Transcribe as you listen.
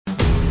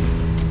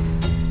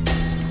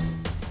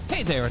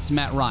Hey there, it's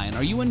Matt Ryan.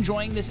 Are you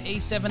enjoying this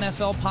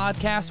A7FL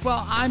podcast?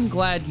 Well, I'm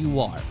glad you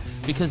are,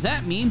 because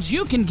that means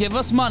you can give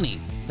us money.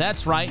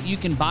 That's right, you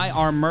can buy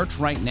our merch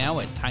right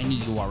now at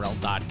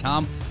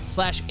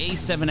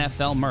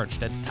tinyurl.com/A7FL merch.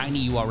 That's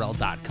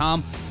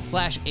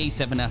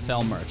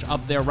tinyurl.com/A7FL merch.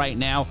 Up there right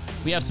now,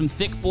 we have some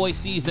Thick Boy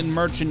Season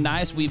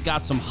merchandise. We've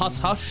got some Huss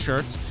Huss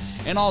shirts.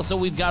 And also,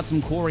 we've got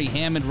some Cory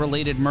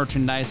Hammond-related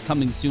merchandise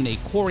coming soon. A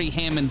Cory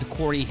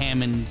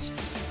Hammond's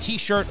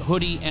t-shirt,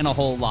 hoodie, and a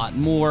whole lot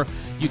more.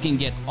 You can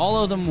get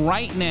all of them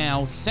right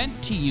now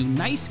sent to you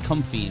nice,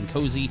 comfy, and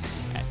cozy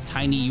at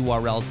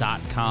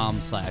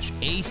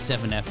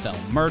tinyurl.com/A7FL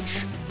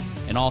merch.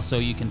 And also,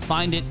 you can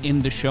find it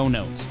in the show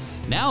notes.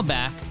 Now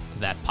back to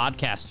that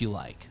podcast you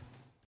like.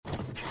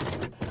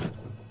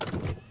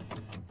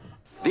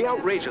 The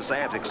outrageous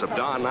antics of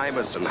Don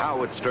Imus and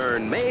Howard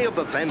Stern may have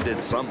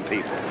offended some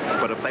people,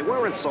 but if they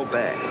weren't so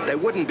bad, they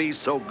wouldn't be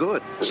so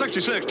good.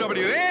 66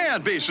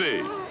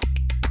 WNBC.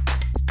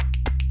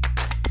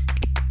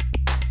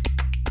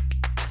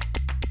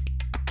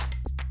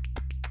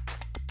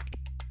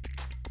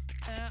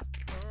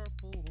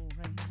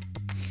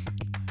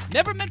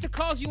 Never meant to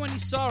cause you any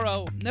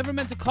sorrow, never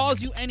meant to cause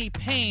you any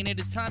pain. It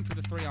is time for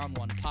the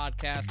 3-on-1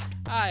 podcast.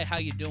 Hi, how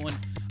you doing?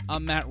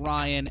 I'm Matt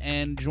Ryan,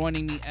 and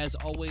joining me as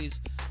always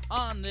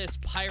on this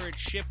pirate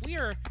ship, we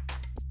are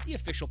the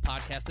official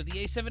podcast of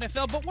the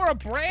A7FL, but we're a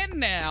brand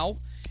now,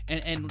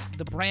 and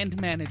the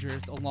brand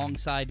managers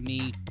alongside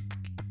me,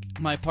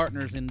 my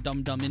partners in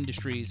Dum Dum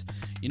Industries.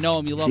 You know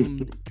him, you love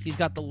him. He's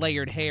got the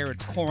layered hair.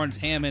 It's Cory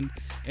Hammond,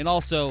 and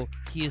also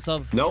he is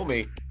of know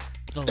me.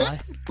 The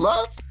life.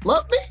 Love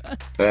me.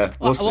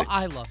 Well,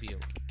 I love you.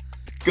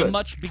 Good. The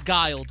much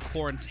beguiled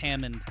Cory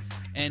Hammond,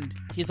 and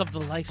he's of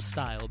the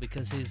lifestyle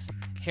because his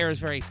hair is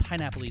very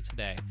pineapple-y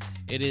today.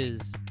 It is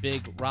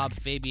big Rob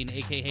Fabian,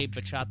 a.k.a.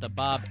 Bachata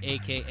Bob,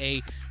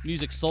 a.k.a.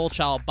 Music Soul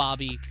Child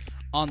Bobby,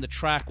 on the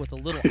track with a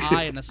little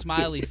eye and a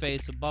smiley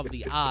face above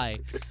the eye.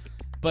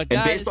 But guys,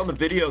 and based on the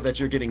video that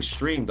you're getting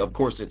streamed, of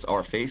course, it's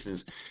our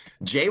faces.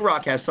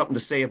 J-Rock has something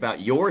to say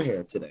about your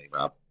hair today,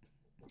 Rob.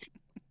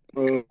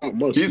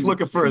 He's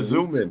looking for a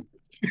zoom in.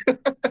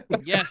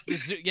 yes,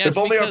 if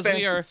only our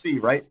fans could see,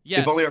 right? Yes,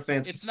 if only our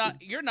fans could see.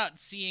 You're not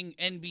seeing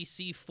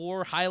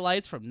NBC4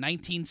 highlights from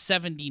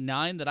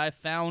 1979 that I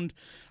found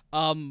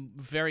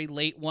very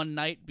late one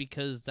night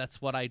because that's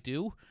what I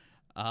do.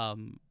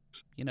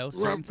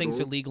 Certain things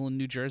are legal in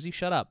New Jersey.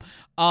 Shut up.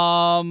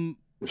 When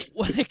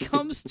it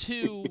comes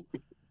to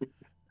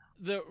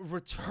the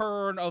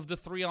return of the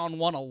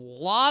 3-on-1, a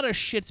lot of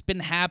shit's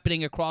been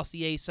happening across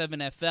the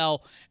A7FL,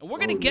 and we're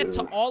going to get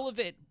to all of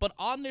it. But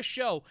on this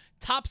show,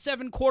 top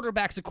 7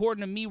 quarterbacks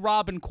according to me,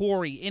 Rob, and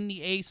Cory in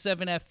the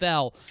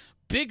A7FL.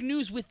 Big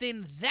news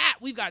within that.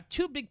 We've got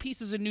 2 big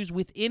pieces of news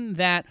within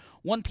that.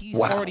 One piece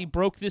already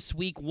broke this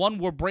week. One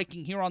we're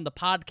breaking here on the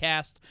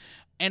podcast.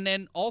 And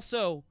then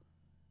also,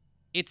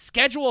 it's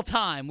schedule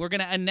time. We're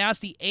going to announce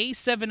the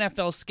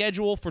A7FL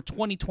schedule for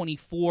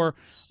 2024.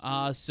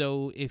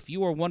 So if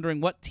you are wondering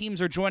what teams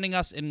are joining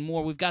us and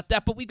more, we've got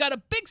that. But we've got a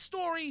big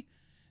story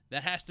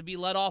that has to be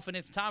let off, and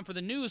it's time for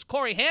the news.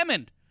 Cory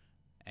Hammond,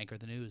 anchor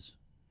the news.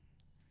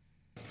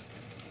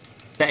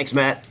 Thanks,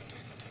 Matt.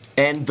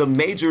 And the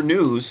major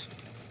news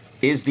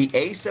is the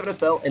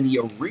A7FL and the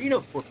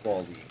Arena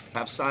Football League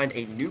have signed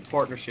a new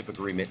partnership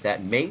agreement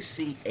that may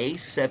see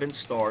A7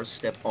 stars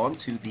step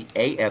onto the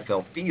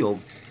AFL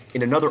field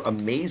in another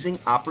amazing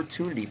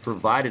opportunity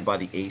provided by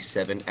the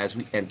A7 as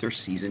we enter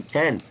Season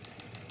 10.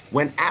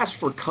 When asked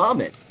for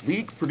comment,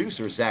 league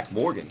producer Zach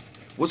Morgan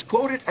was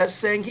quoted as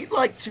saying he'd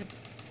like to,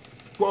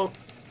 quote,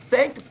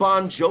 thank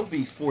Bon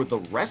Jovi for the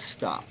rest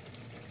stop,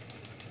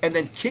 and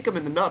then kick him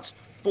in the nuts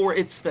for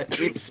It's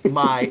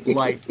My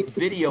Life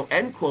video,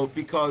 end quote,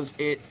 because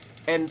it,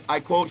 and I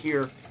quote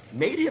here,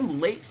 made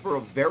him late for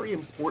a very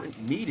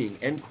important meeting,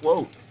 end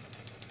quote.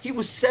 He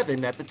was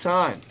 7 at the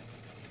time.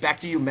 Back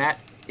to you, Matt.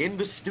 In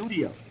the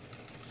studio.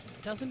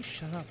 Doesn't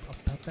shut up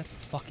about that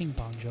fucking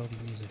Bon Jovi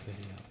music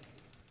video.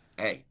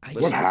 Hey,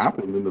 what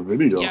happened in the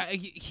video? Yeah,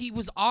 he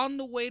was on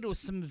the way to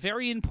some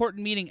very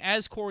important meeting.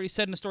 As Cory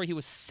said in the story, he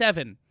was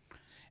 7.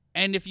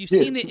 And if you've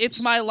seen the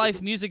It's My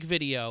Life music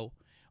video,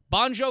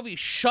 Bon Jovi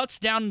shuts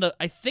down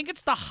I think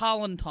it's the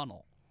Holland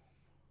Tunnel.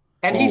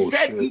 And he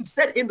said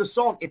in the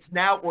song, it's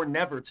now or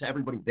never to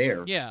everybody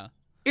there. Yeah.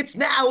 It's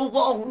now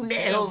or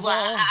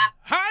never.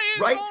 How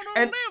you right?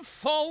 gonna live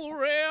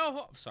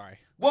forever? Sorry.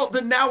 Well,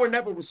 the now or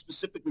never was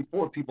specifically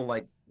for people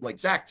like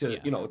Zach to,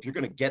 if you're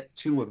going to get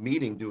to a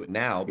meeting, do it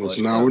now. It's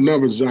now or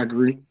never,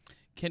 Zachary.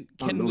 Can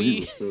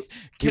we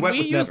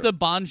use the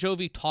Bon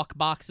Jovi talk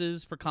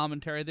boxes for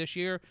commentary this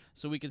year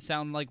so we can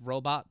sound like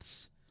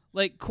robots?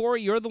 Like,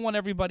 Cory, you're the one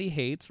everybody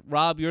hates.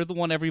 Rob, you're the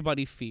one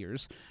everybody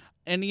fears.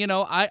 And,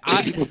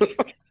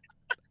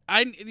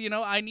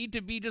 I need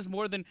to be just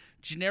more than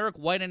generic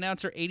white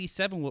announcer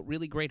 87 with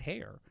really great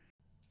hair.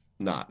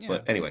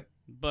 But anyway.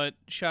 But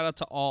shout out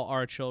to all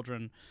our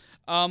children.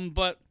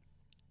 But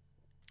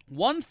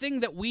one thing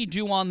that we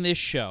do on this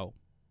show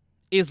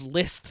is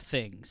list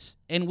things.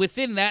 And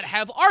within that,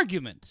 have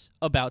arguments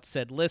about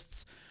said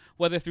lists.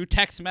 whether through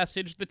text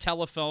message, the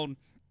telephone,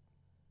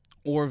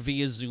 or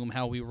via Zoom,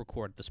 how we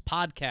record this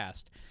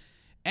podcast.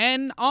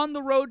 And on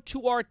the road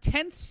to our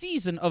 10th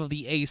season of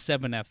the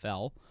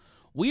A7FL,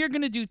 we are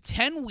going to do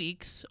 10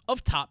 weeks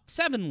of top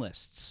 7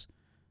 lists.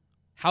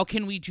 How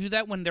can we do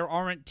that when there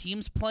aren't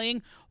teams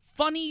playing?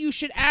 Funny you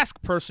should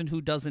ask, person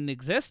who doesn't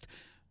exist.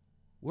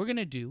 We're going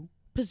to do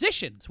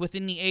positions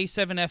within the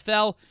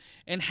A7FL,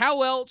 and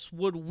how else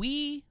would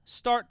we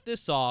start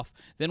this off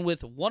than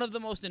with one of the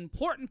most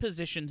important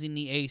positions in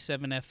the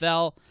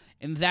A7FL,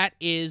 and that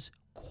is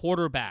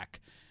quarterback.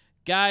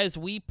 Guys,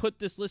 we put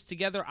this list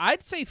together,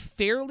 I'd say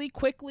fairly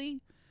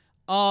quickly,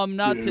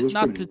 not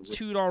to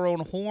toot our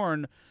own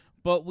horn,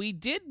 but we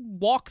did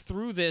walk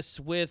through this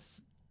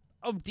with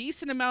a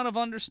decent amount of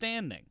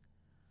understanding.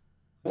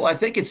 Well, I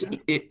think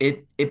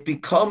it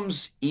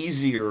becomes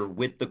easier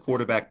with the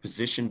quarterback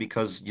position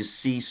because you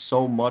see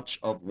so much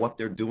of what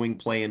they're doing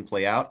play in,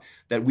 play out,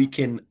 that we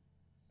can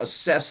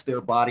assess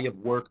their body of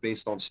work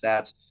based on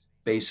stats,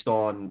 based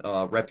on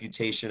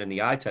reputation and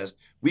the eye test.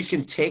 We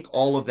can take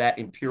all of that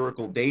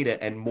empirical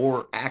data and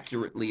more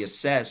accurately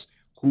assess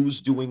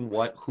who's doing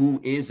what,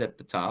 who is at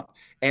the top.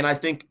 And I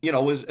think,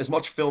 as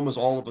much film as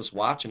all of us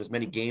watch and as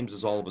many games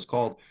as all of us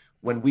called,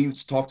 when we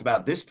talked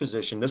about this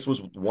position, this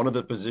was one of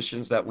the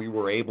positions that we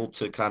were able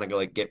to kind of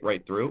like get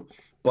right through.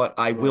 But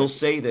I will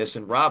say this,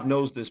 and Rob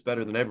knows this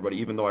better than everybody,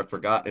 even though I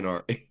forgot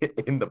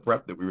in the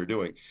prep that we were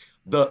doing.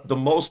 The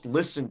most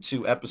listened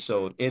to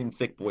episode in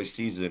Thick Boy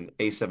season,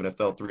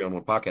 A7FL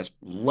 3-on-1 podcast,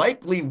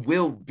 likely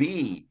will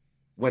be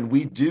when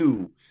we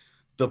do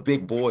the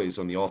big boys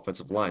on the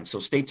offensive line. So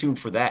stay tuned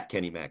for that,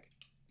 Kenny Mack.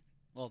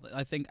 Well,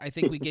 I think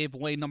we gave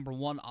away number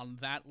one on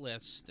that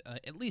list,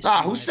 at least.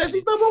 Who says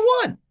he's number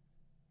one?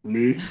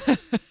 Me.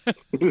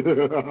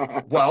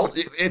 Well,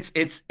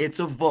 it's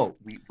a vote.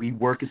 We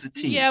work as a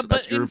team. Yeah, so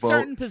but in vote.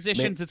 certain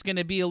positions, it's going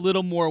to be a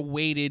little more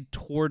weighted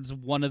towards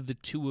one of the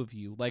two of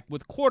you. Like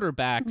with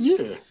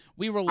quarterbacks,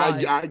 we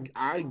rely.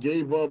 I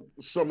gave up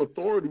some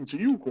authority to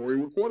you, Cory,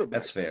 with quarterbacks.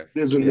 That's fair.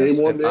 There's a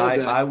name on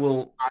there. I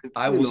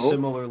will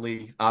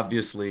similarly,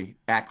 obviously,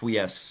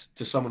 acquiesce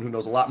to someone who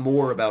knows a lot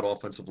more about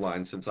offensive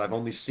line, since I've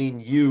only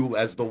seen you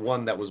as the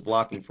one that was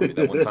blocking for me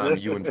that one time.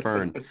 You and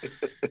Fern.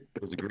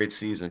 It was a great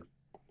season.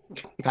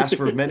 Passed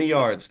for many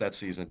yards that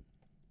season.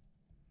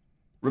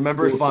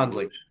 Remember it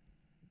fondly.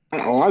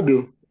 Oh, I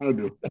do.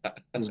 It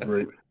was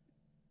great.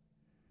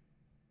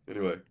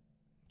 Anyway.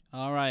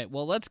 All right.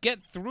 Well, let's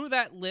get through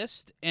that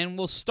list, and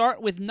we'll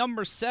start with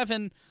number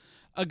 7,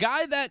 a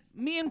guy that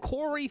me and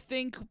Cory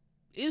think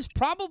is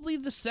probably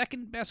the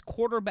second best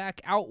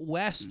quarterback out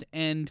west,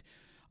 and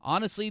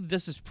honestly,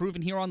 this is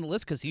proven here on the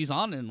list because he's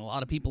on it and a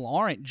lot of people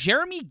aren't.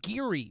 Jeremy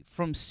Geary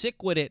from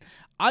Sick With It.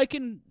 I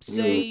can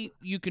say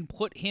you can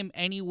put him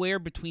anywhere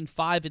between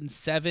 5 and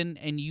 7,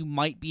 and you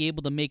might be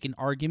able to make an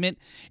argument.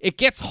 It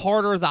gets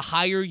harder the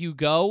higher you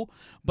go,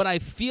 but I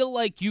feel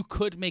like you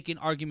could make an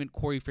argument,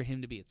 Cory, for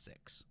him to be at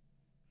 6.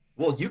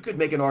 Well, you could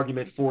make an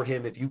argument for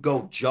him if you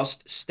go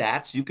just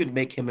stats. You could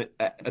make him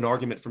an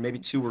argument for maybe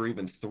 2 or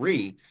even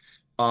 3.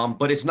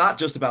 But it's not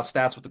just about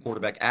stats with the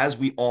quarterback. As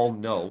we all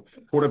know,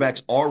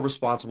 quarterbacks are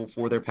responsible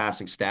for their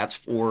passing stats,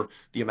 for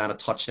the amount of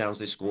touchdowns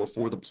they score,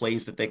 for the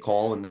plays that they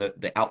call, and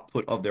the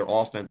output of their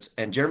offense.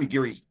 And Jeremy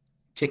Geary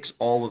ticks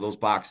all of those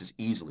boxes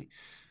easily.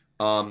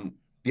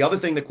 The other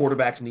thing that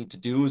quarterbacks need to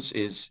do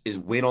is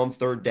win on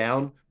third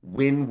down,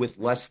 win with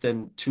less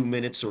than 2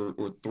 minutes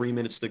or 3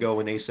 minutes to go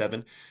in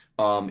A7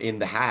 in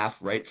the half,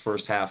 right?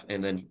 First half,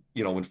 and then,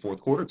 in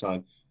fourth quarter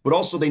time. But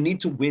also they need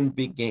to win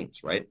big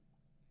games, right?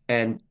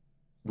 And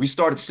we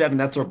start at 7.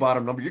 That's our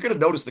bottom number. You're going to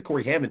notice that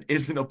Corey Hammond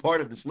isn't a part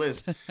of this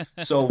list.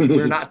 So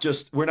we're not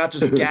just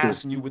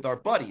gassing you with our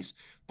buddies.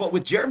 But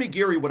with Jeremy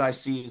Geary, what I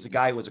see is a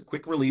guy who has a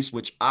quick release,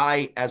 which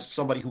I, as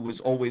somebody who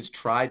has always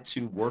tried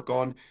to work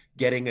on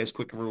getting as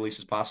quick of a release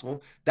as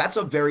possible, that's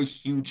a very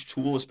huge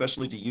tool,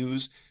 especially to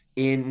use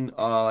in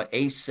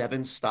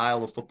A7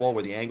 style of football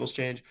where the angles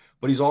change.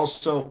 But he's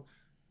also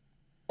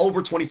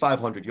over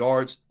 2,500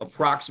 yards,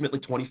 approximately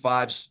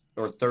 25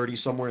 or 30,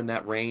 somewhere in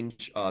that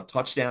range,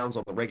 touchdowns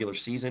on the regular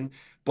season.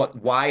 But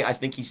why I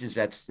think he's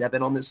at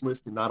 7 on this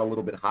list and not a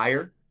little bit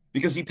higher,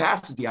 because he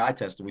passes the eye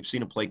test, and we've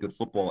seen him play good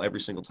football every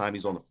single time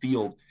he's on the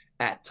field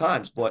at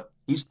times. But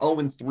he's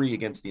 0-3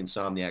 against the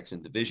Insomniacs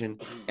in division.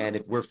 And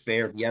if we're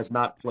fair, he has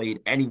not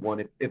played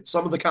anyone. If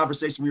some of the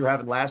conversation we were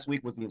having last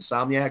week was the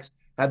Insomniacs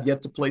have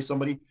yet to play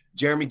somebody,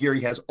 Jeremy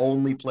Geary has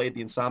only played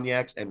the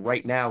Insomniacs, and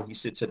right now he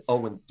sits at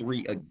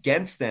 0-3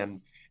 against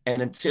them.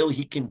 And until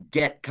he can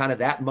get kind of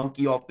that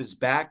monkey off his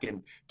back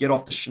and get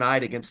off the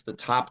schneid against the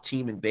top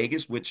team in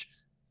Vegas, which,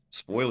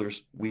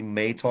 spoilers, we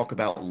may talk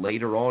about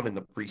later on in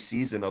the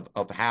preseason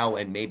of how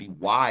and maybe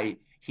why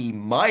he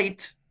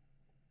might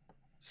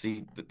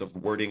see the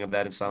wording of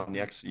that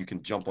Insomniacs. You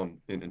can jump on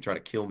and try to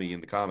kill me in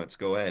the comments.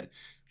 Go ahead,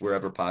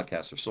 wherever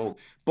podcasts are sold.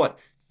 But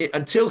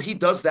until he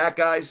does that,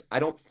 guys,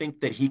 I don't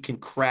think that he can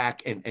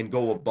crack and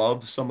go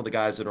above some of the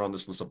guys that are on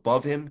this list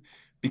above him.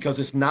 because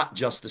it's not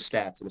just the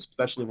stats, and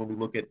especially when we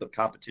look at the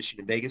competition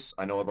in Vegas.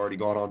 I know I've already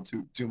gone on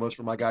too much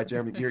for my guy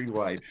Jeremy Geary,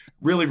 who I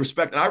really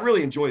respect, and I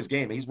really enjoy his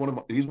game. He's one of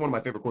my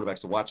favorite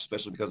quarterbacks to watch,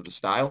 especially because of his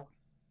style.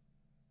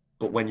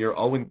 But when you're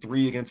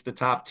 0-3 against the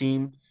top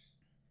team,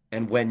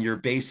 and when you're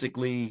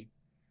basically,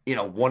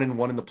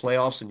 1-1 in the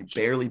playoffs and you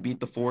barely beat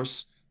the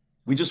Force,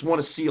 we just want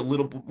to see a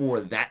little bit more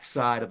of that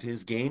side of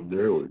his game.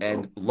 There we go.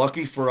 And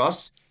lucky for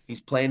us, he's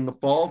playing in the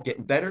fall,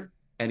 getting better,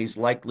 and he's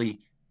likely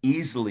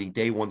easily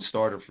day one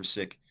starter for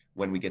Sick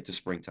when we get to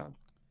springtime.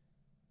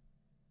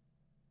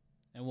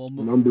 And we'll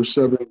move. Number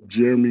 7,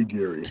 Jeremy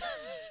Geary.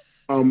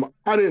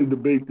 I didn't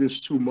debate this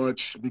too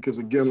much because,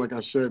 again, like I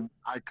said,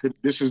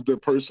 this is the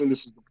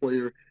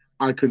player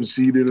I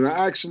conceded. And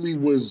I actually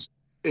was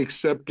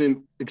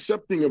accepting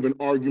of an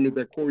argument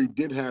that Cory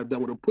did have that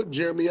would have put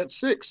Jeremy at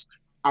 6.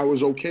 I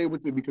was okay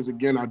with it because,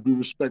 again, I do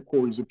respect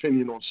Cory's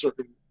opinion on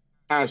certain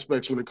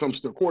aspects when it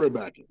comes to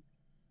quarterbacking.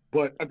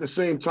 But at the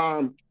same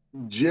time,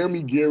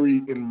 Jeremy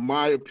Geary, in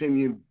my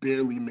opinion,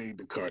 barely made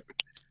the cut.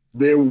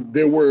 There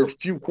were a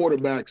few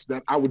quarterbacks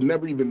that I would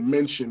never even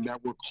mention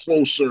that were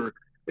closer,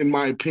 in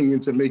my opinion,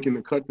 to making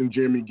the cut than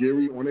Jeremy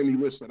Geary on any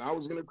list that I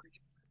was going to create.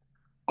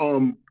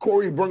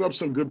 Cory brought up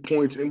some good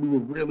points, and we were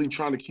really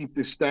trying to keep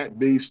this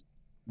stat-based.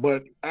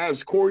 But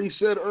as Cory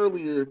said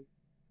earlier,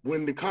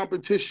 when the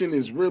competition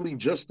is really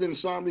just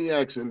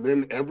Insomniacs and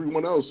then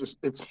everyone else,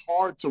 it's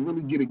hard to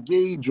really get a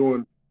gauge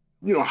on,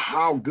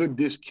 how good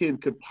this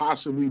kid could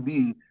possibly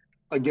be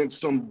against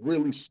some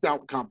really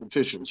stout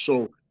competition.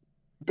 So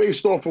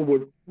based off of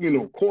what,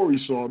 Cory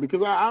saw,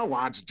 because I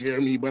watched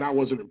Jeremy, but I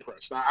wasn't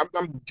impressed.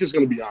 I'm just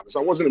going to be honest.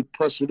 I wasn't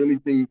impressed with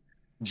anything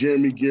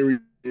Jeremy Geary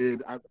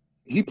did.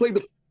 He played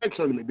the flag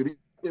tournament, did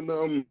he, in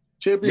the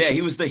championship? Yeah,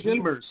 he was the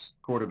Hemers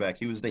quarterback.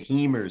 He was the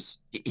Hemers.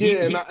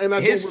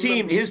 His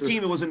team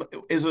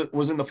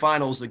was in the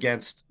finals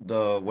against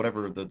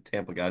whatever the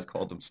Tampa guys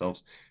called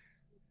themselves.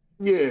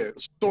 Yeah,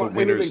 so the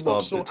winners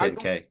of the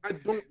 10K. I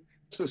don't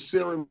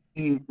necessarily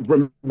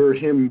remember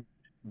him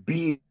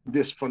being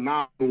this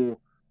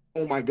phenomenal.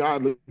 Oh my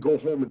God, let's go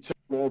home and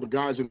tell all the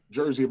guys in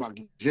Jersey about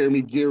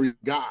Jeremy Geary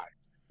guy.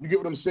 You get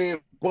what I'm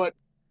saying? But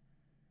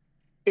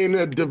in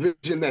a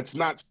division that's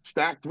not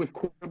stacked with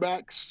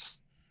quarterbacks,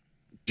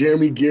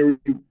 Jeremy Geary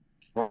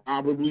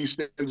probably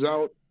stands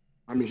out.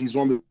 I mean, he's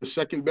on the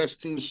second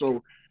best team,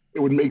 so it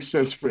would make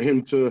sense for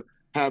him to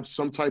have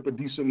some type of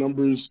decent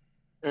numbers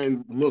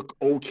and look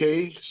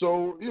okay.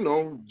 So,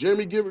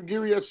 Jeremy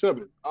Geary at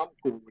 7. I'm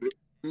cool with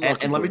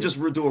it. And let me just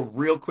do a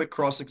real quick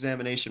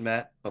cross-examination,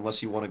 Matt,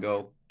 unless you want to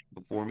go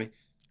before me.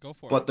 Go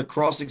for it. But the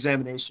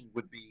cross-examination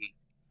would be,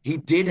 he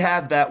did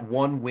have that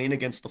one win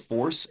against the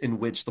Force in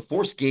which the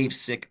Force gave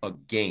Sick a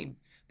game.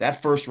 That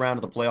first round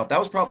of the playoff, that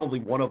was probably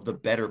one of the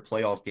better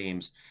playoff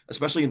games,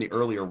 especially in the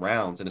earlier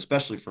rounds, and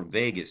especially from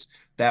Vegas,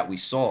 that we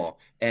saw.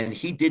 And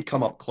he did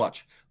come up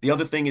clutch. The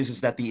other thing is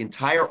that the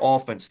entire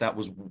offense that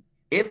was,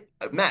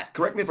 Matt,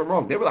 correct me if I'm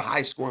wrong, they were the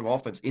highest scoring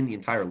offense in the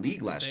entire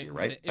league last year,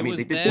 right? I mean,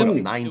 they did put up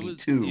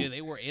 92. Yeah,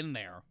 they were in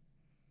there.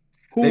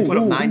 They put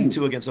up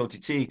 92 against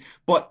OTT,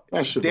 but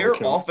their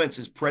offense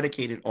is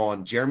predicated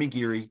on Jeremy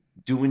Geary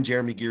doing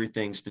Jeremy Geary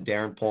things to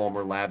Darren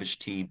Palmer, Lavish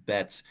T,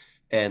 Betts,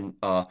 and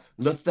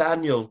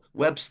Nathaniel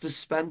Webster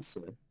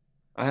Spencer.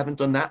 I haven't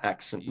done that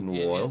accent in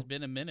a while. It's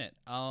been a minute.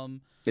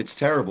 It's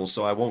terrible,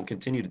 so I won't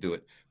continue to do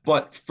it.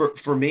 But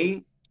for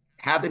me,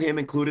 having him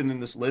included in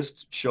this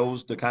list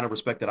shows the kind of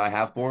respect that I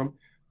have for him.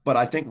 But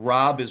I think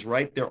Rob is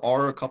right. There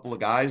are a couple of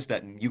guys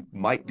that you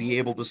might be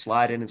able to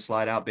slide in and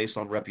slide out based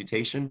on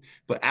reputation,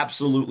 but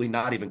absolutely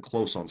not even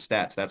close on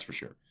stats. That's for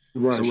sure.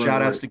 So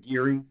shout outs to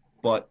Geary.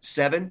 But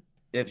 7,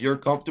 if you're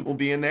comfortable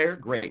being there,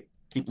 great.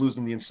 Keep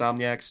losing the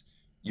Insomniacs.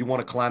 You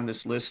want to climb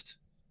this list,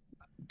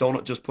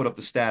 don't just put up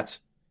the stats.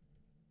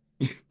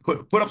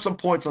 Put up some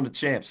points on the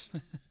champs.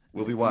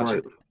 We'll be watching.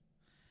 Right.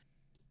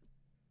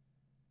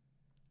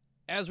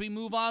 As we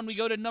move on, we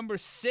go to number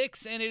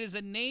 6, and it is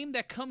a name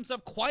that comes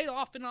up quite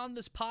often on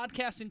this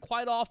podcast and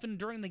quite often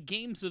during the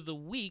games of the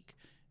week,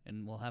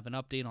 and we'll have an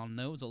update on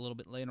those a little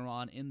bit later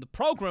on in the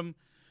program,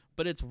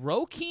 but it's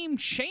Raheem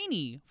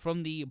Chaney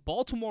from the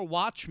Baltimore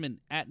Watchmen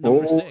at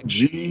number 6.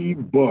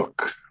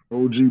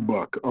 OG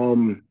Buck.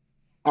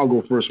 I'll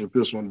go first with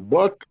this one.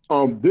 Buck,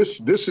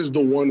 this is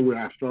the one where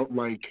I felt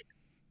like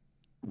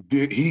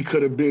he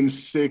could have been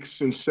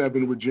 6 and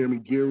 7 with Jeremy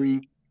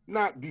Geary,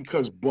 not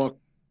because Buck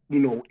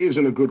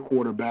isn't a good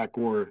quarterback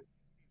or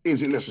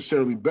isn't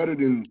necessarily better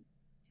than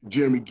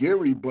Jeremy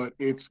Geary, but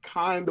it's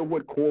kind of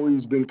what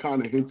Cory's been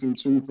kind of hinting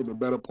to for the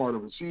better part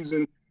of the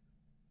season.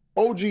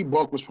 OG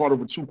Buck was part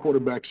of a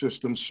 2-quarterback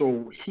system,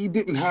 so he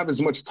didn't have as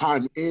much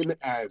time in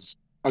as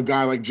a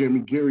guy like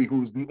Jeremy Geary,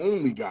 who was the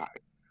only guy.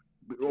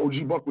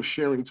 OG Buck was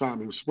sharing time.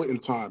 He was splitting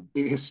time.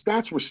 His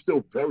stats were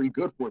still very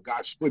good for a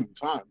guy splitting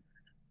time,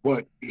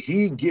 but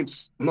he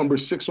gets number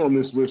 6 on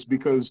this list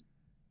because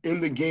in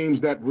the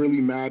games that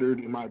really mattered,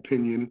 in my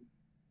opinion,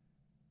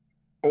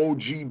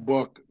 OG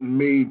Buck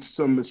made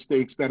some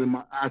mistakes that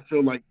I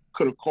feel like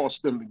could have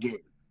cost them the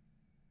game.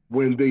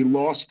 when they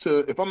lost to,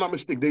 if I'm not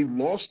mistaken, they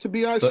lost to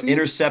BIC. The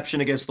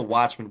interception against the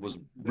Watchmen was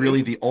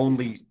really the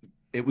only.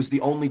 It was the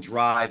only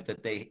drive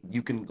that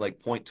you can like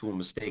point to a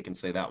mistake and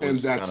say that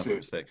was kind of a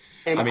mistake.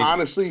 And I mean,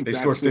 honestly, they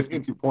scored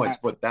 52 points,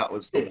 but that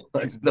was the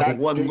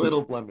one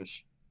little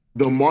blemish.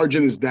 The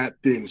margin is that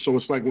thin. So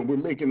it's like when we're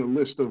making a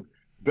list of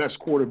best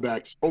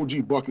quarterbacks,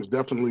 OG Buck is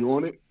definitely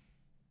on it.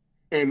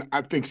 And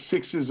I think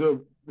six is a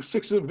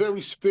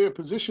very fair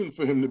position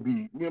for him to be. You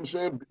know what I'm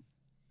saying?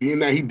 Being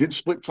that he did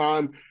split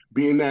time,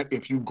 being that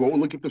if you go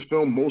look at the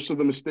film, most of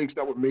the mistakes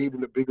that were made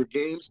in the bigger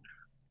games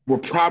were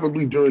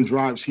probably during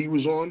drives he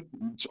was on,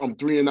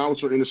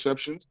 3-and-outs or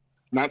interceptions.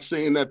 Not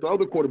saying that the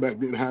other quarterback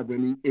didn't have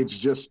any. It's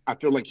just I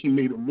feel like he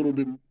made a little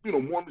bit,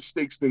 more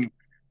mistakes than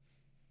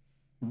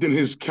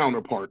his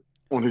counterpart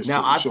on his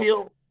now,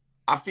 team.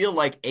 I feel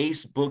like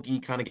Ace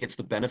Boogie kind of gets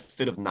the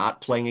benefit of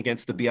not playing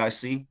against the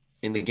BIC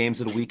in the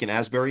games of the week in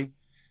Asbury.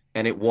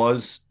 And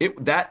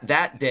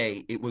that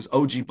day it was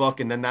OG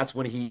Buck, and then that's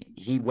when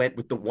he went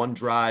with the one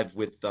drive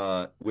with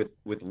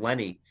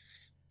Lenny,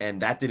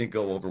 and that didn't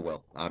go over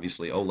well.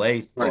 Obviously, Ole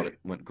thought it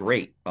went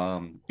great.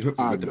 With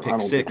the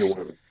pick six.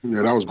 That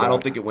was bad. I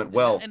don't think it went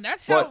well. And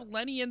that's how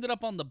Lenny ended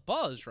up on the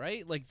buzz,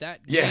 right? Like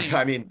that game. Yeah,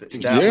 I mean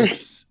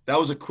that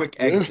was a quick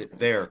exit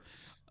there.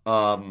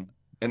 And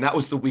that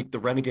was the week the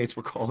Renegades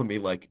were calling me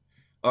like,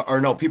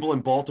 or no, people in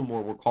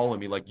Baltimore were calling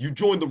me like, "You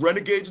joined the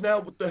Renegades now?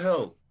 What the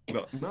hell?"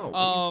 No, what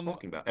are you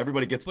talking about?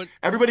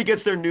 Everybody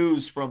gets their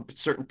news from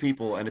certain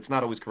people, and it's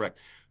not always correct.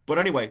 But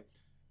anyway,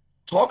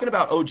 talking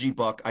about OG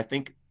Buck, I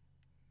think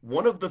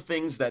one of the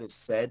things that is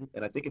said,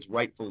 and I think it's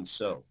rightfully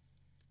so,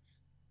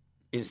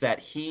 is that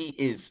he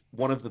is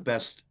one of the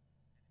best,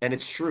 and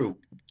it's true,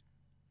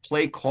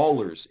 play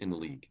callers in the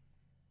league.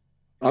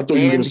 I thought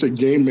you were going to say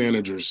game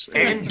managers.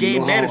 And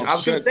game managers. I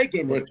was going to say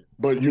game managers.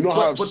 But you know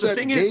how upset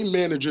game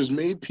managers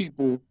made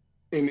people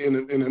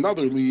in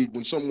another league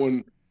when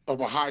someone of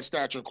a high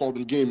stature called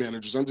them game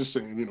managers. I'm just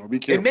saying, be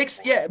careful.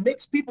 It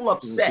makes people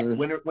upset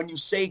when you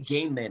say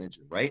game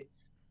manager, right?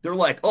 They're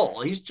like,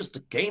 "Oh, he's just a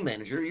game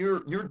manager.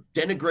 You're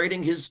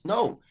denigrating his."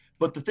 No.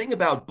 But the thing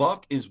about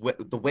Buck is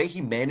the way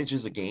he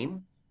manages a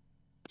game,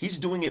 he's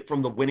doing it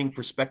from the winning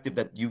perspective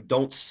that you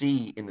don't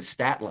see in the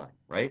stat line,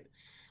 right?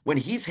 When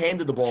he's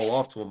handed the ball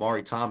off to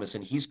Amari Thomas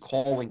and he's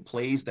calling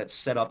plays that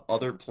set up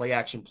other play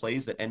action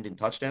plays that end in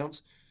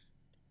touchdowns,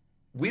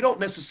 we don't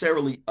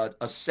necessarily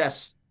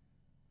assess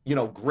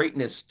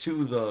greatness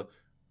to the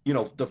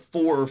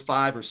 4 or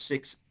 5 or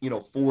 6,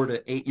 4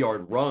 to 8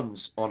 yard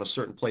runs on a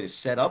certain play to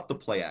set up the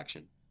play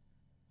action.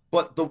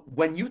 But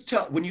when you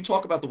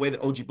talk about the way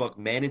that OG Buck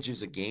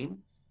manages a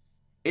game,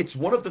 it's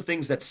one of the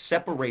things that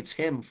separates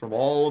him from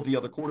all of the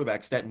other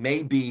quarterbacks that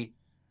may be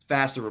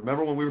faster.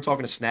 Remember when we were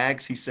talking to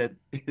Snags, he said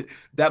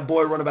that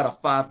boy run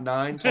about a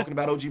 5'9", talking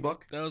about OG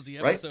Buck? That was the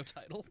episode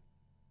title.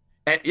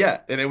 And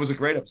it was a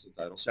great episode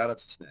title. Shout out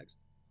to Snags.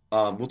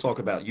 We'll talk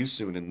about you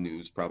soon in the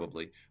news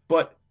probably.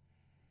 But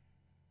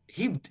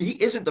he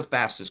isn't the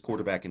fastest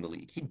quarterback in the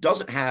league. He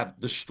doesn't have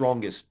the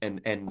strongest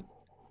and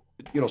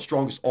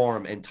strongest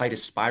arm and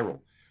tightest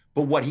spiral.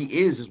 But what he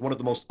is one of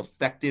the most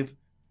effective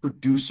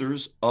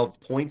producers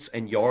of points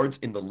and yards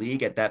in the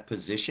league at that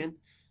position.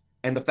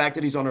 And the fact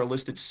that he's on our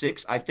list at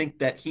 6, I think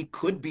that he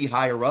could be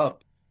higher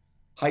up.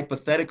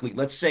 Hypothetically,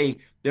 let's say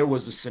there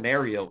was a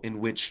scenario in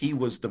which he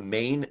was the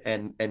main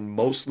and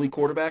mostly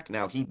quarterback.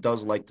 Now, he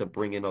does like to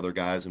bring in other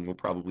guys, and we'll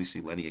probably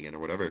see Lenny again or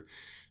whatever.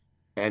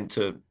 And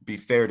to be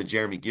fair to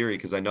Jeremy Geary,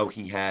 because I know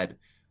he had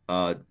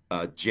Urias.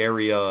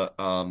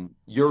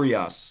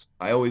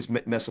 I always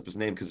mess up his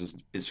name because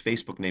his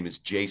Facebook name is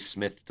Jay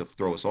Smith to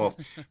throw us off.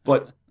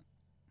 But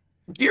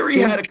Geary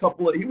had a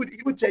couple of – he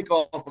would take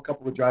off a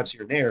couple of drives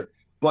here and there.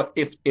 But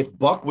if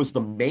Buck was the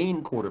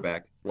main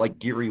quarterback, like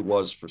Geary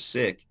was for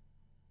Sick,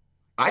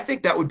 I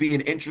think that would be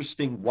an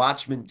interesting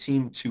Watchmen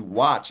team to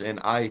watch,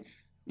 and I,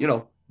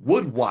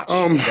 would watch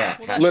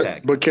that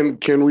hashtag. But can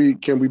we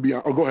be?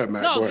 Oh, go ahead,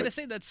 Matt. No, I was going to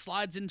say that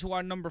slides into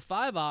our number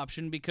 5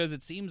 option because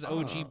it seems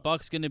OG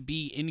Buck's going to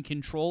be in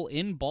control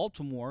in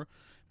Baltimore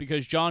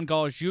because John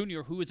Gauge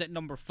Jr., who is at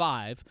number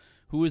 5,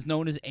 who is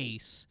known as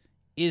Ace,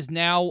 is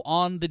now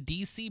on the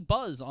DC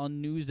Buzz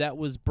on news that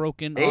was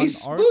broken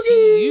Ace on RTU.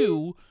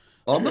 Boogie.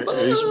 On the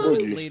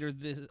Buzz. Later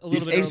this, a little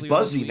He's bit Ace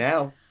Buzzy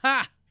now.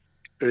 Ha!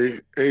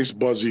 Ace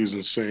Buzzy is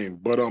insane,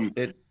 but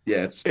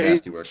it's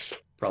nasty work.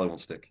 Probably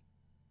won't stick.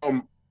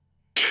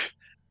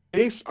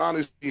 Ace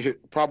honestly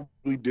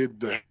probably did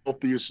the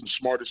healthiest and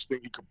smartest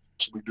thing he could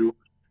possibly do,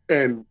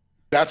 and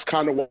that's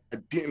kind of why I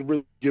didn't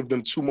really give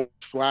them too much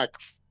flack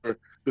for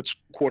the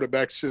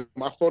quarterback system.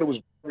 I thought it was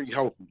very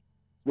healthy.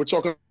 We're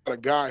talking about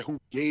a guy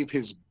who gave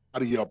his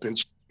body up in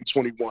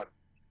 2021.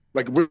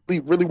 Like,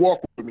 really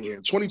walk with me here.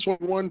 In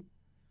 2021,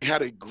 he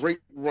had a great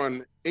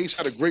run. Ace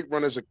had a great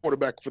run as a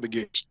quarterback for the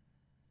Gates.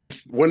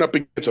 Went up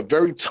against a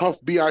very tough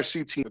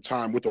BIC team at the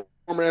time with a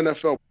former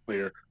NFL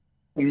player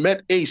who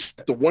met Ace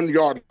at the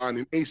 1-yard line,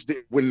 and Ace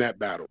didn't win that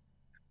battle.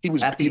 He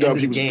was at the beat end up.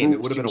 of the game.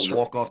 It would have been a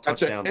walk-off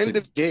touchdown. At the end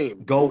of the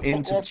game, go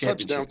into the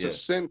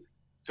championship.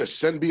 To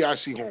send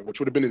BIC home, which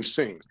would have been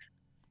insane.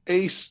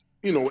 Ace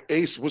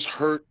Ace was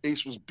hurt.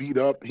 Ace was beat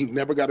up. He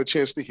never got a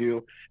chance to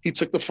heal. He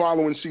took the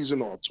following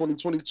season off.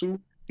 2022,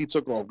 he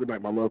took off. Good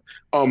night, my love.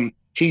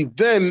 He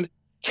then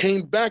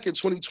came back in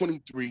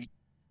 2023,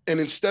 and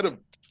instead of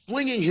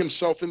flinging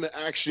himself into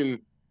action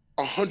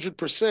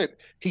 100%,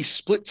 he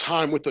split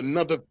time with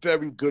another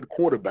very good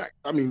quarterback.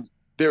 I mean,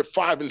 they're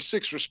 5 and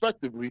 6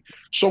 respectively.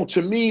 So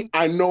to me,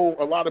 I know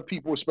a lot of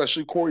people,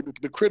 especially Cory,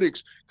 the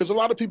critics, because a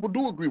lot of people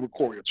do agree with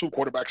Cory, a 2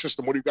 quarterback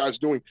system. What are you guys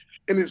doing?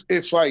 And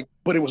it's like,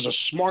 but it was a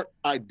smart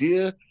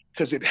idea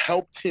because it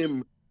helped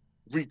him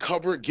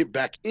recover, get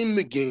back in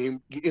the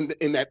game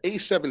in that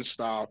A7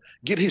 style,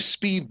 get his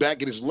speed back,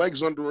 get his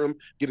legs under him,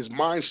 get his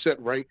mindset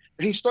right.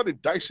 And he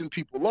started dicing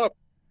people up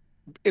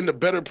in the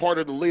better part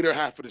of the later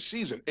half of the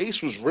season.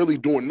 Ace was really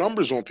doing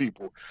numbers on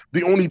people.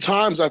 The only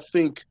times I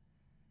think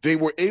they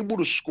were able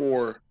to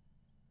score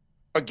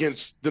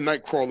against the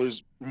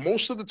Nightcrawlers,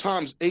 most of the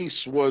times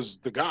Ace was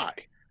the guy.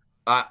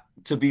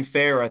 To be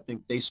fair, I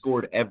think they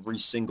scored every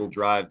single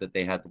drive that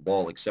they had the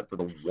ball, except for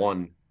the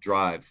one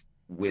drive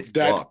with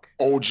that Buck.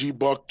 OG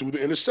Buck threw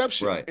the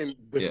interception. Right. And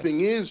the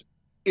thing is,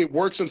 it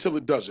works until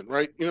it doesn't,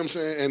 right? You know what I'm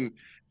saying? And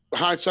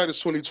hindsight is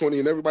 2020,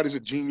 and everybody's a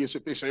genius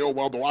if they say, "Oh,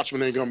 well, the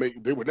Watchmen ain't gonna make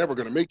it." They were never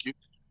gonna make it.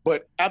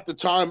 But at the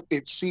time,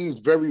 it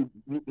seemed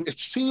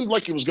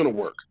like it was gonna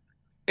work.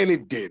 And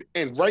it did.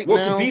 And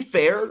now, to be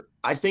fair,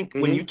 I think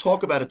when you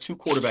talk about a 2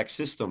 quarterback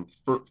system,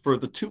 for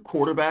the 2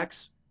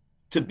 quarterbacks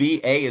to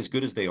be as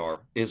good as they are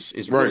is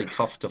really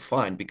tough to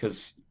find,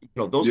 because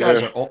those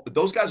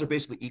guys are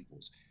basically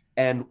equals.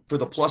 And for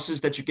the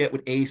pluses that you get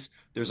with Ace,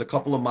 there's a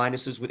couple of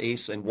minuses with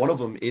Ace, and one of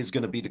them is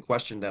going to be the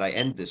question that I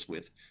end this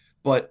with.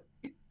 But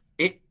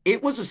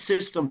it was a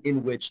system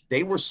in which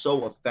they were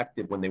so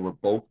effective when they were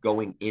both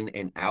going in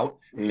and out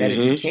that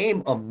it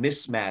became a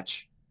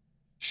mismatch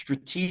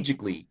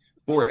strategically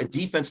for a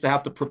defense to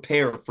have to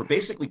prepare for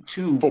basically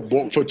two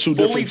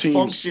fully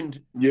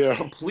functioned,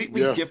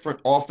 completely different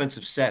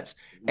offensive sets.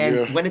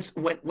 And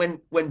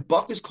when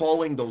Buck is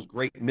calling those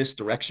great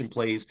misdirection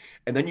plays,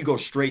 and then you go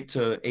straight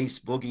to Ace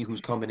Boogie,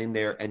 who's coming in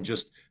there and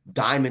just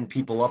diamond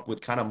people up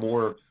with kind of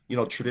more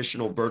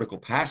traditional vertical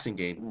passing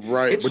game.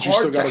 Right, it's but you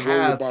hard still got to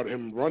worry about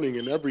him running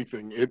and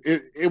everything.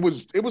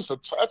 That's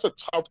a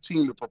tough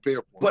team to prepare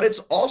for. But it's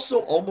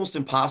also almost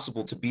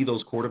impossible to be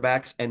those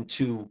quarterbacks and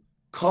to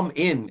come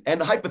in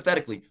and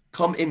hypothetically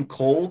come in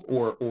cold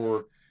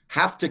or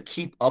have to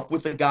keep up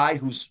with a guy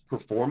who's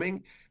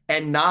performing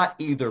and not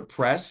either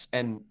press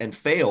and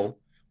fail,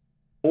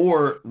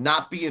 or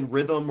not be in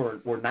rhythm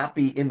or not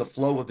be in the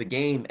flow of the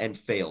game and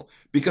fail.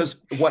 Because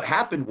what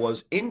happened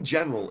was, in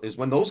general, is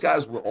when those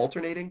guys were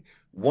alternating,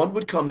 one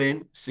would come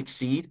in,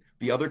 succeed,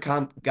 the other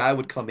guy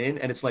would come in,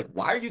 and it's like,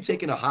 why are you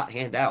taking a hot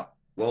hand out?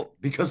 Well,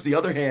 because the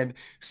other hand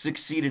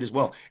succeeded as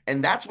well.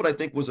 And that's what I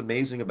think was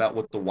amazing about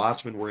what the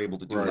Watchmen were able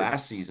to do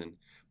last season.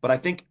 But I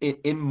think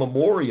in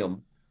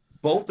memoriam,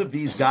 both of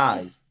these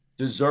guys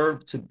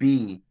deserve to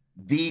be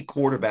the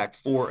quarterback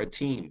for a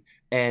team.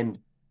 And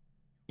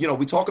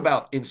we talk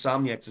about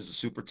Insomniacs as a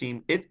super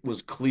team. It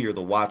was clear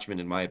the Watchmen,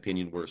 in my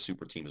opinion, were a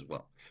super team as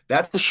well.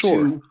 That's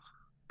two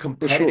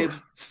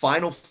competitive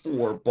Final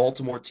Four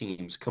Baltimore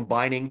teams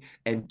combining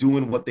and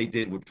doing what they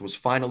did, which was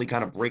finally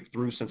kind of break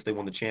through since they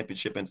won the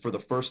championship and for the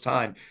first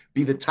time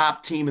be the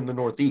top team in the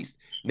Northeast.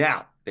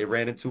 Now, they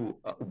ran into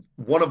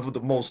one of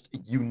the most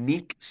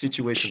unique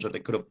situations that they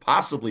could have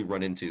possibly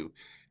run into,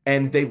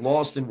 and they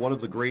lost in one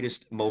of the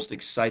greatest, most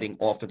exciting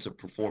offensive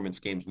performance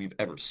games we've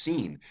ever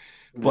seen.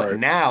 But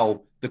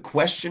now the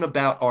question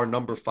about our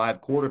number 5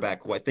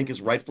 quarterback, who I think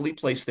is rightfully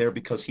placed there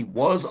because he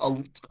was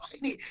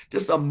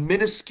just a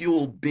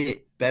minuscule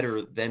bit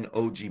better than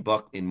OG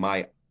Buck, in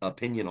my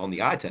opinion, on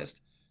the eye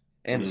test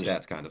and the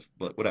stats kind of,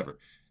 but whatever.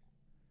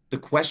 The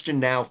question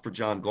now for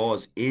John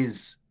Gauze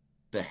is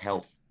the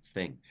health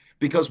thing,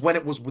 because when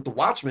it was with the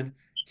Watchmen,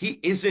 he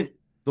isn't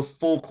the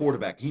full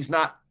quarterback. He's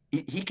not.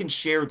 He can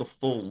share the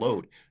full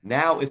load.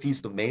 Now, if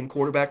he's the main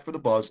quarterback for the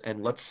Buzz,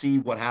 and let's see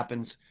what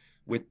happens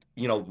with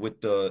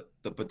the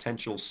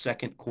potential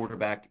second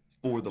quarterback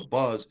for the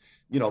Buzz,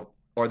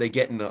 are they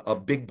getting a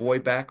big boy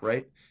back,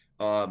 right?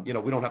 We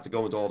don't have to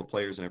go into all the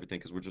players and everything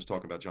because we're just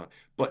talking about John.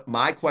 But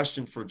my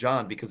question for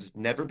John, because it's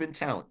never been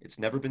talent, it's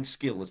never been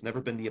skill, it's never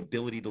been the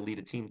ability to lead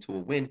a team to a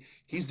win.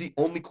 He's the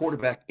only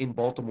quarterback in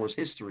Baltimore's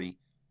history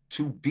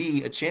to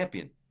be a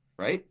champion,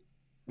 right?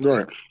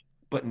 Right.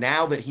 But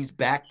now that he's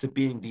back to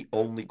being the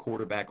only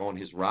quarterback on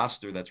his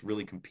roster that's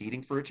really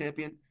competing for a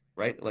champion,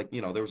 right? Like,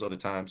 there was other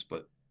times,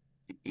 but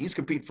he's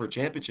competing for a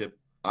championship,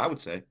 I would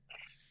say.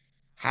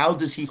 How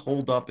does he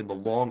hold up in the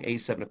long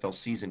A7FL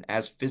season,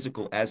 as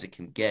physical as it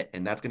can get?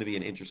 And that's going to be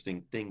an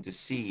interesting thing to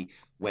see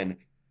when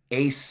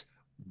Ace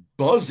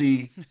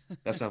Buzzy,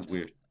 that sounds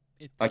weird.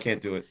 I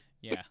can't do it.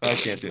 Yeah. I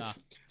can't do it.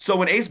 So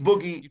when Ace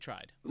Boogie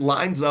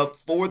lines up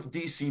for the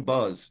DC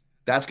Buzz,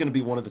 that's going to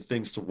be one of the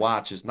things to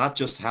watch, is not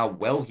just how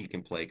well he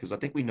can play, because I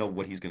think we know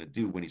what he's going to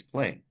do when he's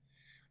playing.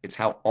 It's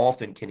how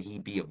often can he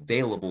be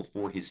available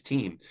for his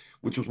team,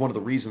 which was one of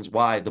the reasons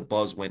why the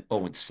Buzz went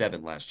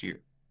 0-7 last year.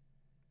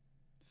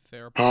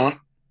 Fair point.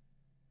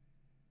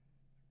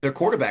 Their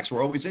quarterbacks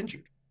were always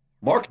injured.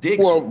 Mark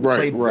Diggs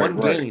played one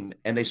right, game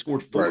and they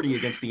scored 40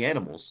 against the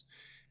Animals.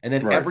 And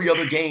then right. every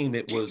other game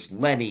it was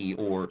Lenny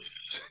or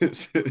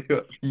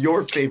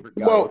your favorite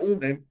guy. Well, What's his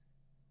name?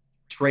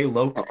 Trey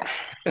Loke.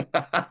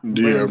 yeah,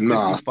 Wearing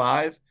nah.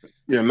 55.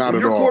 Yeah, not When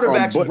at your all.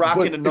 quarterback's But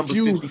rocking a if number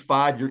you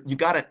 55, you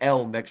got an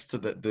L next to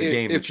the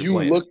game that if you're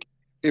you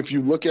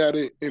playing. look at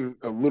it in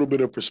a little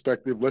bit of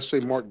perspective, let's say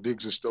Mark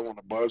Diggs is still on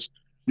the buzz,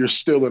 you're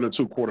still in a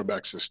 2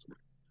 quarterback system.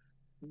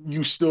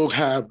 You still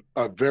have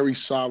a very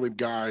solid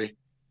guy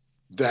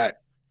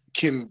that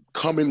can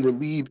come and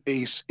relieve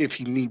Ace if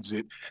he needs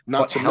it. Not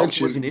But to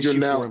health was mention an you're issue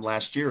now for him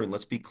last year, and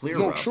let's be clear,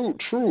 no Rob.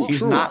 true.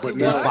 He's not. But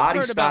His now body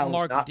I've heard about style is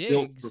Mark not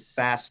built for Diggs.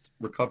 fast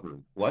recovery.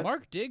 What?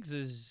 Mark Diggs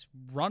is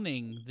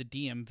running the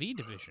DMV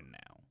division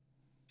now.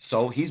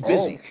 So he's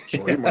busy.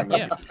 So he might not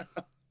Yeah. be.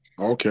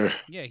 Okay.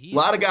 Yeah, A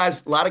lot of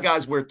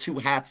guys wear 2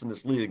 hats in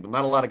this league, but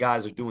not a lot of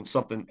guys are doing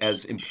something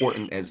as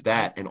important as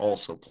that and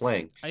also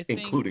playing, I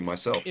think including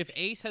myself. if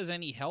Ace has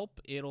any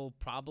help, it'll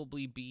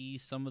probably be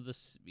some of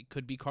this. It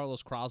could be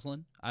Carlos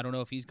Croslin. I don't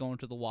know if he's going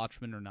to the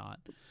Watchmen or not.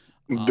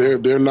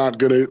 They're not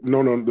gonna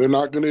they're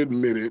not gonna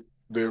admit it.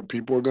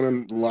 People are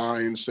gonna lie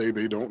and say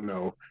they don't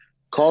know.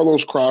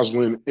 Carlos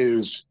Croslin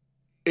is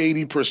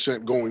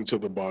 80% going to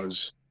the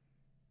Buzz.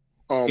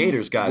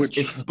 Gators, guys.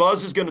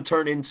 Buzz is going to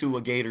turn into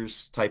a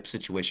Gators type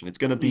situation. It's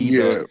going to be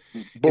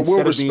but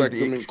we'll respect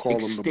them and call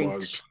them the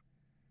Buzz.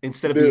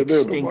 Instead of the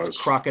extinct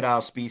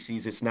crocodile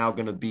species, it's now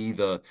going to be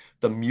the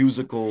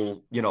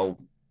musical,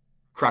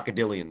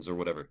 crocodilians or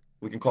whatever.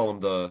 We can call them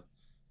the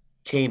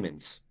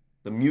caimans,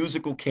 the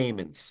musical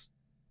caimans.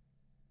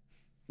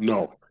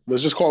 No,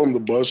 let's just call them the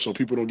Buzz so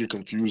people don't get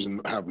confused and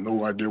have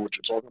no idea what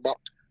you're talking about.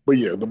 But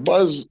yeah, the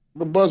Buzz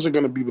are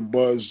going to be the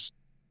Buzz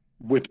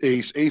with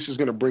Ace. Ace is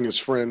going to bring his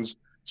friends,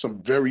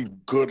 some very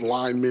good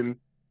linemen.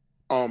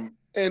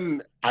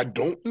 And I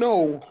don't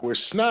know where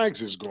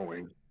Snags is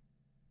going,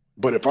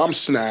 but if I'm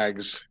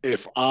Snags, who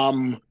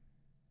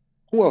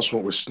else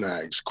went with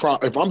Snags?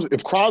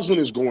 If Croslin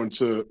is going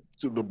to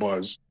the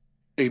Buzz,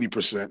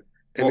 80%. And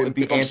well, it'd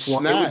be Antoine.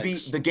 Snags, it would be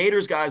the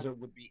Gators guys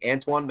would be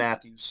Antoine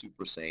Matthews,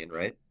 Super Saiyan,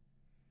 right?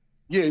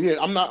 Yeah.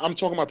 I'm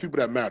talking about people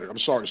that matter. I'm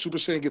sorry. Super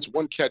Saiyan gets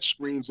 1 catch,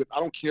 screens, and I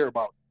don't care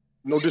about.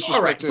 No disrespect.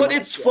 All right, but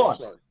it's fun.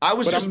 I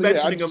was just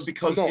mentioning them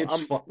because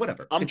it's fun.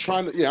 Whatever. I'm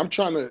trying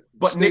to.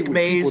 But Nick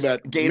Mays,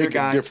 that Gator make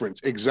guy. A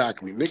difference.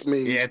 Exactly. Nick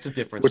Mays. Yeah, it's a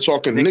difference. We're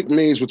talking Nick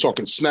Mays. We're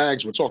talking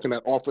Snags. We're talking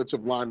that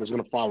offensive line that's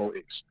going to follow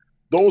Ace.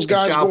 Those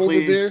guys go over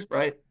there,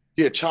 right?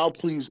 Yeah, child,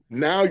 please.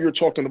 Now you're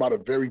talking about a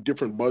very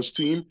different Buzz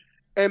team,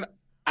 and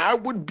I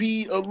would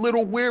be a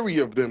little wary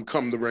of them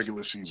come the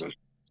regular season.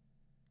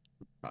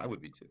 I would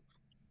be too.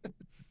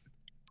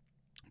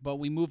 But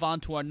we move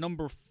on to our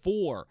number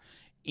 4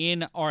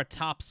 in our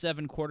top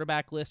 7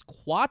 quarterback list.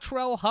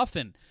 Quattrell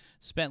Huffin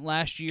spent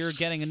last year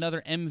getting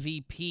another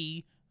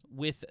MVP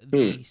with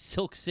the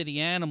Silk City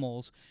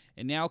Animals,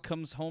 and now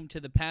comes home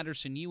to the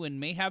Patterson U and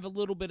may have a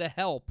little bit of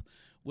help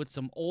with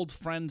some old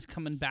friends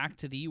coming back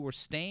to the U or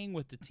staying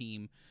with the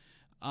team.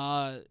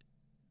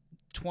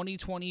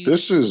 2020.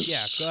 This is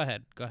go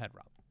ahead,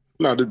 Rob.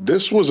 Now,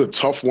 this was a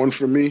tough one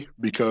for me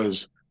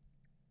because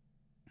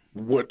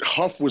what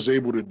Huff was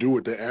able to do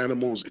with the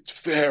Animals, it's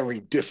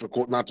very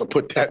difficult not to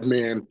put that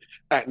man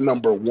at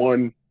number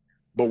 1.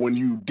 But when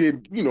you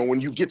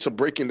get to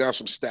breaking down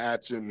some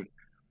stats and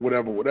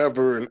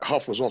whatever, and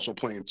Huff was also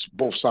playing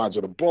both sides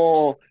of the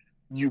ball,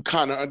 you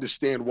kind of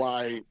understand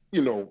why,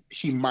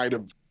 he might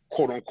have,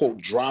 quote unquote,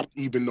 dropped,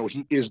 even though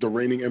he is the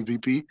reigning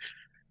MVP.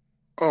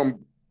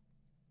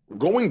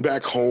 Going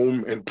back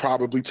home and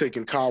probably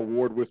taking Kyle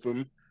Ward with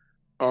him,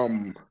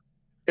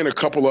 and a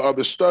couple of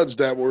other studs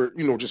that were,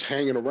 just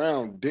hanging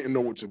around, didn't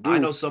know what to do. I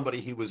know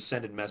somebody he was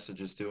sending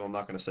messages to. I'm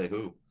not going to say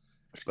who,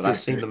 but I've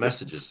seen the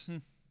messages.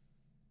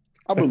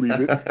 I believe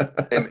it.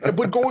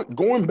 But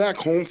going back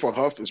home for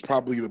Huff is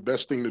probably the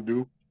best thing to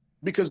do,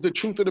 because the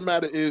truth of the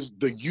matter is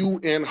the U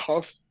and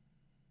Huff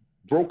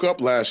broke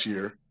up last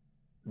year.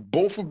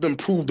 Both of them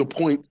proved the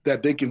point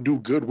that they can do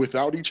good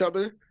without each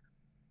other,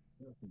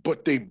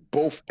 but they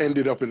both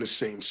ended up in the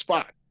same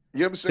spot.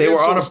 You ever They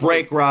were on a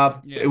break,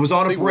 Rob. Yeah. It was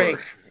on a break.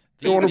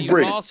 The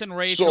Ross and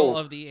Rachel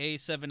of the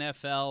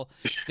A7FL,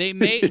 they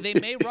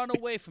may run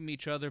away from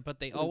each other,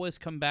 but they always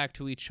come back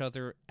to each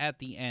other at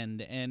the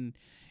end. And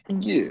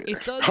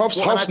it does.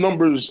 Huff's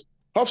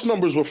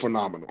numbers were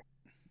phenomenal,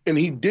 and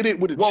he did it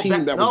with a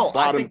team that was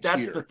bottom I think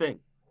that's tier. the thing.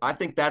 I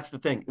think that's the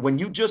thing. When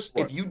you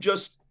if you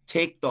just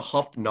take the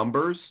Huff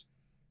numbers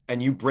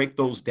and you break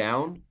those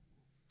down,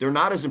 they're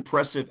not as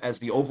impressive as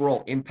the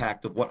overall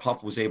impact of what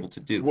Huff was able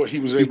to do. What he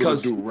was able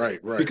to do, right.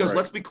 Because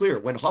let's be clear,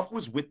 when Huff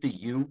was with the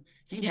U,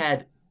 he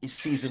had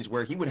seasons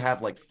where he would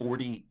have like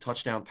 40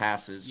 touchdown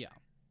passes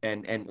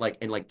and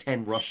like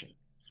 10 rushing.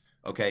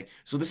 Okay,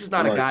 so this is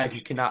not a guy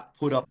who cannot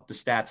put up the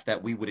stats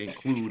that we would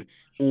include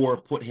or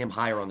put him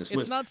higher on this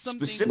list. It's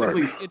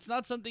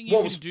not something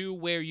you can do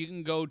where you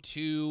can go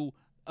to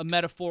a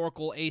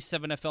metaphorical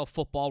A7FL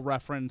football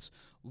reference,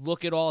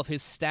 look at all of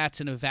his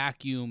stats in a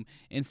vacuum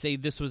and say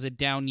this was a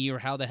down year.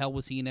 How the hell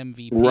was he an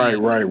MVP? Right.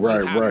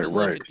 You have to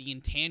look at the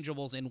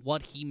intangibles and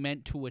what he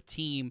meant to a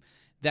team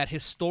that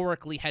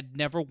historically had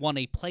never won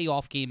a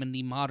playoff game in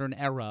the modern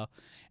era,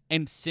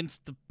 and since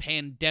the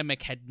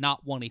pandemic had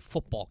not won a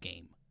football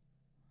game.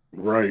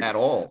 Right. At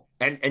all.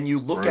 And you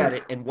look at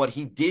it, and what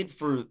he did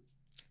for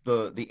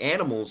the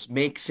Animals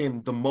makes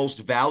him the most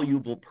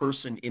valuable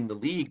person in the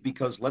league,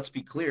 because let's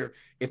be clear,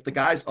 if the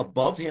guys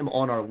above him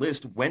on our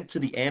list went to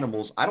the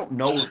Animals, I don't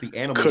know if the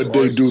Animals could they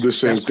are do as the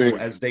same successful thing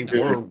as they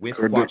were with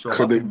Quattro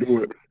Could they Huffman.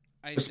 do it?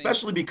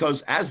 Especially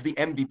because as the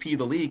MVP of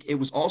the league, it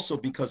was also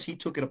because he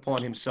took it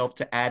upon himself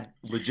to add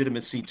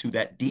legitimacy to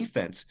that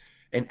defense,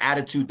 and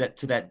attitude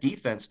to that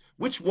defense,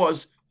 which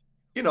was,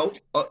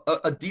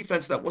 a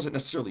defense that wasn't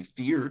necessarily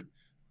feared,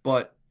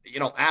 but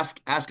ask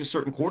a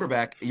certain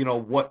quarterback,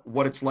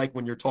 what it's like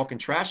when you're talking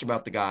trash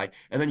about the guy,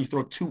 and then you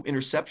throw 2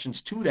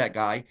 interceptions to that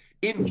guy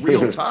in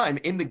real time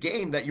in the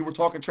game that you were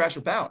talking trash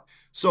about.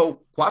 So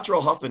Quattro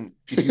Huffman,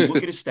 if you look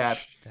at his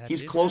stats,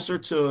 he's closer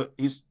to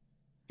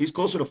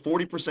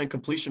 40%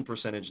 completion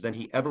percentage than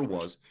he ever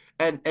was,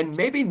 and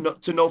maybe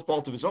to no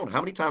fault of his own.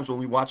 How many times were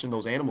we watching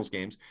those Animals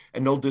games,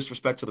 and no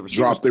disrespect to the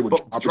receivers,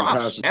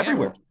 drops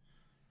everywhere.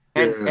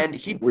 And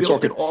he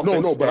built an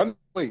offense.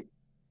 Wait.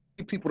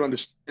 People to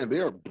understand, they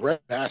are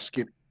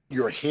breadbasket.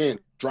 Your hand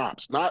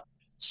drops, not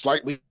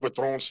slightly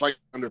overthrown,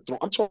 slightly underthrown.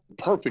 I'm talking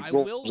perfect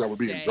throws that were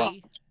being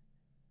dropped.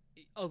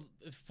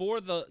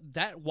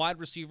 That wide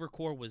receiver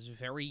core was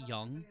very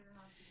young,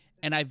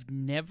 and I've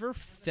never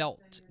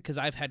felt, because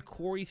I've had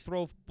Cory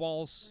throw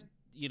balls.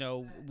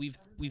 We've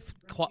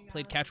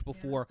played catch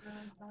before.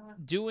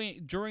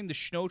 During the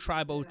Snow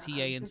Tribe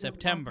OTA in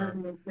September.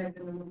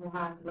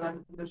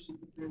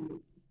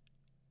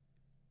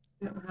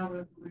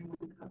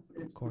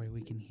 Cory,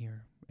 we can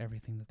hear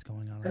everything that's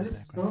going on in the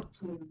background.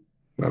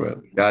 My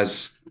bad.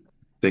 Guys,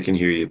 they can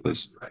hear you,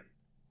 please.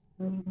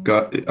 All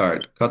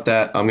right, cut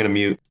that. I'm going to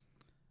mute.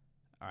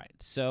 All right,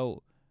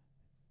 so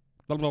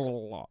blah, blah,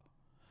 blah, blah.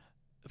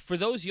 For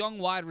those young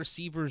wide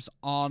receivers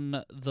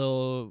on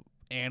the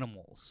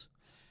Animals,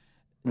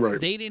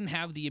 they didn't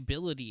have the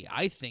ability,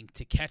 I think,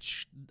 to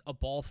catch a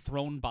ball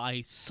thrown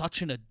by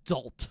such an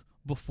adult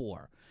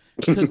before.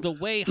 Because the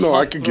way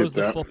Huff throws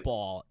the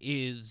football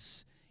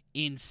is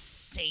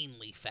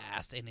insanely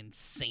fast and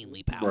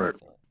insanely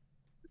powerful.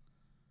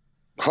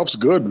 Huff's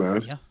good,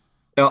 man. Yeah.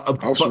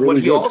 But really what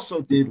he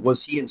also did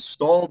was he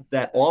installed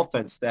that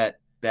offense that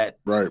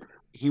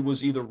he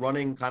was either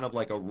running kind of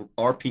like a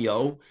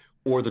RPO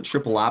or the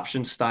triple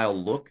option style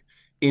look,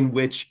 in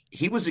which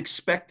he was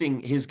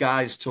expecting his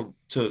guys to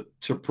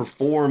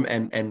perform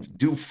and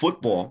do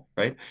football,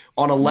 right,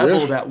 on a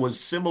level that was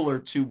similar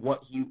to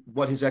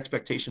what his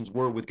expectations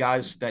were with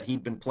guys that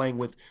he'd been playing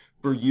with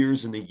for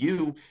years in the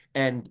U.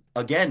 And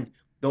again,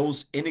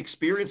 those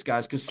inexperienced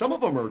guys, because some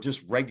of them are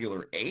just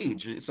regular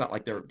age. It's not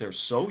like they're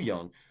so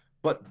young,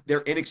 but they're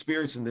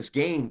inexperienced in this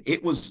game.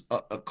 It was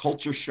a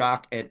culture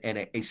shock and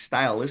a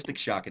stylistic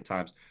shock at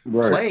times,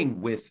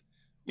 playing with,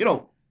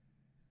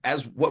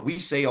 as what we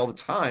say all the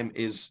time,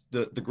 is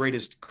the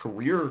greatest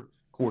career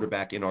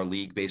quarterback in our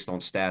league based on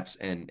stats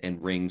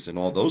and rings and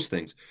all those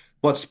things.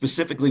 But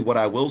specifically, what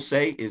I will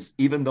say is,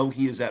 even though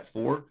he is at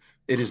 4,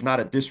 it is not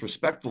a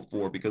disrespectful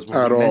 4, because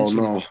when we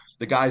mention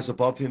the guys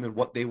above him and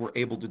what they were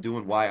able to do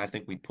and why I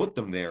think we put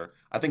them there,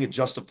 I think it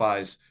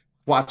justifies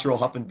Quattro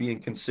Huffman being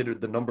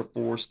considered the number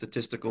 4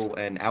 statistical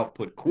and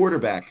output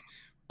quarterback,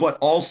 but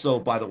also,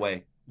 by the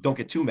way, don't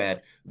get too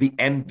mad, the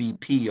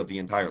MVP of the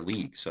entire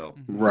league. So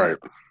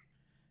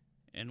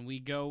And we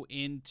go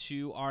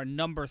into our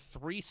number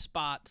 3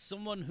 spot,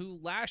 someone who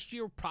last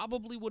year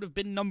probably would have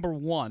been number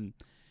 1,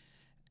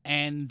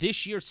 and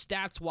this year,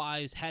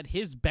 stats-wise, had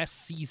his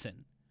best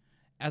season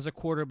as a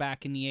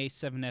quarterback in the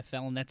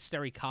A7FL, and that's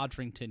Sterry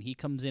Codrington. He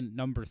comes in at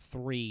number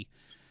 3.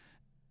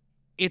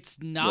 It's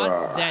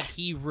not that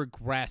he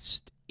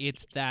regressed.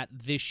 It's that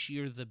this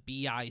year the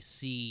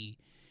BIC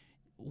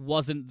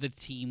wasn't the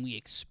team we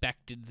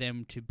expected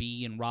them to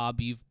be. And Rob,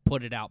 you've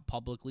put it out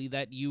publicly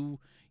that it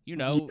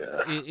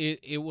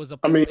was a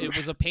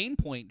pain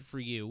point for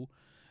you,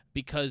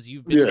 because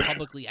you've been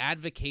publicly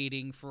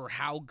advocating for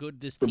how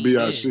good this team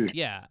is.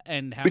 Yeah,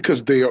 and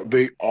because they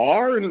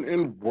are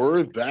and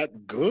were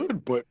that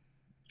good, but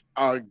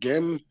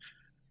again,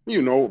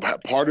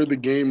 part of the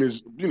game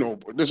is,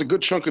 there's a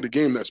good chunk of the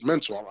game that's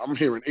mental. I'm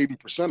hearing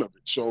 80% of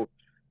it. So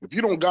if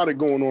you don't got it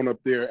going on up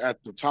there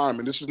at the time,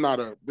 and this is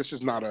not a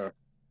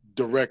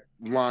direct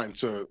line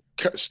to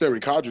Sterry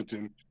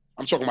Codrington,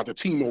 I'm talking about the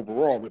team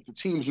overall. If the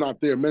team's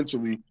not there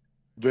mentally,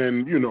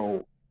 then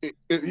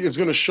it's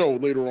going to show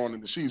later on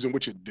in the season,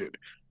 which it did.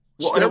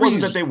 Well, and it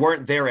wasn't that they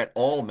weren't there at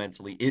all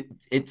mentally.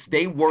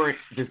 They weren't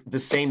the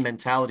same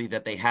mentality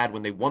that they had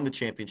when they won the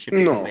championship,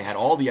 because they had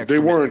all the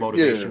extra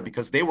motivation,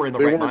 because they were in the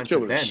right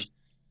mindset then.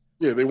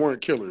 Yeah, they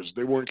weren't killers.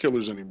 They weren't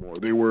killers anymore.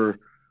 They were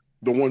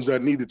the ones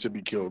that needed to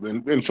be killed.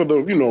 And for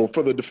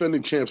the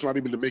defending champs, not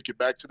even to make it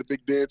back to the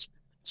big dance,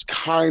 it's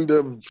kind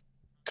of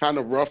kind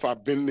of rough.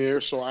 I've been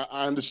there, so I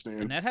And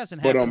understand. that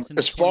hasn't But happened since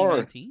as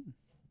far 2019.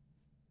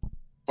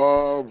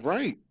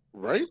 right,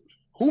 right.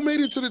 Who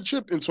made it to the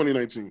chip in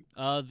 2019?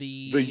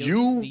 The The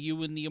U,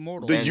 U and the the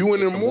Immortals, And U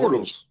and Immortals.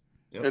 Immortals.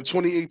 Yep. In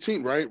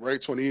 2018, right?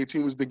 Right.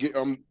 2018 was the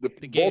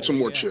the Gators.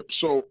 Baltimore Yeah. chip.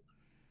 So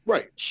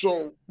right.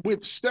 So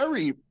with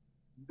Sterry,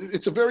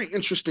 it's a very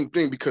interesting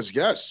thing because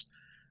yes,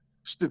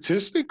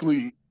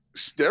 statistically,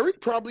 Sterry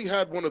probably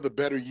had one of the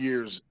better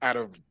years out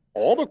of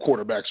all the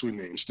quarterbacks we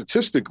named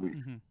statistically.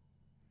 Mm-hmm.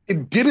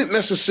 It didn't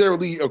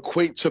necessarily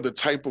equate to the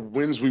type of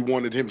wins we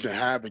wanted him to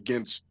have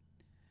against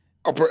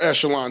upper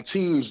echelon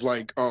teams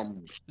like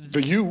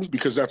the U,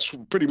 because that's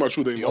pretty much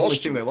who they The only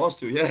lost team to. they lost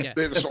to, yeah. Yeah.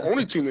 That's the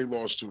only team they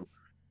lost to.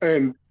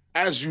 And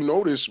as you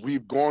notice,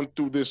 we've gone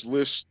through this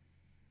list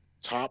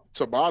top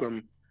to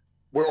bottom.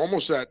 We're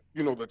almost at,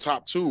 the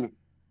top two.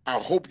 I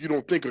hope you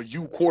don't think a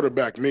U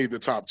quarterback made the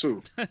top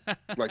two.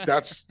 Like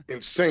that's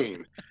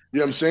insane. You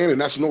know what I'm saying? And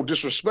that's no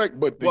disrespect,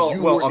 but the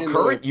U Well, were a in the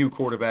current U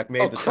quarterback a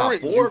made the top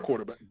current U four.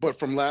 quarterback. But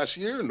from last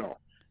year, no.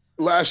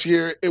 Last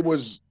year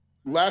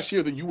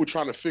the U were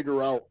trying to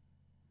figure out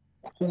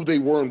who they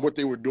were and what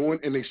they were doing,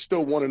 and they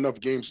still won enough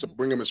games to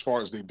bring them as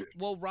far as they did.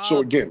 Well, So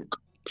Rob, again,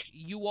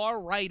 you are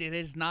right. It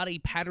is not a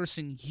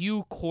Patterson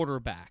U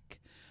quarterback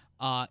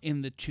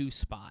in the 2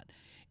 spot.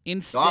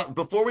 Instead,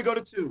 Before we go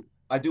to 2,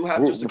 I do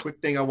have just a quick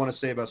thing I want to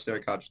say about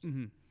Sterry Hodgson.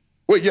 mm-hmm.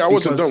 Wait, yeah, I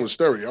wasn't done with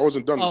Sterry. I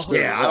wasn't done with Sterry.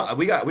 Yeah,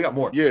 we got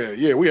more.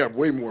 Yeah, we have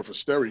way more for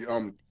Sterry.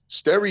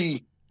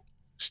 Sterry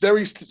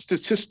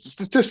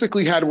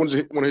statistically had one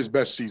of his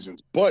best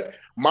seasons, but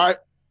my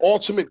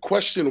ultimate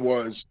question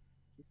was,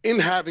 in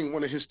having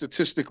one of his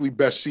statistically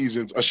best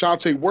seasons,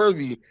 Ashante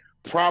Worthy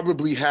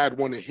probably had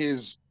one of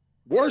his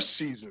worst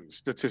seasons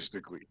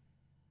statistically.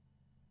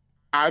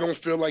 I don't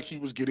feel like he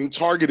was getting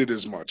targeted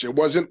as much. It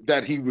wasn't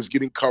that he was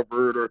getting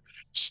covered or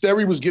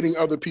Sterry was getting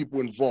other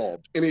people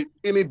involved. And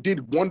it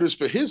did wonders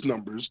for his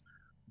numbers,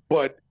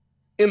 but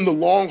in the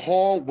long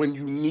haul, when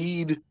you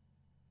need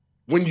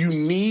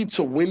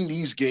to win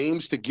these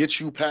games to get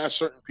you past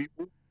certain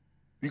people,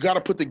 you got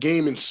to put the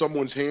game in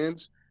someone's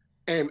hands.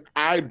 And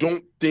I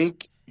don't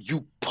think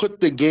you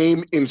put the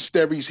game in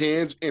Sterry's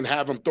hands and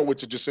have him throw it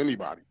to just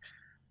anybody.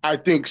 I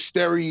think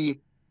Sterry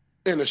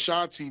and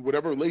Ashanti,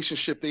 whatever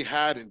relationship they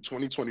had in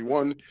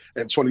 2021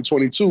 and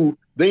 2022,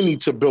 they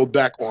need to build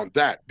back on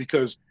that,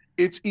 because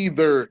it's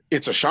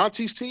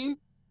Ashanti's team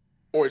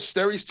or it's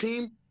Sterry's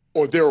team,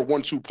 or they're a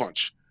 1-2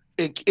 punch.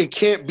 It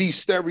can't be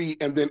Sterry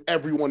and then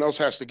everyone else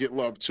has to get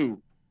love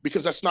too,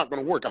 because that's not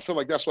going to work. I feel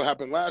like that's what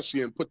happened last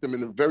year and put them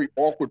in a very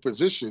awkward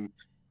position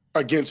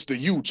against the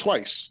U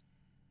twice.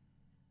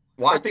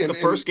 Well, I think the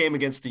first game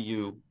against the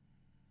U,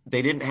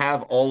 they didn't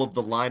have all of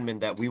the linemen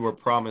that we were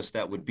promised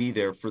that would be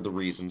there for the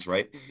reasons,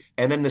 right?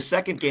 And then the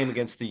second game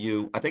against the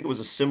U, I think it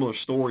was a similar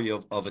story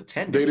of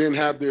attendance. They didn't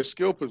have their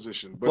skill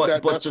position,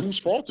 but that's whose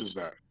fault is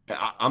that?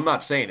 I'm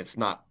not saying it's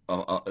not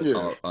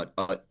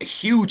a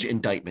huge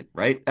indictment,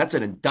 right? That's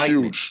an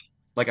indictment,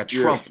 like a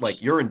Trump,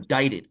 like you're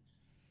indicted.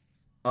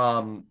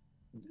 The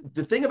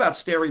thing about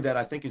Sterry that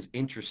I think is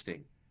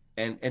interesting,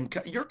 and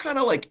you're kind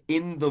of like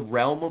in the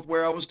realm of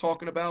where I was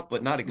talking about,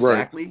 but not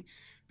exactly. Right.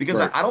 Because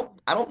I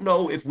don't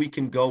know if we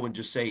can go and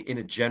just say in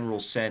a general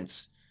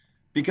sense,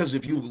 because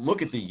if you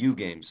look at the U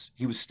games,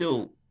 he was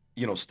still,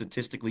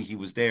 statistically he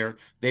was there.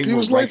 He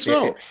was right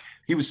there.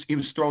 He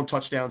was throwing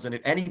touchdowns, and if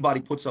anybody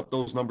puts up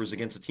those numbers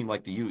against a team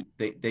like the U,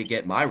 they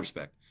get my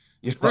respect.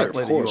 I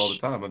play the U all the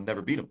time. I've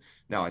never beat them.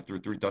 Now I threw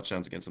 3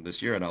 touchdowns against them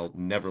this year, and I'll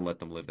never let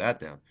them live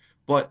that down.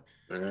 But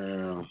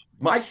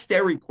my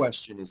Sterry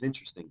question is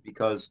interesting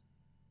because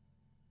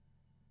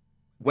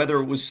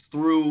whether it was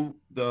through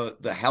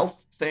the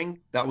health thing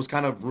that was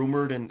kind of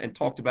rumored and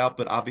talked about,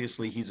 but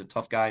obviously he's a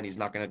tough guy and he's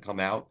not going to come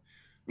out,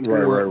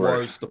 or it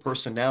was the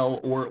personnel,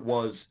 or it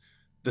was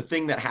the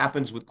thing that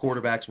happens with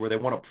quarterbacks where they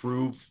want to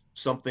prove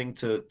something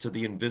to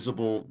the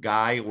invisible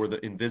guy or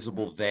the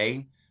invisible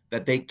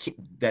that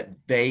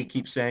they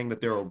keep saying that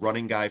they're a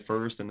running guy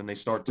first, and then they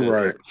start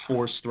to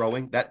force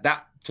throwing.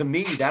 That to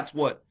me, that's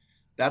what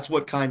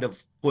kind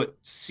of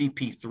put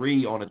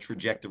CP3 on a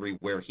trajectory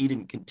where he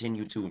didn't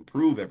continue to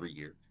improve every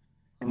year.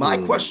 My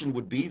question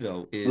would be,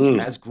 though, is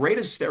as great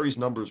as Sterry's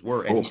numbers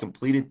were, and he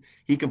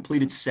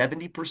completed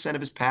 70% of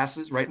his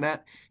passes, right,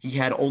 Matt? He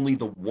had only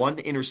the 1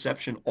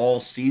 interception all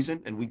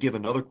season, and we give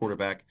another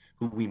quarterback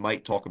who we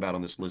might talk about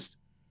on this list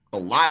a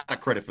lot of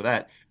credit for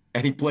that,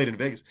 and he played in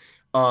Vegas.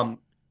 The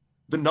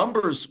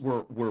numbers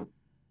were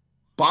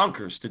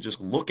bonkers to just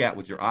look at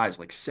with your eyes,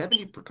 like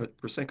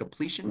 70%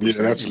 completion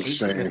percentage in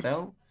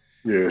ACFL.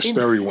 Yeah,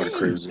 Sterry went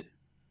crazy.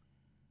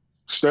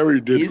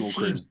 Sterry did go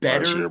crazy. Is he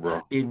better last year,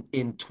 bro,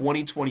 in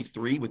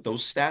 2023 with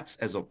those stats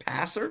as a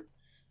passer?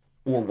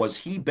 Or was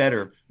he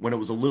better when it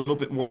was a little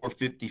bit more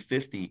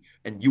 50-50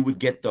 and you would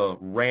get the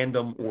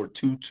random or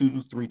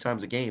 2-3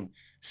 times a game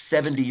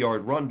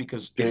 70-yard run?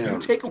 Because if you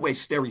take away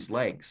Sterry's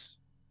legs,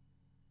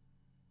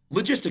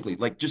 logistically,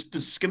 like just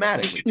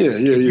schematically,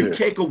 if you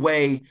take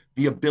away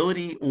the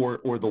ability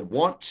or the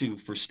want to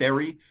for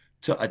Sterry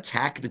to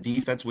attack the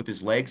defense with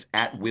his legs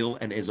at will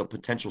and is a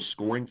potential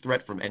scoring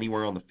threat from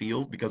anywhere on the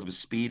field because of his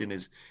speed and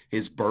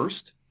his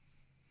burst,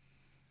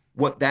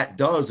 what that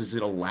does is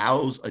it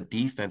allows a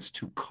defense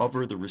to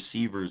cover the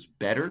receivers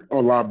better A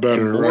lot and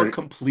better, more right?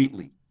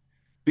 completely.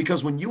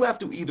 Because when you have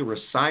to either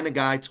assign a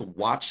guy to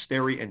watch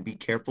Sterry and be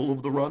careful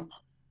of the run,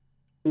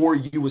 or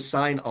you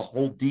assign a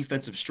whole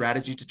defensive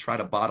strategy to try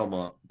to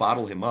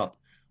bottle him up,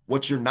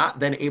 what you're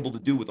not then able to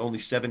do with only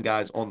 7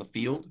 guys on the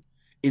field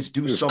is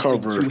do It's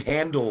something cover, to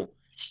handle.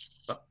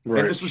 And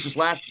right? this was just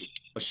last year.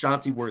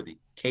 Ashanti Worthy,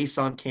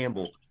 Kason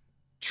Campbell,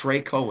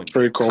 Trey Cohen,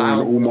 Trey Cohen,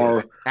 Kyle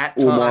Ward, at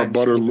Umar times,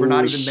 Butter we're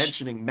not even Lewis.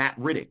 mentioning Matt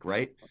Riddick,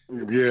 right?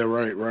 Yeah,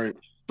 right.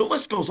 The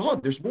list goes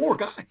on. There's more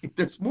guys.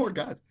 There's more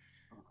guys.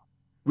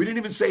 We didn't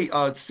even say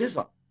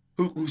SZA,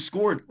 who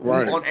scored, who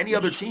Right, on any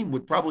other team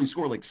would probably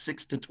score like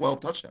 6 to 12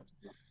 touchdowns.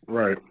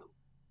 right.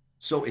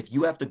 So if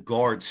you have to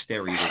guard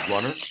Sterry, the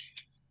runner,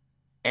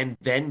 and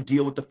then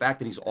deal with the fact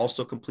that he's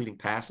also completing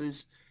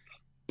passes,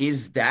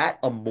 is that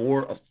a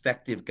more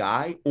effective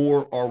guy?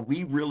 Or are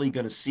we really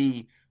going to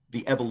see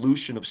the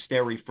evolution of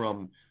Sterry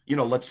from,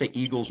 let's say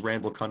Eagles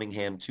Randall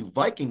Cunningham to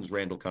Vikings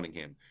Randall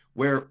Cunningham,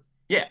 where,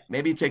 yeah,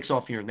 maybe he takes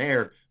off here and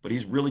there, but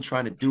he's really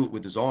trying to do it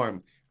with his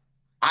arm.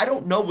 I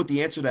don't know what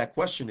the answer to that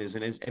question is.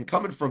 And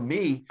coming from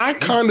me, I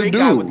you'd kind of think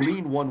I would do.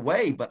 lean one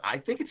way, but I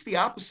think it's the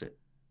opposite.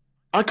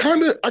 I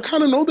kind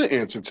of know the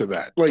answer to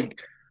that. Like,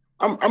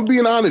 I'm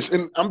being honest,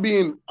 and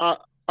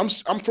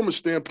I'm from a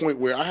standpoint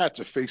where I had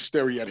to face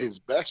Sterry at his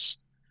best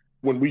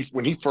when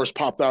he first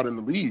popped out in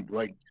the league.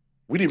 Like,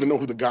 we didn't even know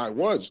who the guy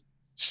was.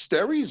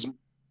 Sterry's,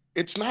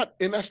 it's not,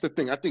 and that's the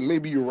thing. I think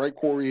maybe you're right,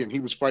 Cory, and he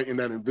was fighting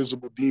that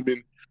invisible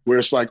demon where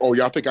it's like, oh,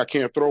 y'all think I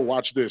can't throw?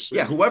 Watch this.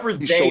 Yeah, And whoever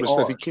he they showed us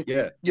that he are. can't.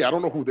 Yeah. Yeah, I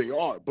don't know who they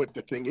are, but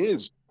the thing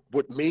is,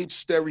 what made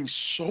Sterry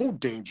so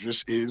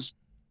dangerous is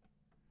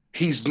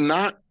he's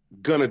not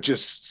gonna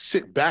just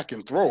sit back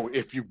and throw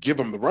if you give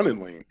him the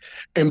running lane.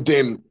 And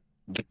then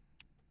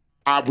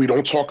we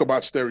don't talk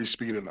about Sterry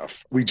speed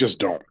enough. We just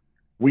don't.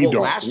 We Well,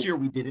 don't. last year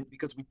we didn't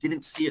because we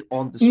didn't see it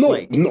on No,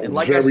 display. no, And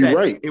like I very said,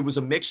 right. it was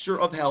a mixture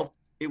of health.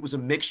 It was a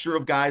mixture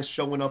of guys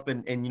showing up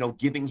and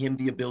giving him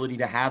the ability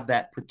to have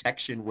that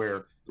protection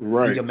where the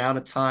Right. amount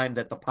of time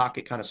that the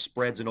pocket kind of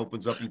spreads and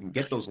opens up, you can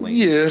get those lanes.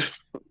 Yeah.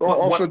 But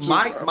what Offensive.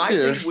 my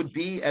Yeah. thing would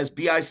be as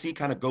BIC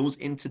kind of goes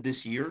into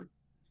this year,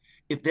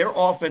 if their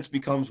offense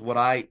becomes what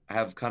I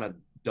have kind of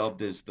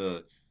dubbed as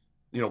the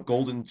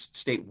Golden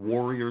State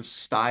Warriors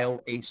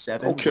style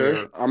A7, Okay.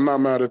 where I'm not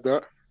mad at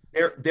that.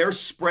 they're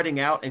spreading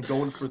out and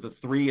going for the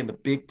 3 and the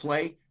big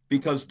play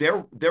because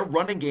their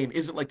running game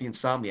isn't like the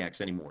Insomniacs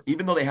anymore.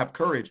 Even though they have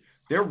courage,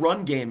 their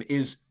run game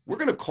is we're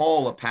going to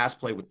call a pass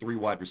play with 3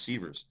 wide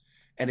receivers.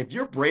 And if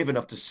you're brave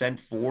enough to send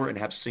 4 and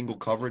have single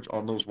coverage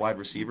on those wide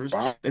receivers,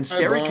 Bye. then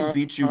Sterry can Bye.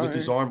 beat you with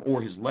his arm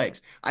or his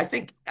legs. I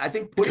think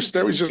Because putting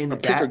Sterry's teams just a in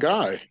pick a that,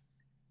 guy.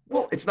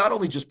 well, it's not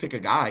only just pick a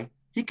guy.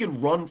 He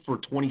can run for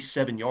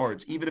 27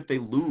 yards, even if they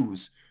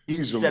lose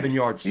Easily. 7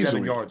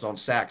 Easily. yards on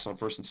sacks on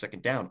first and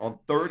second down. On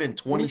 3rd and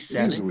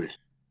 27 Easily.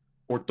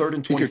 or 3rd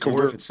and He could 24, if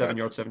convert it's that.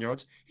 7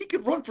 yards, he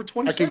could run for I can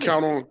 27.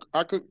 count on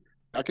I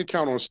could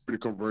count on Sterry to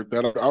convert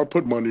that. I'll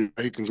put money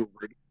he can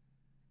convert it.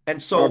 And I'll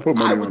so put I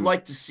money would on it.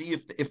 like to see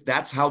if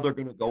that's how they're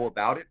going to go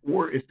about it,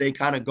 or if they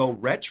kind of go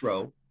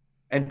retro,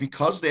 and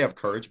because they have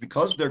courage,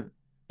 because they're,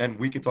 and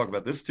we can talk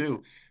about this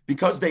too,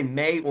 because they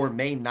may or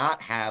may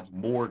not have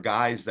more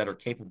guys that are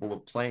capable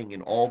of playing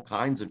in all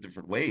kinds of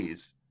different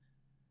ways.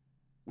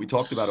 We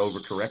talked about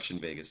overcorrection,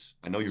 Vegas.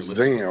 I know you're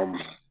listening.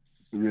 Damn.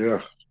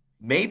 Yeah.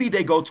 Maybe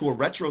they go to a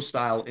retro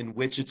style in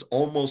which it's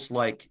almost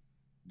like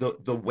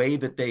the way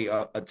that they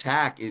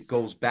attack, it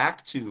goes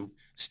back to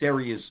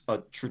Sterry is a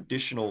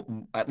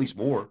traditional, at least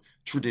more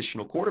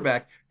traditional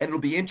quarterback. And it'll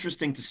be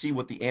interesting to see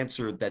what the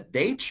answer that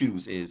they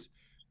choose is.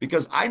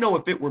 Because I know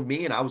if it were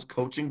me and I was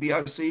coaching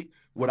BIC,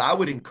 what I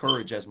would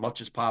encourage as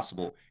much as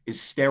possible is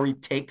Sterry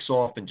takes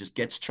off and just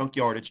gets chunk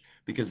yardage,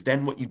 because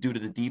then what you do to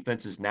the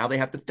defense is now they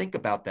have to think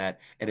about that.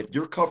 And if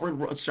you're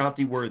covering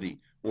Ashanti Worthy,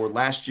 or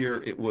last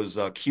year it was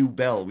Q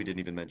Bell, we didn't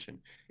even mention.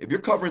 If you're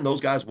covering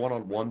those guys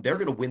one-on-one, they're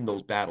going to win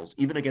those battles,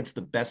 even against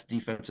the best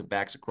defensive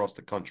backs across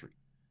the country.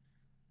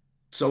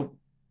 So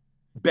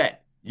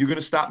bet you're going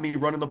to stop me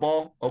running the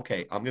ball.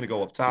 Okay, I'm going to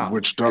go up top.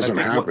 Which And I doesn't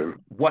think happen.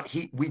 what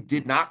we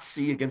did not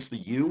see against the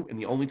U, and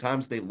the only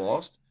times they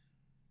lost,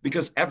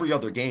 because every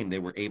other game they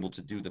were able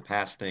to do the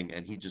pass thing,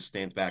 and he just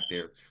stands back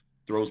there,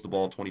 throws the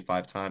ball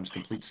 25 times,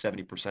 completes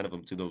 70% of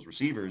them to those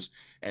receivers,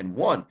 and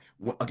won.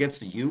 Against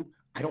the U,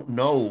 I don't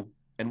know,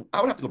 and I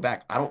would have to go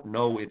back. I don't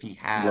know if he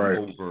had Right.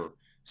 over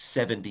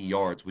 70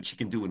 yards, which he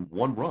can do in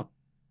one run.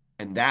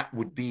 And that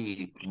would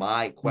be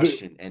my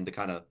question and the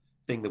kind of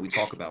thing that we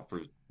talk about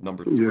for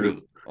number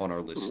 3 on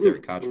our list,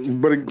 Sterry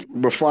Kodrich.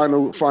 But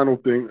final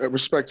thing,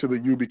 respect to the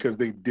U, because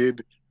they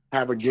did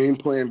have a game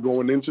plan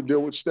going in to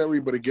deal with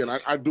Sterry. But again,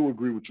 I do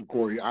agree with you,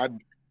 Cory.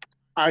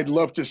 I'd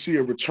love to see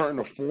a return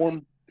of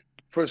form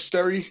for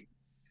Sterry,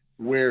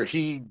 where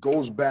he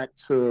goes back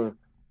to,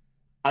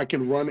 I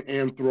can run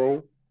and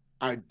throw.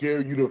 I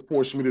dare you to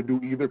force me to do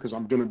either, because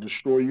I'm going to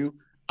destroy you.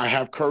 I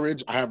have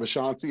Courage, I have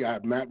Ashanti, I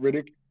have Matt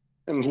Riddick,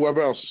 and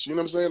whoever else. You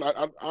know what I'm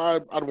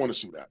saying? I'd want to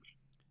see that.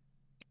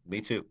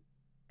 Me too.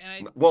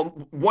 And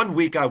Well, 1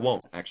 week I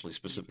won't actually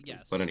specifically,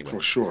 yes, but anyway.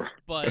 For sure.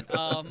 but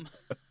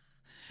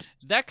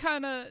that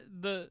kind of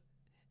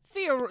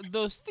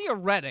those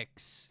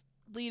theoretics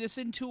lead us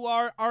into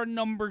our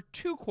number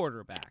 2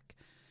 quarterback,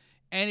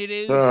 and it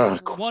is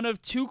one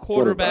of 2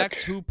 quarterbacks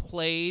who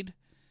played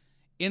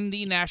in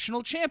the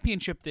national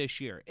championship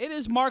this year. It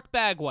is Mark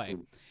Bagway,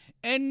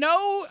 and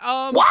no,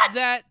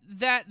 that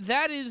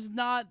is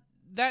not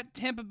that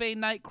Tampa Bay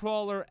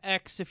Nightcrawler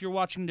X. If you're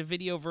watching the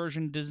video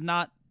version, is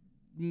not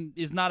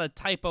a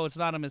typo. It's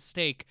not a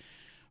mistake.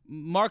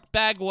 Mark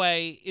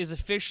Bagway is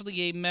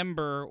officially a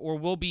member, or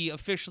will be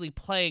officially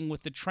playing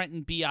with the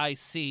Trenton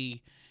BIC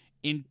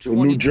in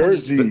 2020. New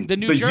Jersey, the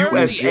New the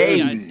Jersey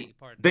USA, BIC,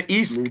 pardon. the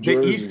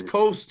East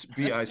Coast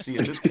BIC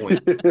at this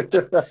point.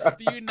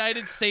 The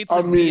United States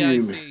of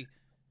BIC.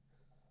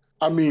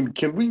 I mean,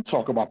 can we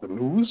talk about the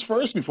news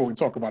first before we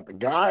talk about the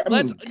guy?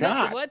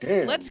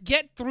 Let's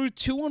get through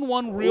 2 and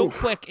 1 real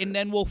quick, and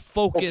then we'll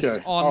focus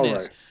on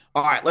this. Right.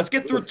 All right, let's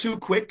get through 2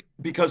 quick,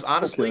 because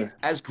honestly,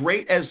 as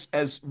great as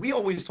we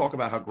always talk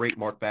about how great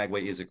Mark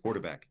Bagway is at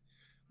quarterback,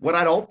 what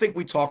I don't think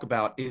we talk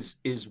about is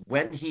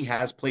when he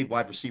has played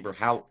wide receiver,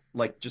 how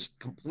just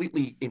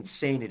completely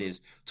insane it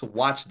is to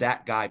watch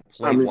that guy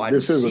play wide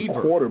receiver. This is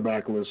a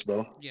quarterback list,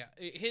 though. Yeah,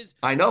 his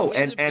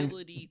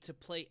ability to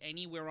play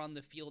anywhere on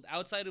the field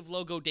outside of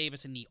Logo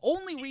Davis, and the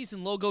only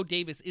reason Logo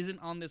Davis isn't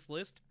on this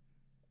list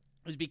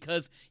is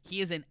because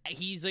he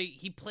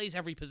plays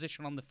every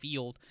position on the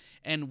field,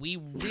 and we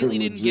really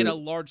didn't get a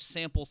large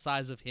sample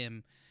size of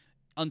him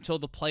until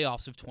the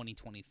playoffs of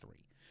 2023.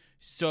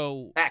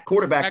 So at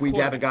quarterback, we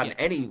haven't gotten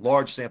any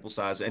large sample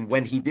size, and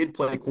when he did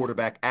play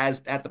quarterback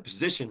at the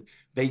position,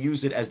 they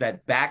used it as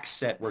that back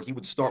set where he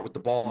would start with the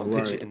ball and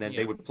pitch it, and then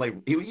they would play.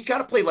 He kind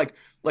of played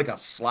like a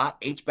slot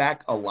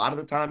H-back a lot of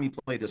the time. He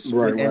played a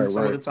sprint end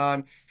some of the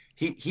time.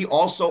 He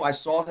also, I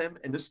saw him,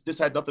 and this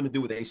had nothing to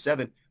do with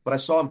A7, but I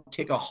saw him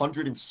kick a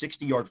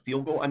 160-yard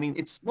field goal. I mean,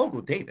 it's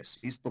Logo Davis.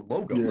 He's the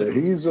Logo.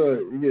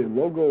 Yeah,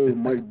 Logo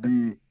might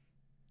be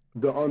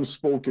the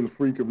unspoken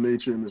freak of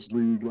nature in this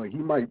league. Like, he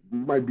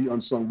might be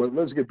unsung, but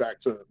let's get back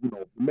to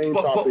the main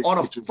topic. But on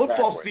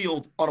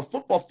a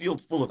football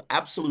field full of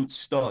absolute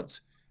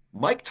studs,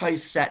 Mike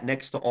Tice sat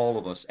next to all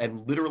of us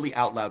and literally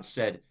out loud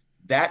said,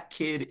 that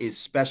kid is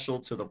special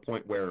to the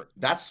point where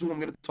that's who I'm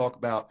going to talk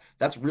about.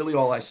 That's really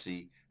all I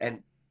see.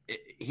 And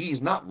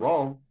he's not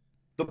wrong.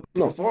 The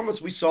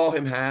performance we saw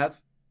him have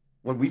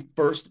when we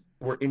first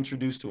were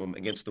introduced to him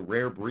against the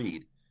rare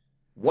breed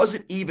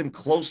wasn't even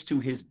close to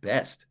his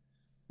best.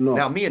 No.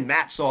 Now, me and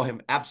Matt saw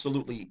him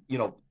absolutely,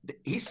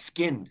 he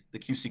skinned the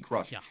QC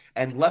Crush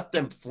and left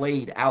them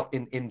flayed out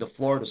in the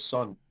Florida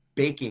sun,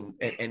 baking,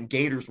 and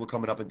gators were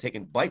coming up and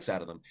taking bites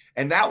out of them.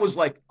 And that was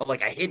like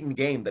a hidden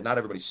game that not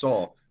everybody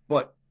saw.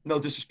 But no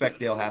disrespect,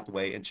 Dale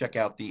Hathaway, and check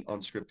out the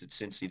unscripted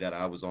Cincy that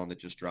I was on that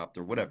just dropped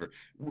or whatever.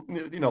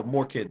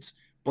 More kids.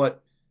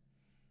 But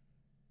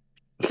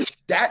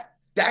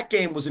that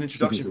game was an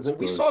introduction. What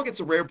we saw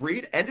against a rare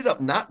breed ended up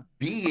not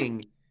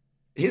being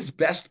his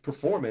best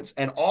performance,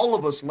 and all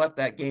of us left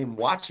that game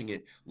watching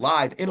it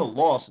live in a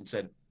loss and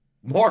said,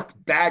 Mark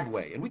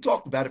Bagway. And we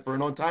talked about it for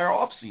an entire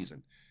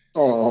offseason.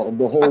 Oh,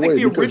 the whole I think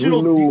way,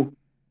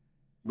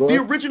 the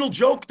original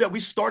joke that we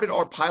started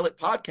our pilot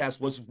podcast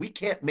was we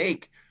can't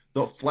make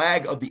the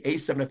flag of the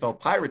A7FL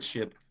pirate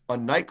ship a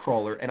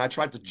Nightcrawler, and I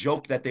tried to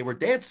joke that they were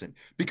dancing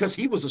because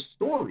he was a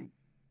story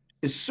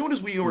as soon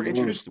as we were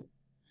introduced to him.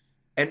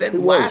 And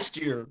then last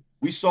year,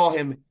 we saw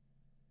him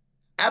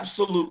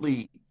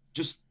absolutely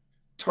just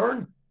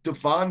turn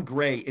Devon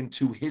Gray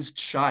into his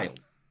child.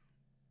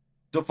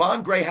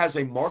 Devon Gray has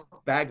a Mark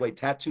Bagway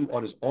tattoo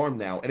on his arm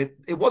now, and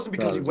it wasn't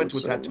because he went to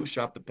a tattoo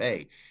shop to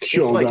pay.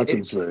 That's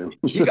insane.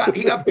 he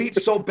got beat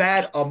so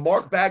bad, a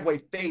Mark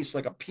Bagway face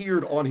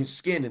appeared on his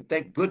skin, and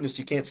thank goodness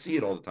you can't see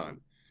it all the time.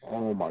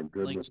 Oh my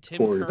goodness,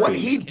 Cory. What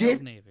he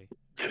did,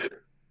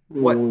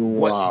 what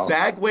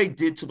Bagway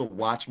did to the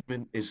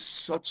Watchmen is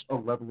such a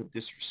level of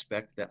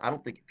disrespect that I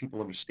don't think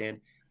people understand.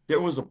 There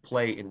was a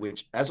play in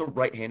which, as a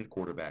right-handed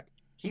quarterback,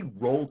 he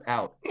rolled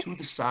out to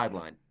the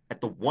sideline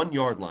at the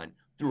 1-yard line,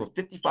 threw a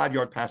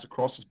 55-yard pass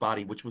across his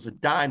body, which was a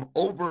dime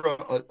over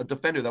a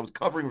defender that was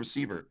covering a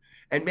receiver,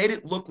 and made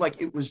it look like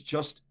it was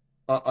just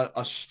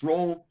a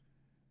stroll.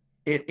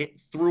 It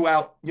threw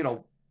out,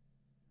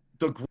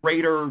 the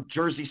greater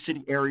Jersey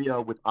City area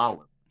with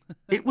Olive.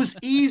 It was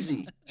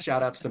easy.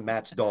 Shout outs to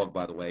Matt's dog,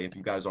 by the way, if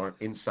you guys aren't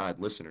inside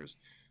listeners.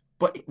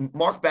 But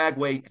Mark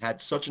Bagway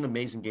had such an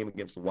amazing game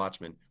against the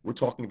Watchmen. We're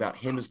talking about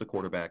him as the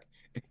quarterback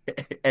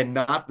and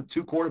not the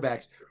 2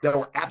 quarterbacks that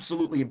were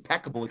absolutely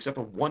impeccable except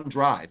for one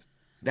drive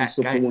that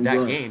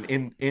game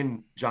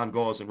in John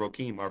Gauze and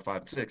Rokeem, our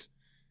 5 and 6.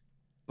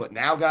 But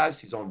now, guys,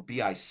 he's on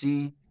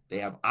BIC. They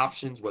have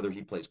options, whether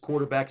he plays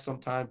quarterback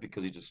sometimes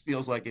because he just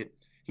feels like it.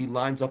 He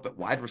lines up at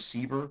wide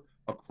receiver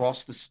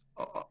across this,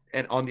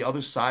 and on the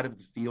other side of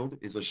the field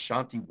is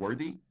Ashanti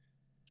Worthy.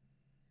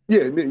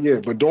 Yeah,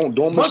 but don't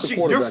miss the Munchie,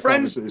 quarterback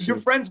conversation. your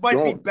friends might be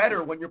Don't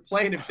better when you're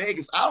playing in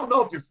Vegas. I don't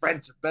know if your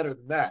friends are better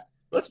than that.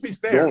 Let's be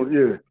fair. don't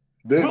yeah.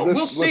 We'll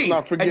Let's see,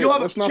 not forget. and you'll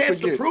have a Let's not chance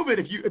to forget. prove it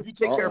if you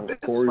take care of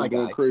business, Corey's my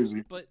going guy.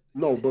 crazy. But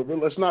No, but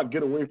let's not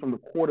get away from the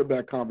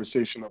quarterback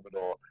conversation of it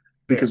all.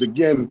 Fair. Because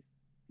again,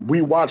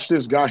 we watch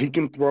this guy. He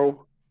can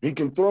throw. He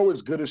can throw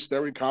as good as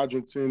Sterry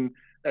Codrington,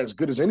 as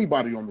good as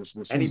anybody on this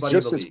list. Anybody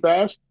He's just in the as league.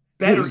 fast.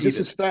 Better he's just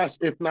even. as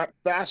fast, if not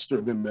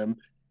faster than them.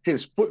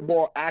 His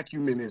football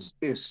acumen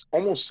is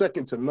almost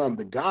second to none.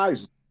 The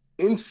guy's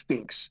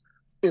instincts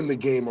in the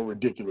game are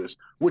ridiculous,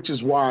 which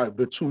is why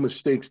the two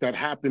mistakes that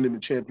happened in the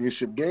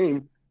championship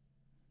game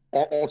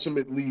are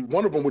ultimately,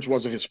 one of them which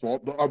wasn't his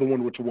fault, the other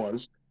one which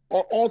was,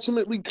 are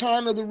ultimately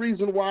kind of the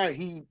reason why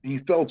he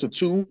fell to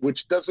two,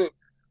 which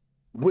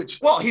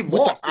Well, he with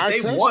lost. the eye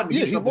They test, won. Yeah,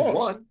 He's he number lost.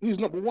 one. He's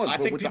number one. I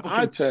but think with people the eye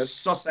can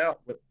test, suss out.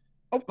 of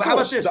But how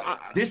about course,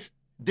 this?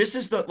 This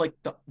is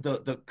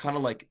the kind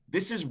of like,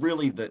 this is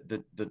really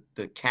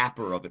the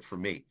capper of it for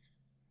me,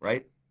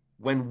 right?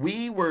 When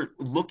we were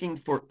looking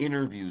for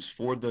interviews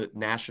for the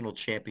national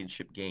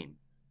championship game,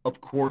 of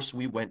course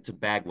we went to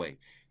Bagway.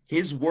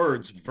 His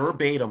words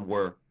verbatim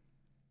were,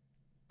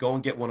 "Go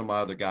and get one of my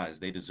other guys.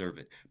 They deserve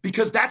it."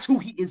 Because that's who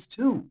he is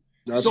too.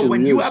 that's So who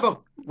when he you is. have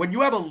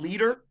a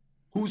leader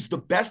who's the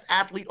best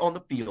athlete on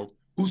the field,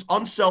 who's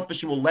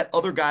unselfish and will let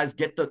other guys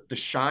get the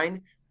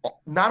shine,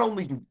 not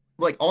only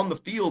like on the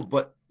field,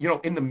 but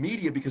in the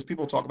media, because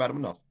people talk about him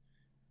enough.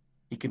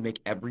 He can make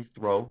every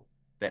throw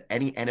that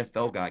any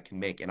NFL guy can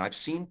make, and I've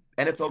seen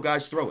NFL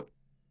guys throw it.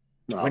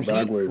 Nah, When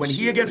Bagway's,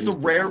 he against he's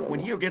different when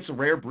level. he against a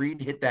rare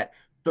breed hit that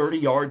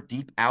 30-yard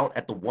deep out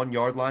at the 1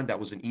 yard line, that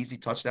was an easy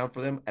touchdown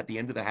for them at the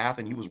end of the half,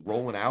 and he was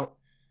rolling out.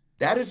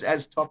 That is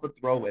as tough a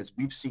throw as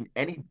we've seen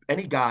any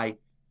guy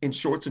in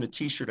shorts and a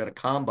t-shirt at a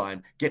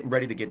combine getting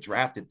ready to get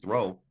drafted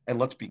throw. And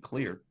let's be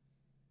clear,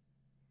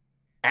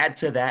 add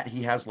to that,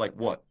 he has like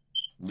what?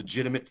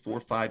 Legitimate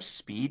 4.5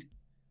 speed.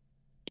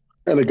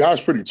 And the guy's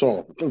pretty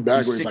tall. I think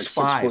He's Bagway's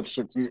like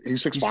 6'5". 6'6".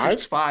 He's 6'5"?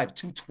 He's 6'5",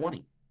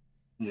 220.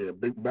 Yeah,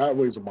 big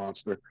Bagway's a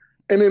monster.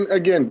 And then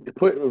again,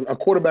 put a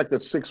quarterback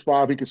that's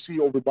 6'5", he can see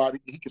over everybody.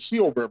 He can see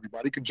over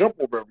everybody. He can jump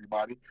over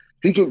everybody.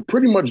 He can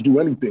pretty much do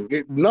anything.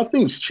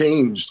 Nothing's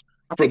changed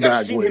I for think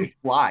I've seen him Bagway.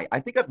 fly.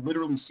 I think I've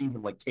literally seen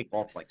him like take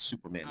off like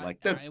Superman. Like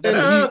And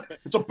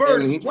it's a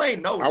bird, it's a he-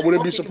 plane. No, I it's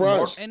wouldn't be fucking surprised.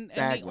 Mark And the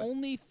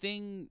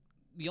Bagway.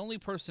 the only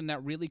person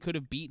that really could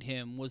have beat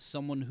him was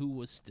someone who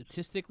was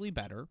statistically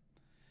better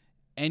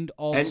and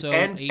also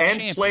and a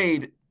champion.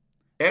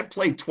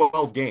 played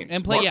 12 games.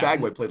 And Mark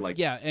Bagway played like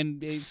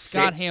and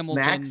Scott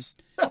Hamilton snacks.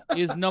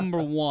 is number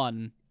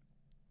one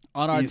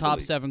on our top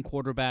Easily. 7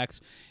 quarterbacks,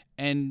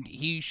 and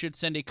he should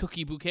send a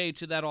cookie bouquet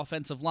to that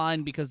offensive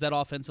line because that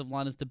offensive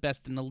line is the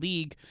best in the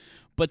league.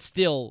 But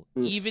still,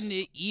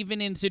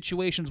 even in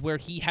situations where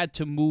he had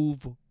to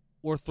move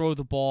or throw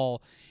the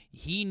ball,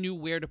 he knew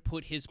where to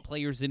put his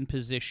players in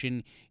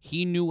position.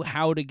 He knew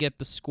how to get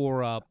the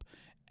score up.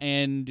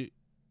 And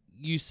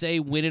you say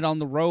win it on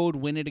the road,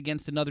 win it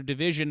against another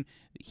division.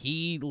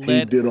 He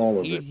did all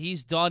of it.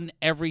 He's done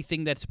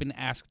everything that's been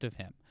asked of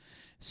him.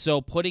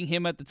 So putting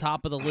him at the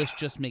top of the list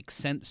just makes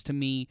sense to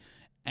me,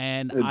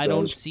 and I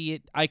don't see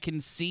it. I can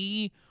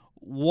see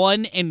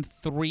 1 and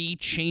 3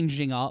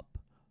 changing up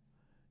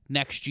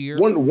next year.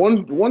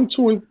 1,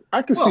 2, and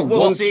I can see. We'll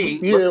 1, see.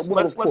 2, yeah,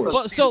 Let's of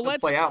course.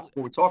 play out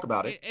before we talk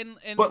about it.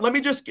 But let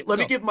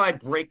me give my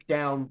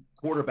breakdown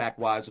quarterback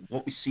wise of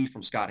what we see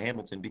from Scott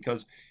Hamilton,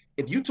 because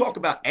if you talk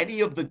about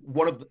any of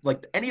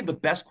the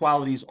best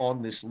qualities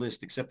on this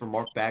list, except for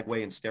Mark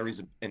Bagway and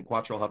Sterry's and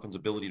Quattrell Huffman's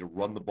ability to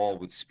run the ball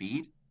with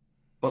speed,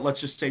 but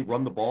let's just say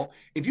run the ball.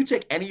 If you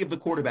take any of the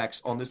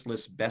quarterbacks on this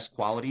list, best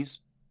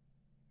qualities,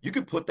 you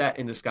could put that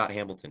into Scott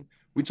Hamilton.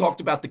 We talked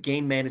about the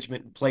game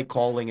management and play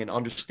calling and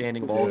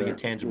understanding of all the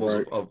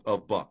intangibles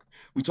of Buck.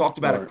 We talked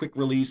about a quick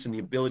release and the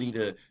ability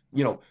to,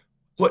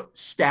 put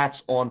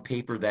stats on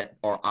paper that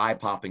are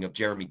eye-popping of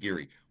Jeremy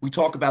Geary. We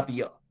talk about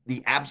the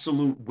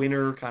absolute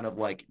winner, kind of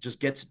like just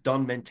gets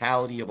done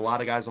mentality of a lot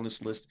of guys on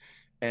this list,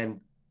 and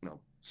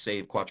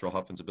save Quattrell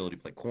Huffman's ability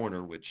to play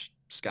corner, which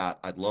Scott,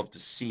 I'd love to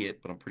see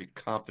it, but I'm pretty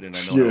confident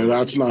I know. Yeah,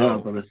 that's not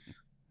happening.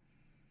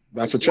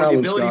 That's a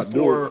challenge, the ability Scott.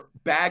 for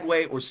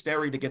Bagway or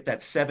Sterry to get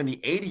that 70,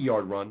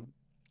 80-yard run.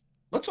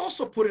 Let's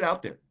also put it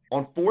out there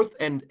on 4th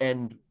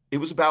and it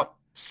was about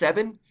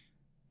 7.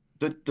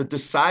 The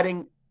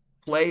deciding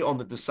play on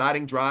the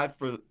deciding drive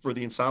for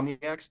the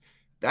Insomniacs,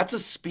 that's a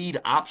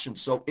speed option.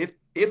 So if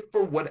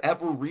for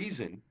whatever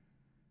reason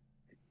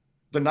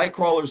the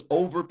Nightcrawlers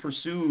over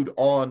pursued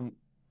on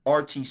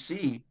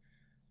RTC,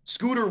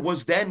 Scooter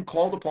was then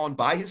called upon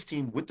by his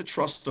team with the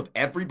trust of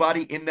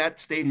everybody in that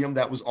stadium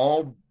that was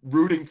all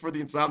rooting for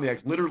the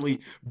Insomniacs,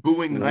 literally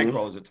booing the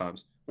Nightcrawlers at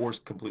times, or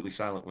completely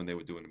silent when they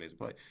would do an amazing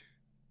play.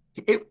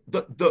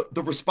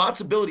 The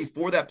responsibility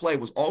for that play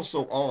was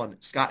also on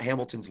Scott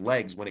Hamilton's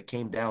legs when it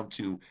came down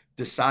to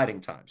deciding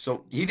time.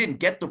 So he didn't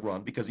get the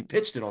run because he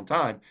pitched it on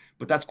time,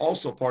 but that's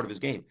also part of his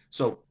game.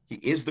 So he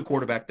is the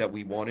quarterback that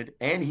we wanted,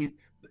 and he,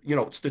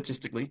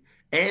 statistically,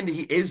 and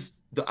he is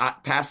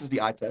passes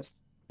the eye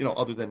test.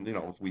 other than,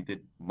 if we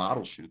did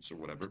model shoots or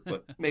whatever,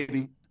 but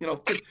maybe,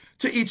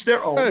 to each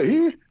their own.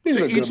 Hey, he's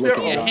to a each their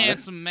good-looking own. guy.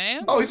 Handsome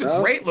man. Oh, he's a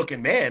great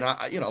looking man.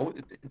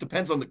 It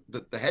depends on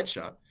the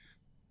headshot.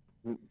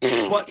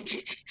 But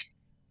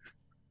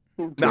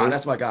nah,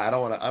 that's my guy.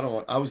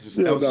 I was just,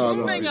 that was just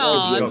Moving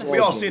on. We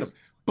all seen him.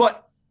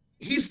 But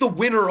he's the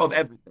winner of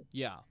everything.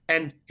 Yeah.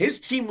 And his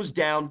team was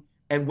down.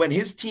 And when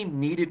his team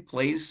needed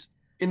plays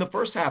in the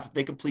first half, if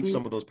they complete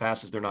some of those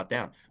passes, they're not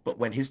down. But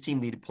when his team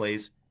needed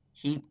plays,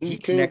 he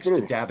connects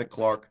to David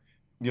Clark,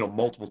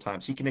 multiple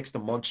times. He connects to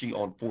Munchie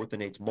on 4th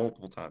and 8s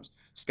multiple times.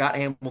 Scott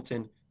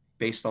Hamilton,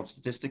 based on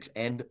statistics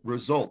and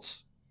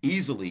results,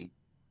 easily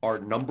our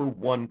number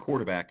 1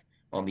 quarterback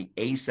on the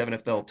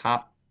A7FL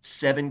top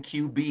 7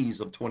 QBs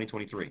of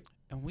 2023.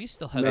 And we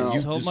still have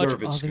so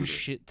much other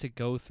shit to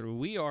go through.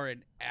 We are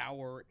an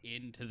hour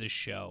into the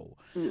show.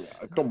 Yeah,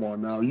 come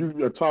on now.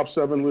 A top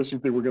 7 list, you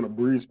think we're going to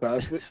breeze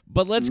past it?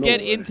 But let's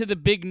get into the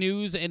big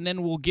news, and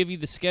then we'll give you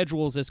the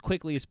schedules as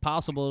quickly as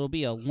possible. It'll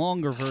be a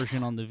longer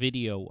version on the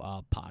video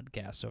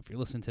podcast. So if you're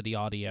listening to the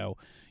audio,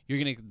 you're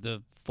going to get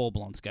the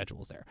full-blown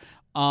schedules there.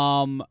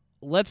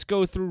 Let's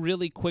go through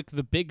really quick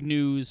the big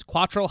news.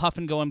 Quattrell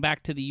Huffin going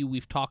back to the U.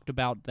 We've talked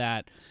about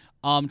that.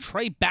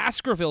 Trey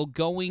Baskerville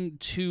going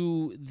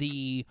to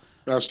the...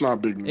 That's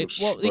not big news.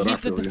 He's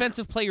the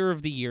Defensive Player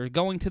of the Year,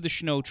 going to the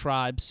Snow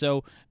Tribe.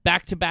 So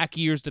back-to-back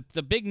years.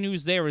 The big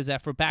news there is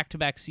that for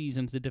back-to-back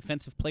seasons, the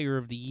Defensive Player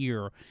of the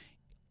Year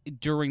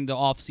during the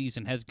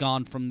offseason has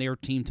gone from their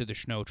team to the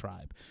Snow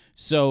Tribe.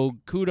 So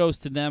kudos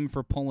to them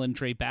for pulling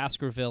Trey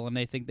Baskerville, and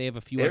I think they have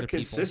a few other people. They're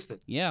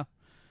consistent. Yeah.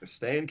 They're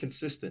staying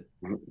consistent.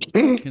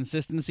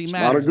 Consistency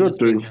matters in this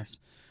business.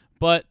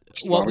 But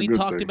what we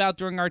talked about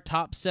during our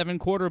top 7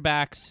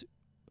 quarterbacks,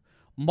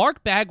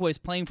 Mark Bagway's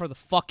playing for the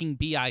fucking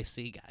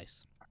BIC,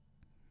 guys.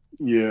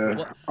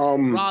 Yeah.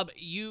 Rob,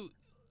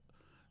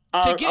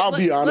 I'll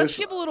be honest. Let's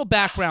give a little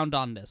background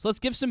on this. Let's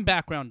give some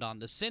background on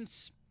this.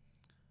 Since,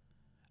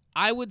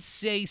 I would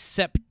say,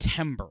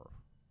 September,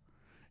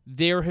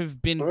 there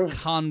have been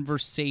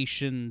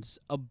conversations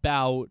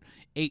about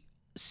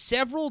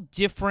several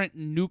different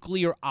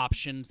nuclear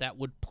options that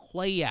would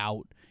play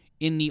out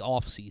in the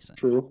offseason.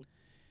 True.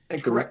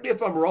 And correct me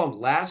if I'm wrong,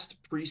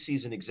 last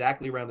preseason,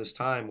 exactly around this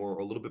time or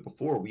a little bit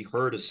before, we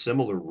heard a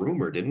similar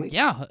rumor, didn't we?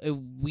 Yeah,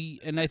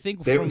 and I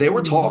think they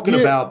were talking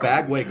about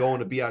Bagway going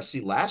to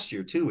BIC last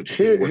year too.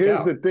 Here's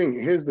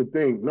the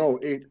thing. No,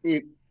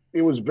 it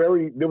was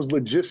there was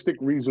logistic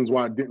reasons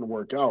why it didn't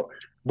work out,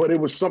 but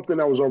it was something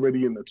that was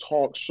already in the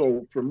talk.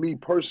 So for me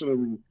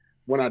personally,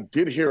 when I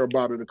did hear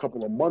about it a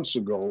couple of months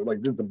ago,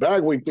 like the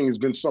Bagway thing has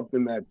been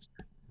something that's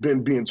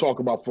been being talked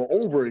about for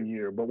over a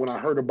year. But when I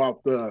heard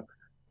about the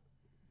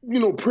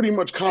pretty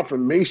much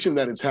confirmation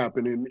that it's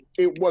happening,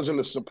 it wasn't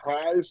a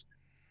surprise.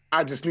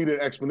 I just needed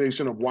an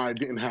explanation of why it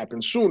didn't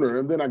happen sooner.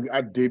 And then I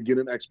did get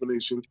an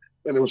explanation,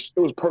 and it was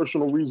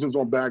personal reasons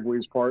on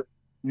Bagway's part,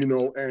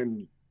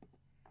 and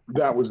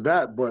that was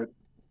that. But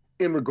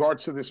in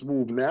regards to this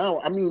move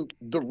now, I mean,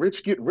 the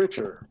rich get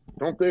richer,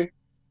 don't they?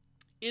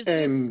 Is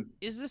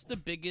this the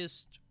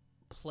biggest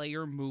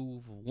player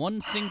move? One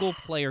single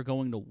player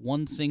going to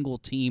one single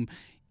team,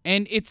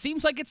 and it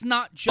seems like it's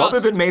not just other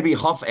than maybe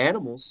Huff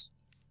Animals.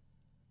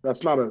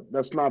 That's not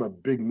a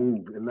big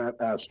move in that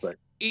aspect.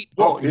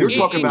 You're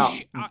talking about.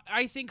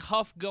 I think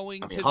Huff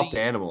going to Huff the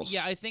Animals.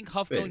 Yeah, I think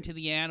Huff going to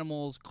the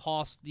Animals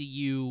cost the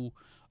U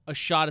a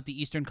shot at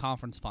the Eastern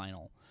Conference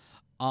Final.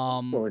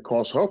 Well, it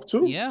costs Huff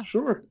too. Yeah,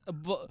 sure.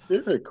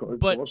 It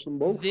costs them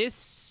both.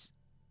 This,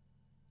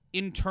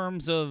 in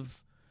terms of.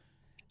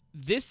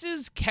 This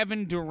is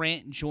Kevin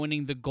Durant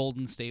joining the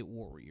Golden State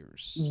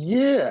Warriors.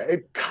 Yeah,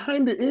 it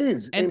kind of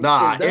is.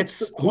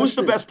 It's who's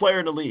the best player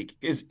in the league?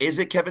 Is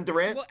it Kevin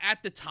Durant? Well,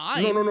 at the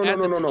time,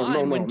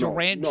 no. When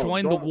Durant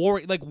joined the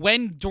Warriors, like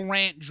when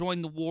Durant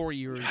joined the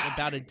Warriors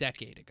about a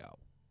decade ago.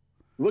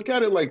 Look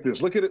at it like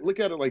this. Look at it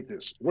like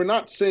this. We're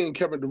not saying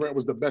Kevin Durant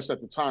was the best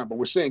at the time, but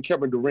we're saying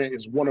Kevin Durant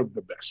is one of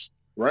the best,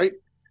 right?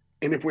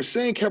 And if we're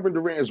saying Kevin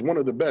Durant is one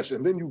of the best,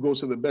 and then you go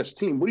to the best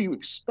team, what do you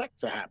expect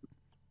to happen?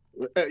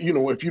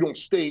 If you don't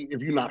stay,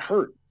 if you're not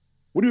hurt,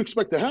 what do you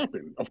expect to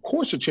happen? Of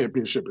course a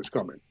championship is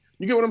coming.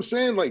 You get what I'm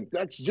saying? Like,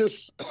 that's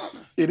just,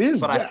 it is.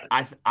 But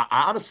that. I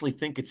honestly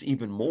think it's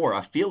even more.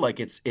 I feel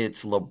like it's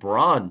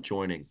LeBron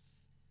joining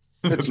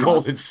the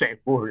Golden State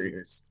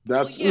Warriors.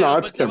 It's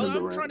Kevin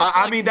Durant.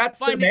 I mean,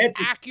 that's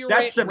semantics.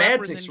 That's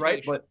semantics,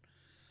 right? But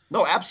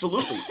no,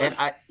 absolutely. And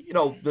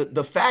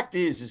the fact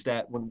is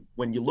that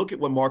when you look at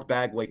what Mark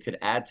Bagway could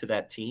add to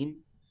that team,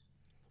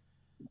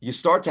 you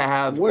start to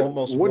have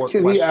almost more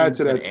questions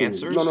than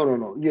answers.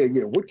 No.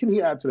 Yeah. What can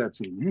he add to that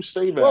team? You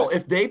say that. Well,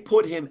 if they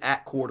put him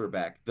at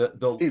quarterback, the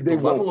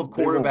level of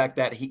quarterback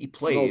that he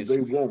plays.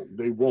 No,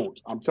 they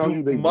won't. I'm telling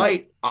you, they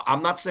might.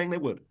 I'm not saying they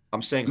would.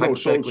 I'm saying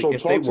hypothetically,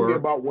 if they were. Talk to me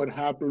about what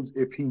happens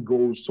if he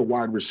goes to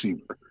wide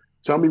receiver.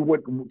 Tell me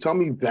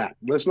that.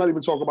 Let's not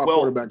even talk about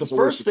quarterback. The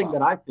first thing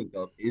that I think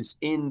of is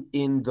in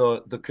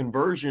the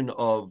conversion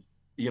of,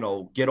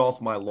 get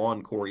off my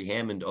lawn, Corey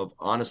Hammond, of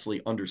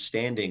honestly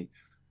understanding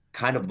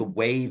kind of the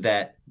way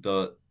that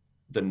the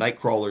the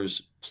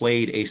Nightcrawlers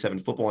played A7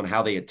 football and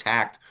how they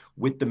attacked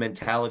with the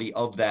mentality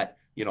of that,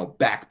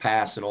 back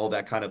pass and all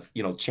that kind of,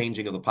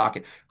 changing of the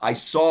pocket. I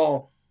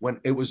saw when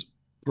it was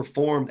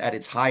performed at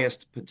its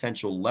highest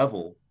potential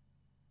level,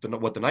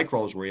 what the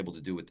Nightcrawlers were able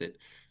to do with it,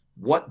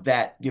 what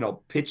that,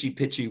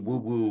 pitchy,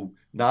 woo-woo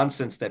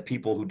nonsense that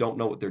people who don't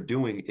know what they're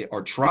doing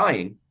are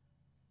trying,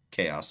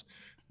 chaos.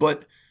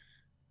 But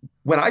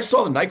when I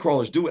saw the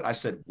Nightcrawlers do it, I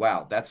said,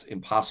 wow, that's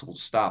impossible to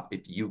stop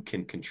if you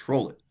can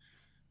control it.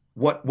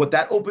 What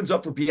that opens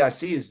up for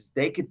BIC is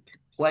they could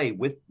play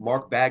with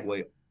Mark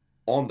Bagway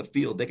on the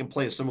field. They can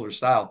play a similar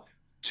style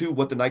to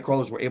what the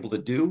Nightcrawlers were able to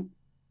do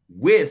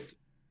with,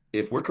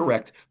 if we're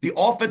correct, the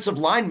offensive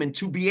lineman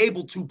to be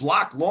able to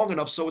block long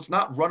enough so it's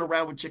not run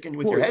around with chicken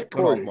with your head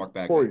cut off, Mark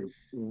Bagway. Cory,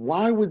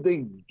 why would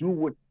they do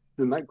what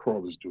the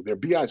Nightcrawlers do? They're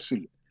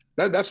BIC.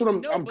 That's what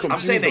I'm confused about.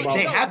 I'm saying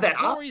they have that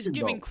Cory's option,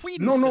 giving though.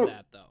 credence to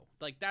that, though.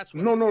 Like, that's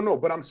what... No.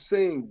 But I'm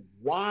saying,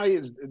 why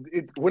is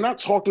it? We're not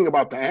talking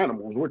about the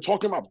animals. We're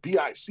talking about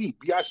BIC.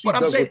 But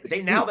I'm saying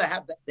they now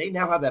have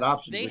that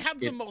option. They have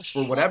the most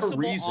for whatever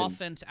flexible reason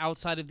offense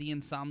outside of the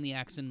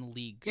Insomniacs in the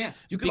league. Yeah,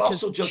 you can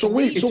also just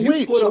wait. So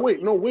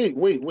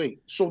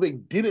they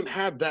didn't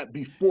have that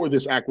before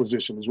this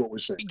acquisition, is what we're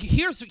saying.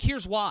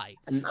 Here's why.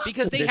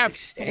 Because they have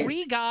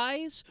 3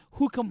 guys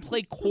who can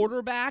play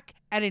quarterback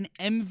at an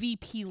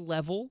MVP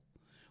level,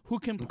 who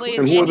can play at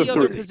any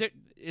other position.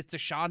 It's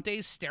Ashante,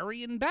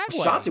 Sterry, and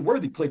Bagway. Ashante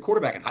Worthy played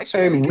quarterback in high school.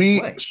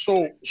 And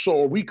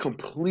so are we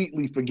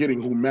completely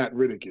forgetting who Matt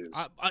Riddick is?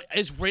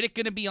 Is Riddick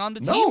going to be on the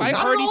team? I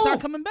heard he's not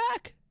coming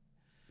back.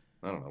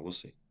 I don't know. We'll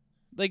see.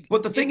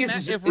 But the thing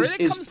is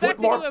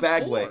put Mark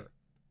Bagway.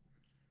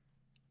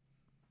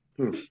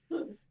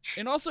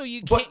 And also,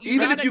 you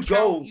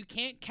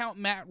can't count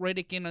Matt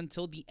Riddick in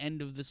until the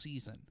end of the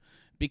season,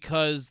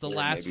 because the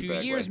last few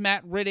years,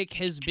 Matt Riddick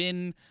has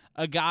been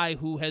a guy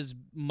who has,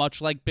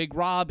 much like Big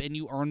Rob, and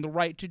you earn the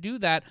right to do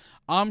that.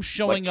 I'm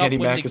showing up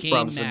when the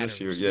game matters. This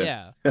year,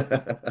 yeah.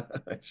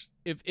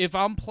 If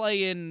I'm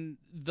playing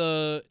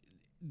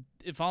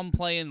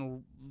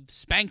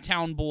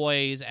Spanktown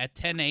Boys at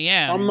 10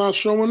 a.m., I'm not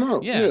showing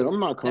up. Yeah, I'm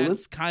not coming.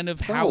 That's kind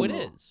of how it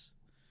is.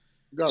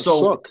 You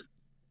suck.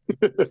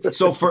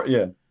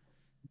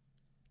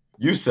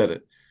 You said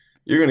it.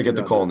 You're gonna get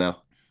the call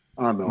now.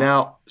 I know.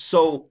 Now,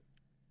 so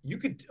you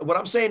could. What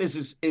I'm saying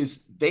is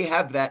they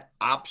have that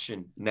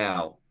option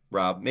now,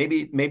 Rob.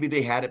 Maybe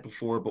they had it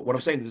before, but what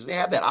I'm saying is they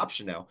have that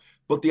option now.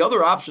 But the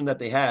other option that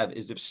they have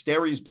is if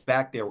Sterry's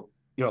back there,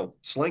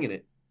 slinging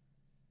it,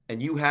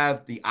 and you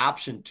have the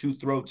option to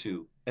throw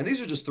to, and these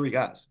are just 3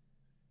 guys: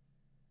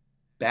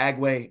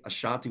 Bagway,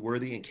 Ashante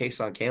Worthy, and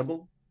Kason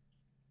Campbell.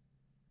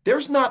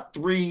 There's not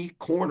 3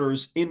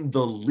 corners in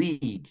the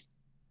league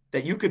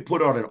that you could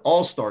put on an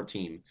all-star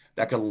team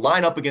that can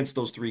line up against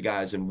those 3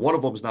 guys, and one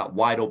of them is not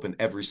wide open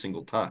every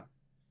single time.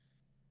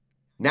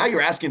 Now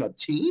you're asking a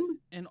team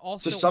and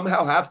also to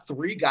somehow have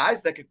 3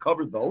 guys that could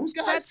cover those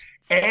guys,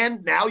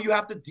 and now you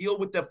have to deal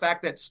with the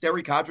fact that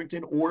Sterry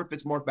Codrington, or if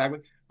it's Mark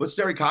Bagway, but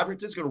Sterry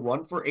Codrington is going to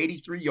run for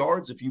 83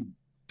 yards if you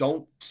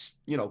don't,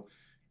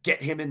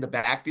 get him in the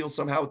backfield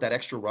somehow with that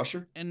extra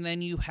rusher. And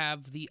then you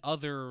have the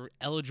other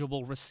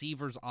eligible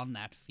receivers on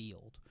that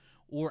field,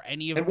 or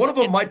any of. And one of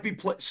them might be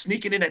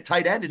sneaking in at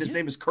tight end, and his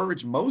name is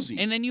Courage Mosey.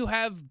 And then you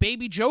have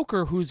Baby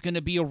Joker, who's going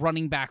to be a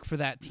running back for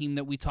that team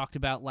that we talked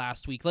about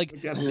last week.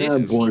 Like,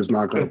 that boy's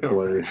not going to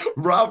play.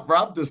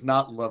 Rob does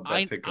not love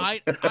that pickup.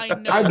 I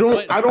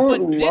know. I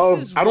don't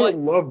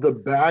love the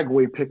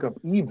Bagway pickup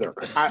either.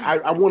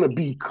 I want to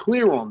be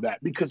clear on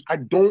that, because I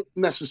don't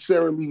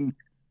necessarily.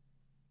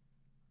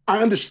 I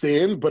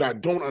understand, but I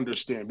don't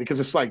understand, because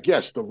it's like,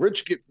 yes, the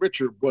rich get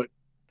richer, but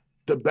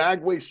the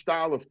Bagway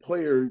style of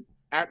player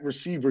at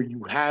receiver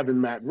you have in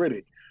Matt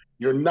Riddick,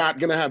 you're not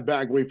going to have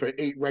Bagway for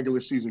 8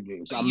 regular season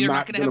games. You're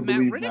not going to have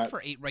Matt Riddick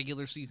for 8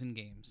 regular season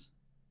games.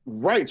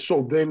 Right.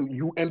 So then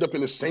you end up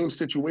in the same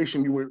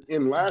situation you were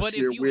in last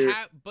year, where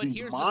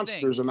these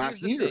monsters are not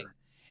here.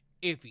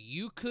 If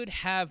you could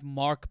have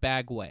Mark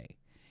Bagway,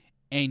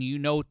 and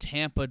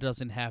Tampa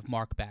doesn't have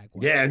Mark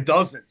Bagway. Yeah, it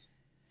doesn't.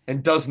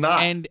 And does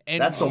not. And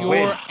that's a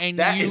win.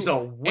 That is a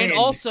win. And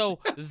also,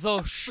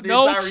 the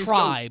Snow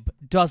Tribe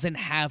doesn't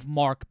have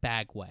Mark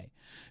Bagway.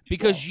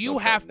 Because you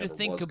have to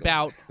think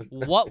about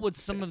what would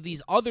some of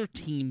these other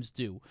teams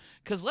do.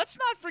 Because let's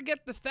not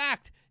forget the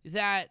fact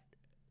that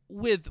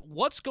with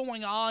what's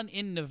going on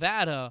in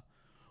Nevada,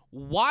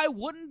 why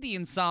wouldn't the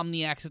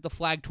Insomniacs at the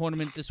flag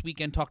tournament this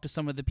weekend talk to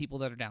some of the people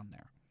that are down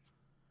there?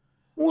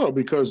 Well,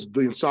 because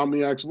the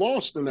Insomniacs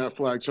lost in that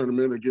flag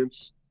tournament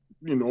against,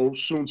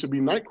 soon-to-be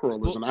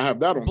Nightcrawlers, and I have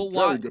that on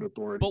very good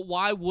authority. But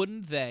why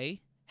wouldn't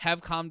they have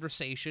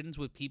conversations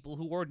with people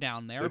who are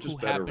down there who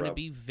happen to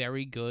be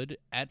very good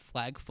at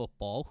flag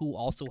football, who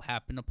also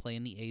happen to play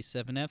in the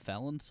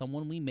A7FL, and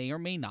someone we may or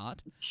may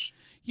not,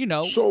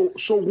 So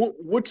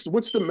what's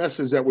the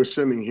message that we're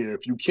sending here?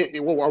 If you can't,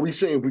 are we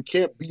saying if we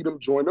can't beat them,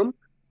 join them?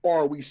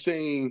 Or are we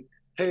saying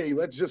hey,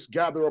 let's just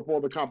gather up all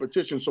the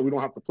competition so we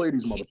don't have to play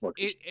these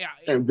motherfuckers.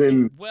 And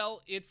then, then,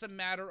 well, it's a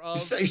matter of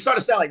you starting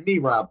to sound like me,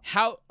 Rob.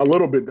 A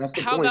little bit. That's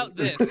the how point. about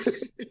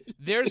this?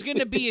 There's going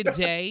to be a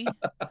day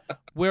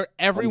where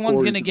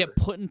everyone's going to get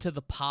put into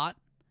the pot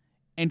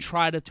and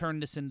try to turn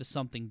this into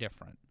something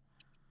different.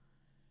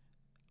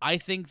 I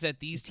think that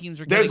these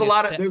teams are. There's a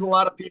lot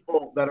of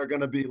people that are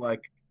going to be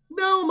like,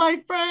 no, my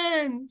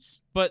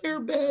friends, they're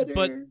better.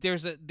 But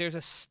there's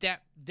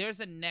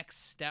a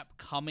next step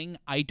coming.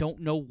 I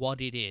don't know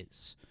what it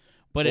is,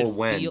 but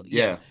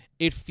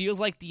it feels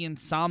like the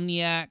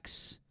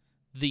Insomniacs,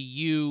 the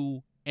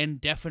U,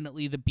 and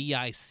definitely the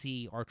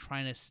BIC are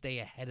trying to stay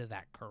ahead of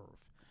that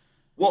curve.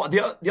 Well,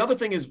 the other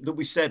thing is that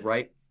we said,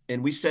 right,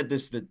 and we said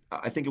this, that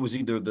I think it was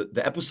either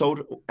the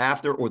episode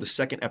after or the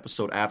second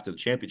episode after the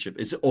championship,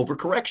 is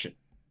overcorrection.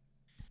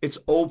 It's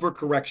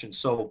overcorrection.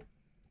 So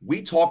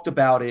we talked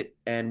about it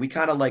and we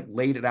kind of like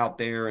laid it out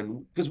there,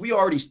 and because we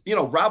already,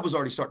 Rob was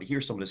already starting to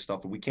hear some of this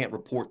stuff, and we can't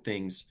report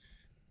things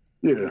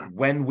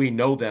when we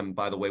know them.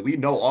 By the way, we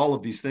know all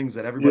of these things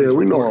that everybody's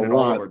reporting, and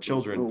all of our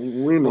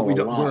children. We know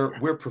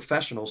we're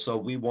professionals, so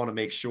we want to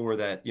make sure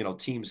that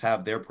teams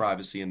have their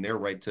privacy and their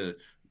right to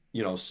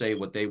say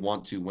what they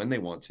want to when they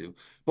want to.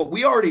 But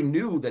we already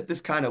knew that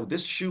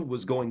this shoe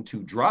was going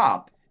to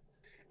drop,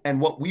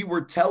 and what we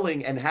were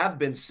telling and have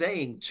been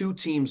saying to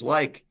teams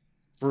like,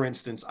 for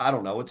instance, I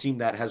don't know, a team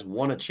that has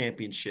won a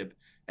championship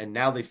and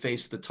now they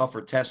face the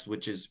tougher test,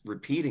 which is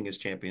repeating as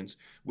champions,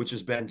 which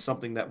has been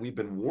something that we've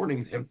been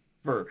warning them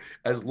for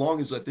as long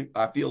as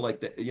I feel like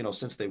that,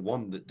 since they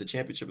won the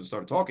championship and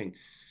started talking.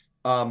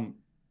 The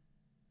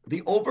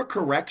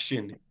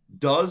overcorrection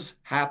does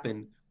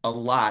happen a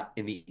lot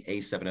in the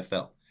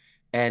A7FL.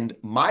 And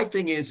my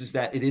thing is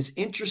that it is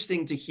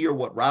interesting to hear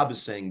what Rob is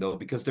saying, though,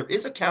 because there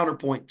is a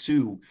counterpoint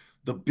to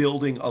the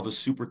building of a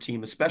super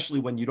team,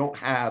 especially when you don't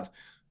have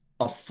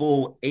a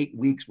full 8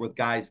 weeks with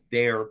guys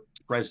there,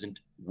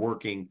 present,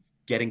 working,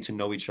 getting to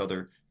know each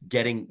other,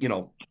 getting,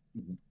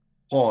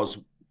 pause.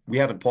 We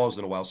haven't paused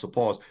in a while, so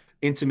pause.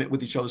 Intimate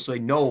with each other so they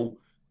know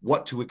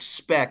what to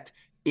expect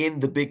in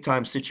the big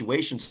time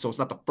situations. So it's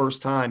not the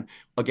first time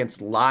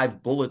against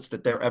live bullets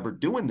that they're ever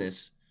doing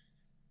this.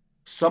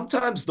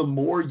 Sometimes the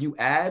more you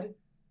add,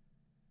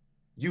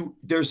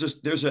 there's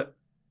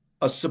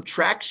a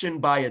subtraction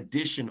by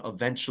addition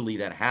eventually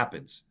that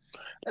happens.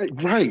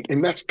 Right.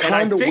 And that's kind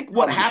of, and I think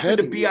what happened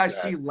to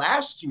BIC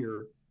last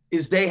year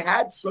is they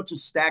had such a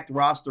stacked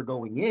roster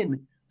going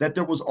in that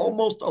there was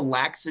almost a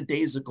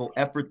lackadaisical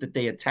effort that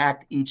they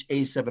attacked each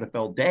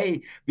A7FL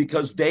day,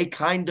 because they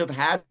kind of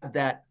had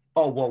that,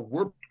 oh,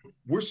 well,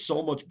 we're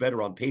so much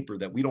better on paper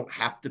that we don't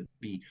have to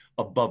be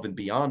above and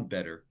beyond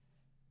better,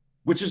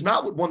 which is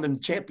not what won them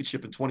the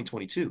championship in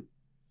 2022.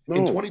 No.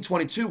 In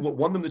 2022, what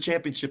won them the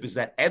championship is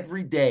that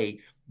every day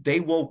they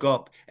woke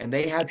up and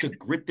they had to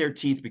grit their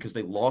teeth because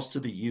they lost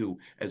to the U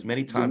as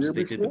many times as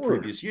they did the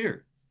previous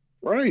year.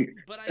 Right.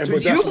 But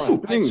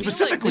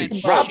specifically,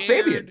 like Rob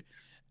Fabian.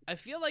 I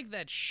feel like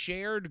that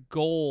shared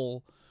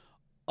goal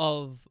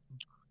of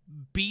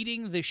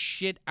beating the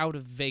shit out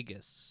of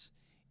Vegas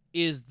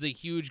is the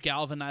huge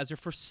galvanizer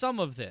for some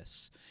of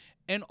this.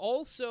 And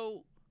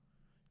also,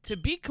 to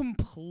be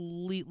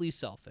completely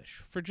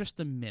selfish for just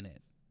a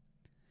minute,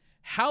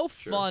 how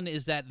fun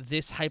is that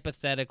this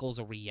hypothetical is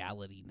a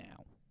reality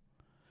now?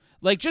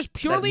 Like, just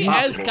purely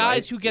as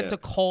guys who get to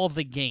call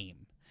the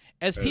game,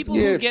 as people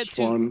who get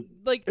to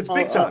like, it's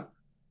big time.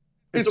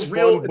 It's a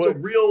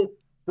real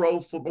pro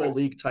football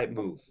league type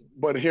move.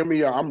 But hear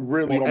me out. I'm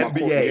really on my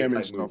Corey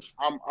Hammond stuff.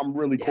 Move. I'm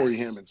really Corey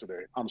Hammond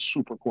today. I'm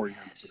super Corey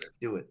Hammond today.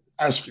 Do it.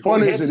 As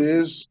fun as it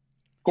is,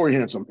 Corey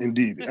Handsome,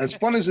 indeed. As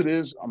fun as it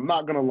is, I'm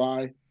not gonna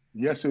lie.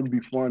 Yes, it would be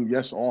fun.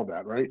 Yes, all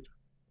that, right?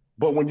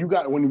 But when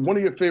one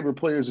of your favorite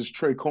players is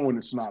Trey Cohen,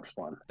 it's not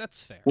fun.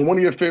 That's fair. When one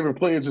of your favorite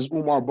players is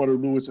Umar Butter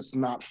Lewis, it's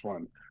not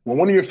fun. When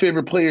one of your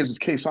favorite players is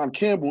Kason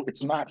Campbell,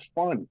 it's not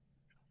fun.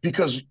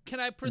 Because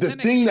can I present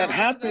the thing that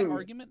happened, that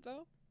argument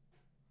though?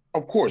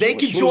 Of course. They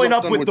can join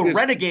up with the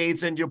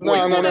Renegades and your boy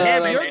Hammond.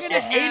 You're gonna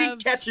have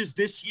 80 catches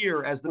this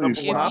year as the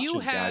number one option, if you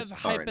have, guys.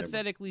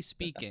 hypothetically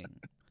speaking,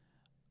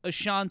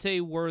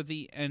 Ashante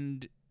Worthy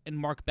and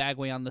Mark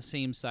Bagway on the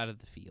same side of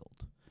the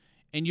field,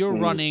 and you're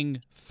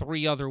running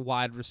 3 other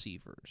wide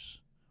receivers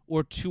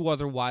or 2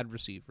 other wide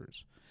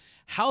receivers,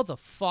 how the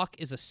fuck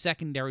is a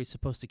secondary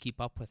supposed to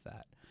keep up with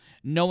that?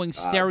 Knowing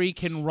Sterry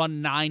can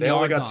run 9 yards. They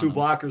only got on 2 him.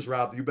 blockers,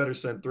 Rob. You better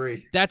send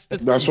 3. That's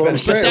what I'm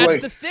saying.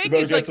 That's the thing.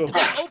 Is like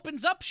that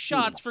opens up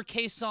shots for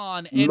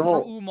Kason and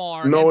for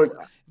Umar.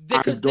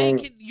 Because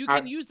you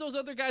can use those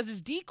other guys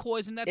as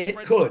decoys, and that's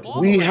spreads the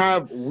ball.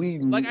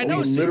 I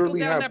know it's trickle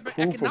down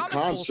economic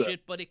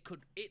bullshit, but it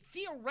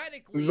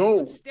theoretically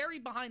with Sterry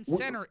behind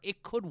center,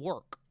 it could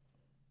work.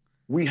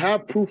 We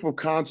have proof of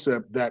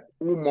concept that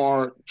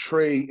Umar,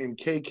 Trey, and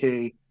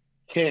KK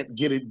can't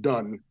get it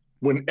done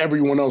when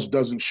everyone else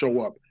doesn't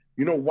show up.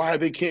 You know why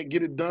they can't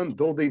get it done?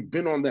 Though they've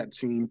been on that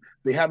team,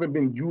 they haven't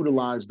been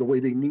utilized the way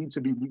they need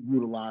to be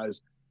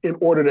utilized in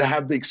order to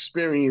have the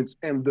experience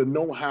and the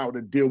know-how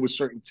to deal with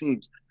certain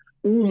teams.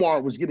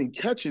 Umar was getting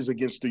catches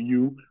against the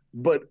U,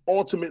 but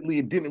ultimately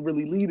it didn't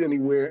really lead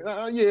anywhere.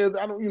 Yeah,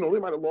 I don't, they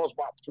might have lost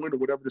by a point or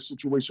whatever the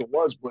situation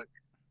was, but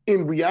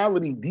in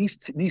reality,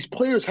 these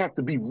players have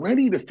to be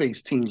ready to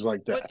face teams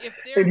like But that, if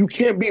and they're you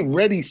can't be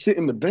ready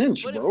sitting the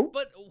bench, bro.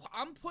 but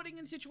I'm putting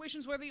in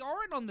situations where they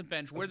aren't on the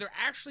bench, where they're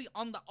actually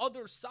on the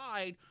other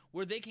side,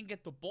 where they can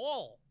get the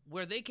ball,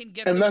 where they can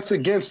get And the.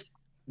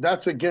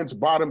 that's against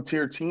bottom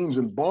tier teams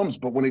and bums.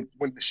 But when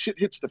the shit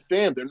hits the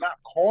fan, they're not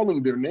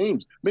calling their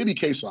names. Maybe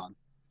Kason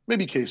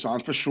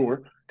for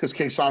sure, because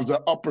Kason's an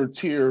upper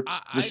tier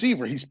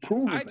receiver. He's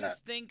proven I that.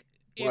 just think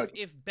But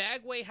if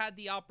Bagway had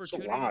the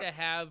opportunity to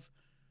have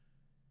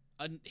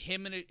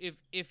him and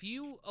if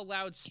you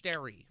allowed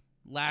Sterry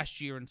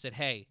last year and said,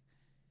 hey,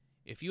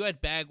 if you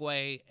had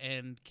Bagway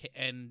and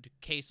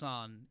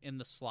Kason in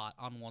the slot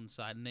on one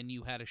side, and then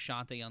you had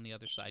Ashanti on the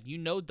other side,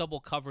 double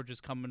coverage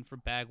is coming for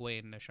Bagway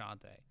and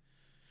Ashanti.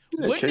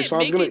 yeah,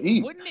 Kason's gonna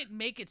eat. Wouldn't it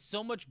make it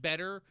so much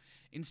better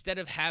instead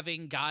of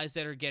having guys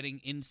that are getting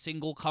in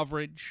single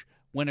coverage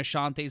when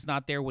Ashante's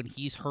not there, when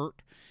he's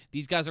hurt?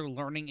 These guys are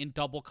learning in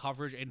double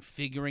coverage and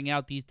figuring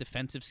out these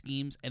defensive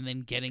schemes and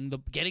then getting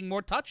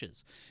more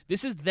touches.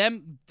 This is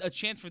a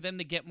chance for them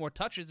to get more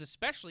touches,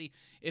 especially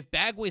if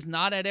Bagway's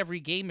not at every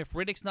game, if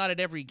Riddick's not at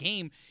every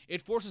game.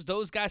 It forces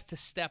those guys to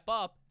step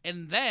up,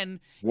 and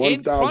then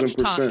in crunch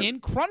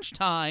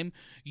time,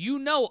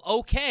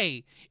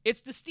 okay,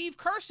 it's the Steve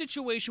Kerr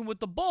situation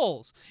with the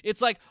Bulls.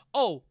 It's like,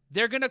 oh,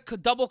 they're going to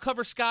double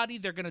cover Scotty,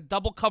 they're going to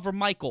double cover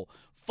Michael.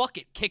 Fuck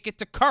it, kick it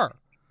to Kerr.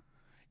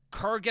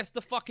 Kerr gets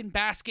the fucking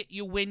basket,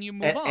 you win, you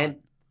move on.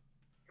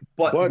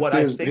 But what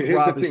I think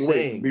Rob is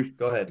saying...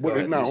 Go ahead.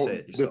 Now,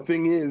 the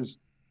thing is,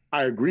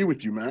 I agree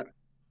with you, Matt.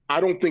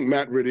 I don't think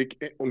Matt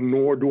Riddick,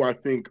 nor do I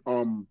think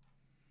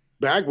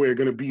Bagway are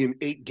going to be in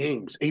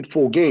 8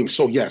 full games.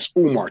 So, yes,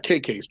 Umar,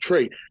 KK,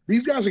 Trey,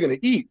 these guys are going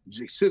to eat.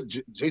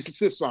 Jason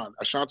Sisson,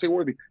 Ashanti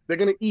Worthy, they're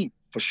going to eat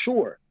for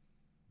sure.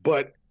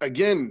 But,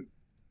 again,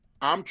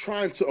 I'm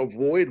trying to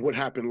avoid what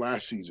happened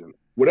last season.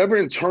 Whatever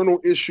internal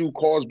issue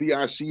caused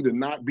BIC to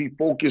not be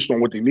focused on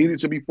what they needed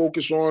to be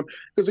focused on,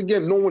 because,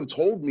 again, no one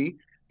told me.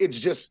 It's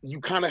just you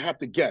kind of have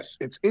to guess.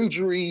 It's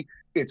injury,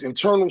 it's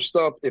internal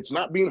stuff, it's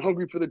not being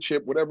hungry for the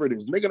chip, whatever it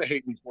is. And they're going to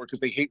hate me for it because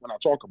they hate when I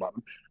talk about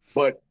them.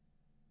 But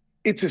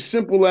it's as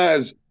simple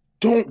as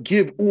don't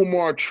give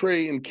Umar,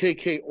 Trey, and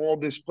KK all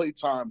this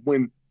playtime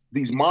when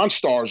these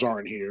monsters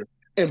aren't here.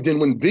 And then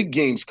when big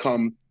games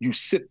come, you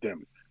sit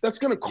them. That's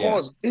going to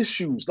cause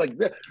issues like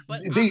that.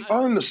 But they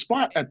earn the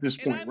spot at this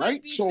point,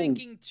 right? So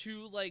thinking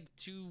too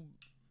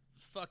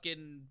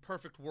fucking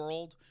perfect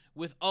world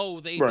with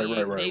they'd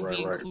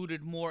be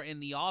included more in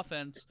the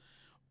offense.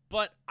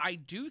 But I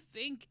do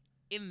think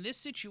in this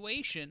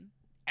situation,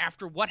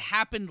 after what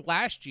happened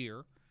last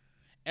year,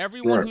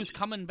 everyone who's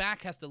coming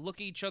back has to look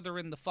at each other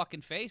in the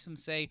fucking face and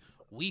say,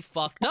 we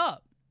fucked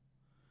up.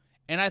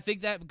 And I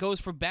think that goes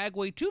for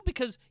Bagway too,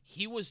 because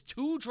he was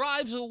 2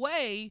 drives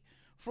away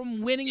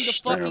from winning the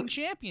fucking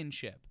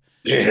championship.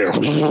 Yeah.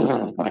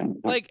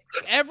 Like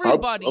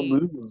everybody.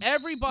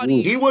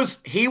 He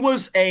was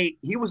a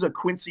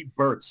Quincy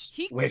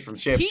Burtz away from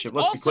championship.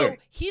 Let's be clear.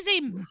 He's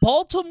a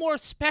Baltimore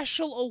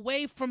special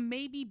away from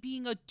maybe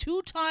being a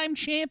 2-time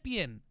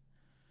champion.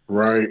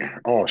 Right.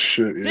 Oh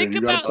shit. Yeah, Think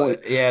about the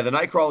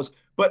Nightcrawlers.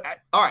 But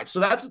all right, so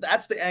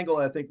that's the angle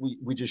I think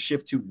we just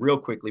shift to real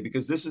quickly,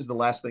 because this is the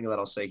last thing that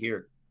I'll say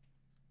here.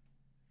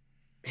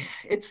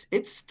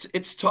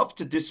 It's tough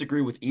to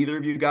disagree with either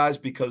of you guys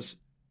because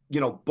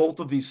both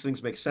of these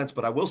things make sense.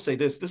 But I will say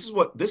this is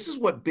what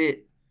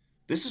bit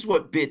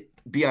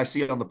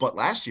BIC on the butt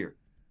last year.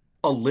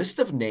 A list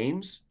of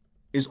names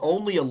is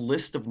only a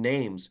list of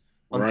names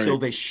until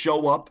they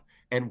show up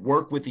and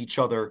work with each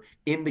other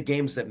in the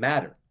games that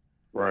matter.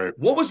 Right.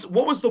 What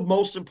was the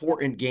most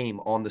important game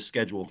on the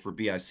schedule for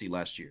BIC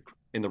last year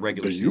in the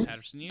regular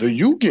season? The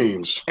U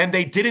games. And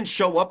they didn't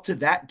show up to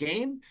that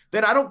game?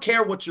 Then I don't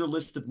care what your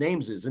list of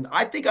names is. And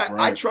I think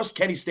I trust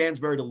Kenny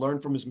Stansbury to learn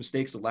from his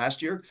mistakes of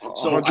last year.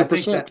 So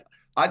 100%.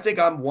 I think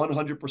I'm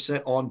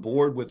 100% on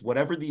board with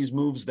whatever these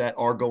moves that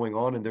are going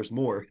on, and there's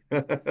more.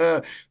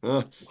 At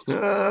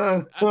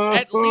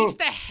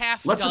least a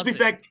half Let's dozen. just be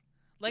thankful.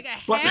 Like a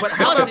half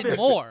dozen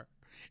more.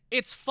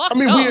 It's fucked up.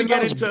 We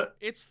get into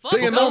it's fucked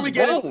up.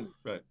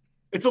 Right.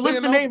 It's a list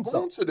of names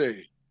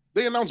today.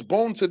 They announced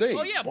Bone today.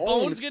 Oh yeah,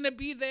 Bone's gonna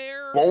be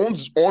there.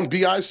 Bone's on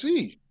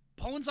BIC.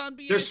 Bone's on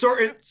BIC.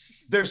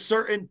 There's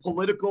certain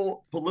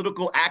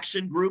political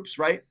action groups,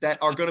 right,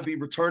 that are gonna be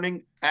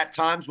returning at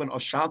times when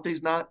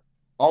Ashanti's not.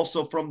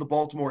 Also from the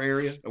Baltimore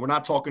area, and we're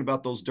not talking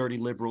about those dirty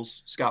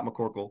liberals, Scott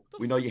McCorkle.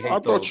 We know you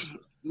hate those.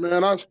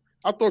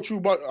 I thought you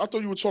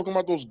were talking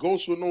about those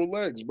ghosts with no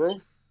legs, bro.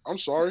 I'm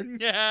sorry.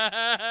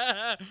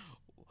 Yeah.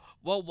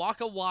 Well,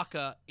 waka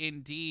waka,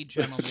 indeed,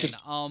 gentlemen.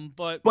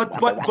 But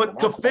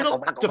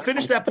to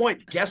finish that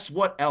point, guess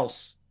what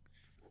else?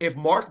 If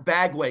Mark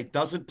Bagway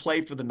doesn't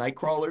play for the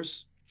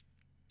Nightcrawlers,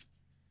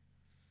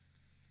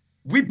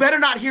 we better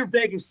not hear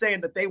Vegas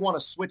saying that they want to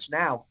switch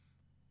now.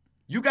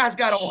 You guys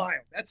got Ohio.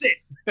 That's it.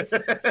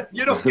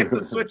 You don't get to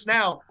switch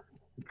now.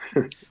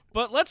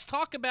 But let's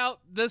talk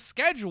about the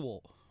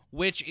schedule,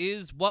 which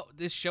is what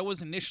this show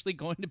was initially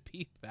going to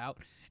be about.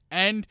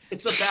 And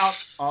it's about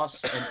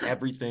us and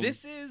everything.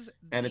 This is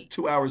and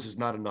 2 hours is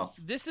not enough.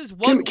 This is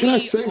what can I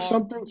say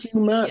something to you,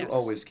 Matt? Yes. You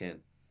always can.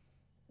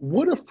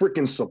 What a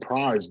freaking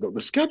surprise, though.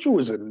 The schedule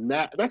is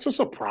that's a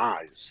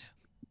surprise.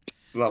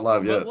 It's not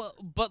live yet.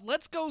 But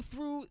let's go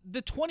through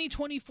the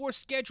 2024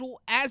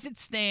 schedule as it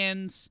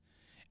stands,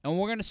 and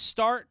we're going to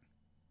start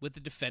with the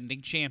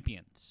defending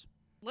champions.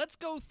 Let's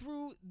go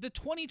through the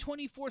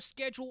 2024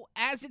 schedule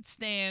as it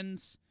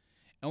stands,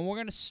 and we're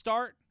going to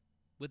start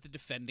with the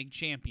defending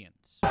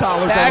champions.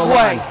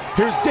 Bagway.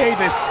 Here's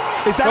Davis.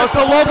 Is that goes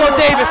to Logo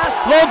Davis?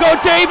 Logo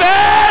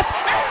Davis!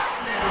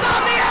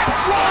 Insomniac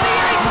won the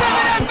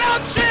A7 NFL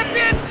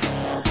champions!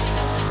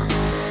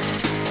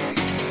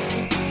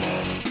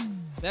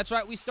 That's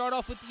right, we start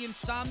off with the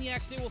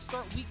Insomniacs. They will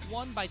start week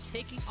 1 by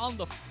taking on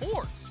the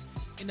Force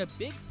in a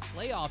big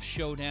playoff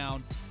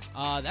showdown.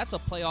 That's a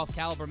playoff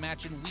caliber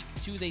match. In week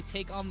 2, they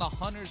take on the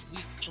Hunters.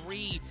 Week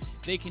 3,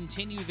 they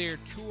continue their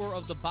tour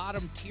of the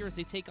bottom tiers.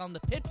 They take on the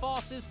Pit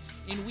Bosses.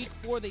 In week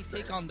 4, they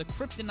take on the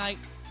Kryptonite.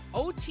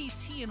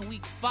 OTT in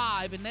week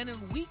 5, and then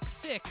in week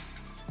 6,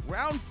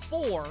 round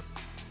 4,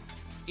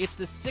 it's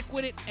the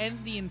Siquidit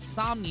and the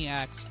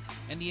Insomniacs,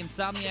 and the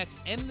Insomniacs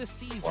end the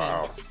season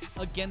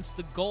against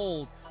the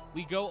Gold.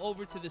 We go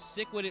over to the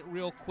Siquidit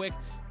real quick.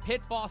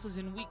 Pit Bosses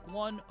in week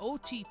 1,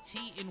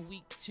 OTT in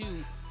week 2,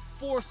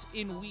 Force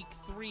in week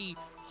 3,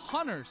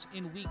 Hunters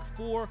in week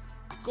 4,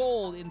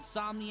 Gold,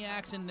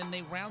 Insomniacs, and then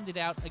they round it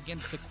out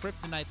against the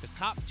Kryptonite, the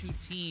top 2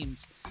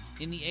 teams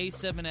in the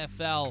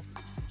A7FL.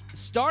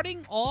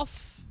 Starting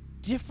off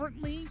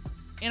differently,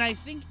 and I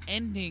think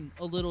ending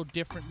a little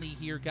differently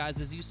here, guys,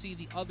 as you see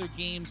the other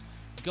games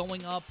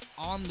going up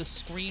on the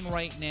screen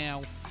right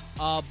now,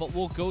 but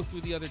we'll go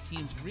through the other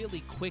teams really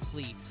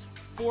quickly.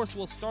 Force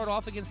will start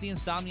off against the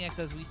Insomniacs,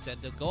 as we said.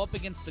 They'll go up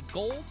against the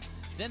Gold,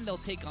 then they'll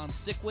take on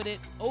Siquidit,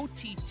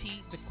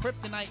 OTT, the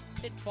Kryptonite,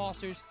 Pit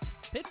Bosses,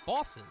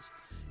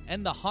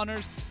 and the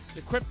Hunters.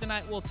 The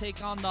Kryptonite will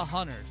take on the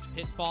Hunters,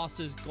 Pit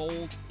Bosses,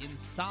 Gold,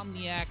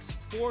 Insomniacs,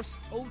 Force,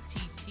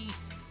 OTT,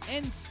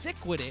 and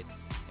Siquidit,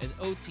 as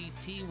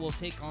OTT will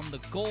take on the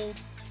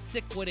Gold,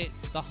 Siquidit,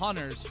 the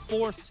Hunters,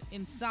 Force,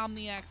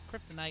 Insomniacs,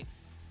 Kryptonite,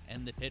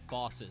 and the Pit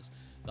Bosses.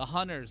 The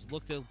Hunters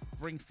look to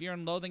bring fear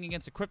and loathing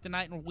against the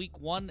Kryptonite in week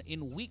 1.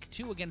 In week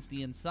 2 against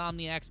the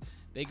Insomniacs,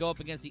 they go up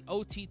against the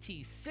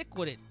OTT,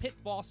 Siquidit, Pit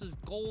Bosses,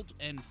 Gold,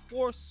 and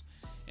Force.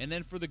 And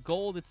then for the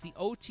Gold, it's the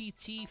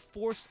OTT,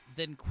 Force,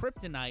 then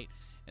Kryptonite.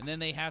 And then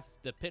they have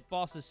the Pit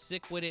Bosses,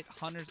 Siquidit,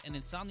 Hunters, and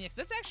Insomniacs.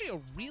 That's actually a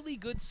really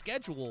good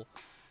schedule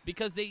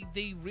because they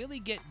really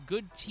get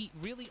good,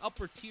 really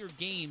upper-tier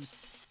games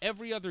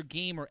every other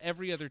game or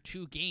every other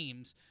 2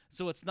 games.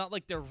 So it's not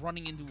like they're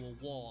running into a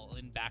wall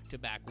in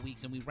back-to-back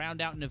weeks. And we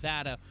round out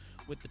Nevada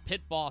with the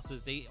Pit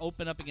Bosses. They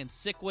open up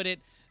against Siquidit.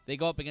 They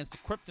go up against the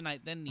Kryptonite,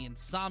 then the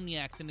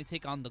Insomniacs, then they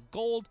take on the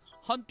Gold,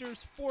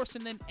 Hunters, Force,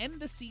 and then end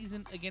the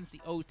season against the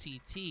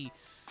OTT.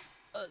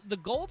 The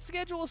Gold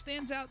schedule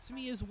stands out to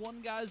me as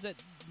one, guys, that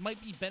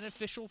might be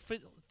beneficial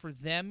for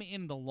them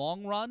in the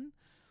long run.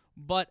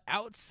 But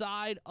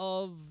outside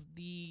of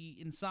the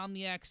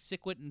Insomniacs,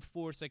 Siquidit, and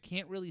Force, I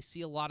can't really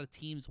see a lot of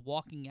teams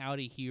walking out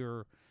of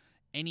here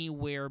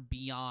anywhere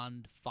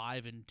beyond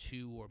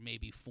 5-2 or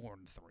maybe 4-3.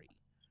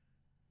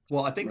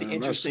 Well, I think the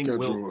interesting thing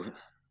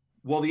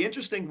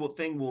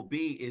will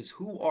be is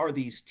who are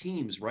these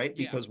teams, right?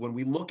 Because when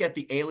we look at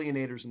the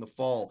Alienators in the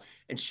fall,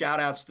 and shout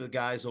outs to the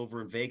guys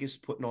over in Vegas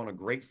putting on a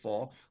great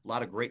fall, a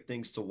lot of great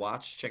things to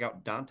watch. Check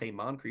out Dante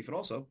Moncrief. And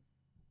also,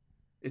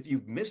 if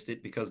you've missed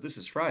it because this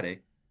is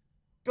Friday,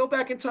 go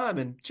back in time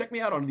and check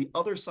me out on the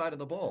other side of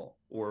the ball,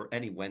 or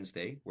any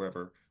Wednesday,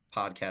 wherever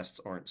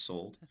podcasts aren't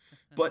sold.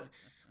 But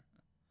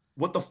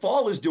what the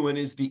fall is doing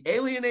is the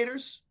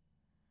Alienators,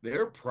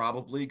 they're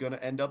probably going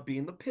to end up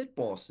being the Pit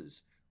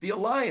Bosses. The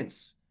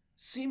Alliance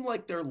seem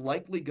like they're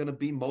likely going to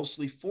be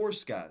mostly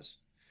Force guys.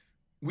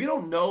 We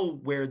don't know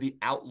where the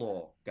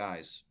Outlaw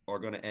guys are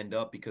going to end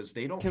up because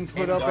they don't can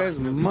put up as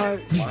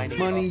much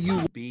money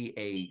you be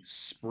a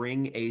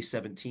spring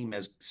A7 team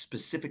as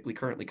specifically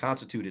currently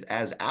constituted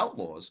as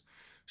Outlaws.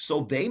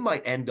 So they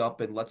might end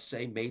up in, let's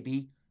say,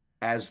 maybe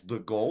as the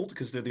Gold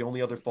because they're the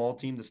only other fall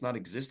team that's not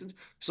existent.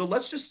 So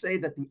let's just say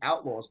that the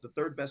Outlaws, the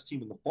 3rd best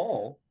team in the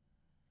fall,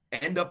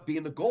 end up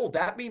being the Gold.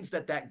 That means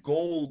that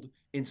Gold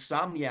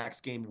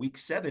Insomniacs game week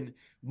 7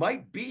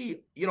 might be,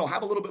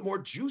 have a little bit more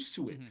juice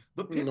to it.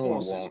 The Pit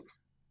Bosses,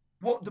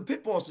 the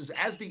Pit Bosses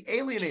as the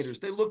Alienators,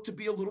 they look to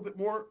be a little bit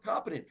more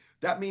competent.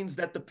 That means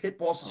that the Pit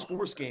Bosses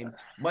Force game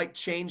might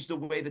change the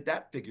way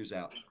that figures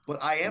out.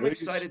 But I am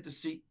excited to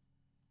see.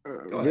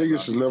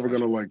 Vegas is never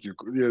going to like you.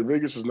 Yeah,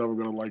 Vegas is never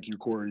going to like you,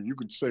 Cory. You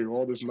could say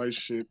all this nice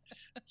shit.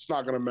 It's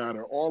not going to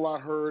matter. All I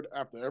heard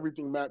after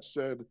everything Matt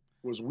said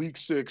was week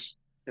 6,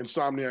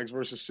 Insomniacs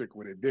versus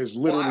Siquidit. There's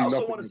literally nothing. I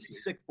also want to see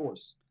Sick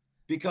Force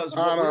because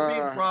what we're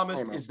being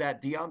promised is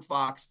that De'Aaron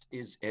Fox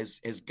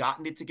has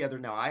gotten it together.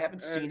 Now, I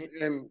haven't seen it.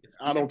 And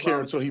I don't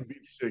care until he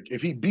beats Sick.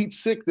 If he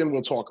beats Sick, then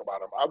we'll talk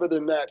about him. Other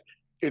than that,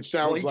 it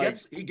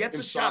sounds he gets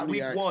a shot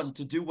week Insomniacs. 1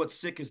 to do what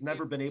Sick has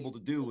never been able to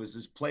do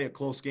is play a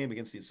close game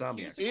against the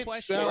Insomniacs. Here's a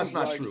question. Well, that's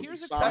not like true.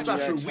 That's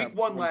not true. Insomniacs Week have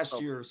 1 won last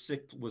trouble. year,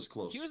 Sick was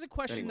close. Here's a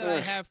question Anyway. that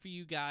I have for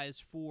you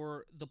guys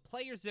for the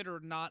players that are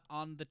not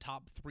on the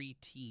top 3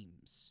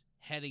 teams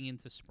heading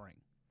into spring.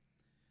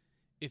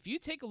 If you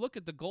take a look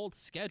at the Gold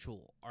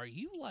schedule, are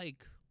you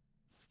like,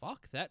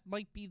 fuck, that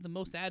might be the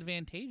most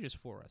advantageous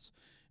for us?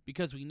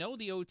 Because we know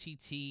the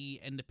OTT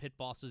and the pit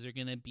bosses are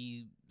going to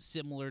be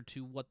similar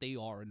to what they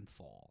are in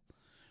fall.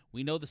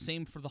 We know the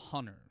same for the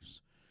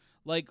Hunters.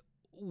 Like,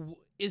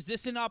 is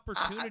this an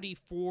opportunity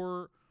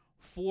for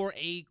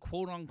a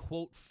quote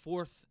unquote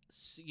fourth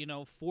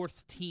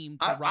team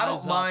to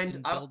rise up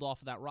and build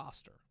off of that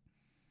roster?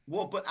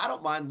 Well, but I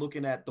don't mind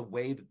looking at the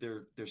way that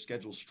their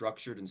schedule's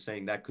structured and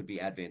saying that could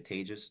be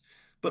advantageous.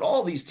 But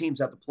all these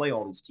teams have to play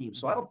all these teams.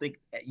 So I don't think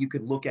you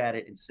could look at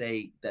it and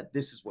say that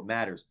this is what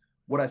matters.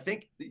 What I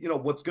think,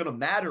 what's going to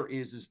matter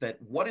is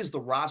that what is the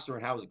roster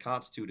and how is it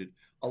constituted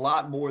a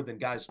lot more than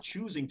guys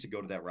choosing to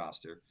go to that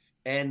roster.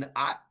 And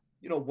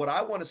what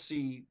I want to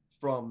see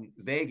from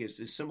Vegas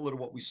is similar to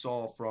what we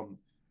saw from,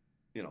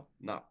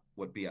 not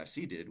what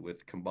BIC did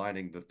with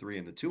combining the 3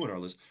 and the 2 in our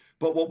list,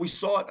 but what we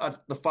saw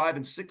at the 5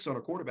 and 6 on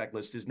our quarterback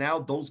list is now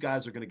those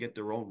guys are going to get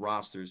their own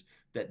rosters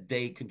that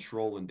they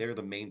control and they're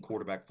the main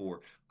quarterback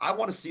for. I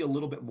want to see a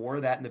little bit more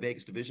of that in the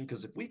Vegas division,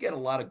 because if we get a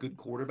lot of good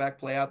quarterback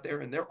play out there,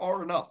 and there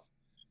are enough,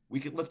 we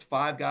could lift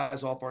 5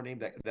 guys off our name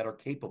that are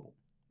capable,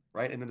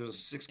 right? And then there's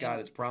a 6th guy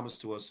that's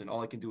promised to us, and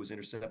all I can do is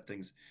intercept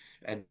things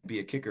and be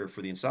a kicker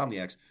for the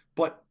Insomniacs.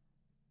 But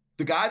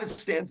the guy that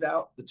stands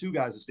out, the 2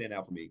 guys that stand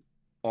out for me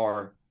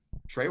are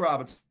Trey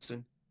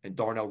Robinson and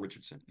Darnell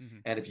Richardson. Mm-hmm.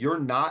 And if you're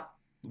not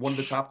one of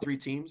the top 3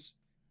 teams,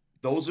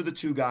 those are the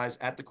 2 guys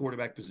at the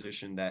quarterback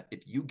position that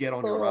if you get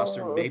on your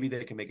roster, maybe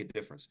they can make a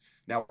difference.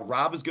 Now,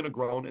 Rob is going to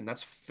groan, and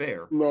that's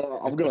fair. No,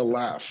 I'm going to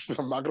laugh.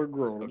 I'm not going to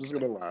groan. I'm just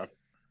going to laugh.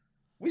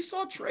 We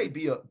saw Trey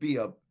be a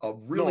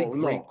really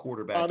great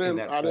quarterback in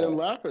that fall. I didn't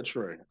laugh at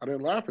Trey.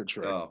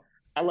 Oh.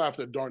 I laughed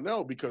at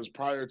Darnell because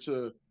prior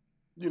to,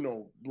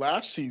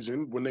 last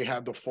season when they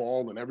had the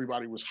fall and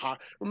everybody was hot.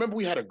 Remember,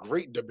 we had a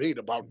great debate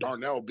about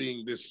Darnell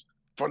being this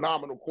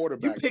phenomenal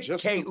quarterback. You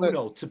picked K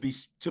Uno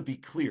to be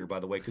clear,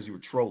 by the way, because you were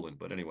trolling.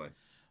 But anyway.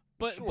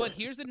 But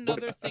here's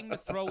another thing to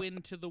throw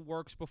into the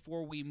works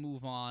before we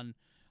move on,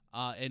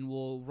 and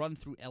we'll run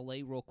through LA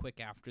real quick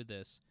after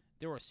this.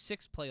 There are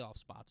 6 playoff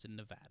spots in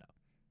Nevada.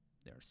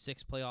 There are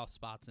 6 playoff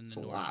spots in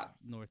the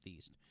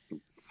Northeast.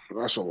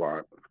 That's a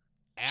lot.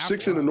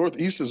 6 in the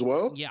Northeast as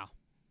well? Yeah.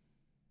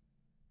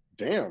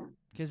 Damn.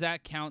 Because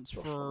that counts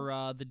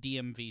for the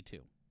DMV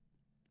too.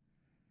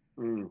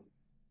 Mm.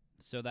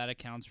 So that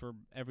accounts for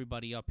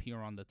everybody up here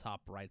on the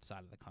top right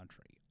side of the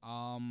country.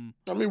 I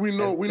mean, we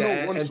know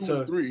 1,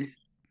 2, 3.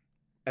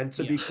 And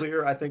to be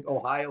clear, I think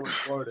Ohio and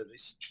Florida,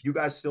 you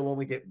guys still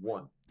only get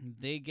 1.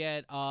 They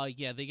get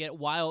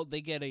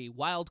they get a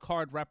wild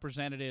card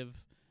representative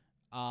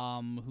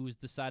who's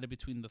decided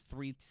between the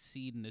 3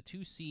 seed and the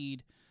 2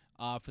 seed.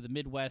 For the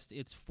Midwest,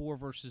 it's 4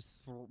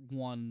 versus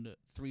 1,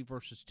 3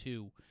 versus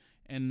 2,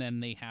 and then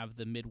they have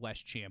the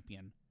Midwest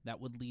champion. That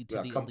would lead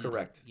to the come elite.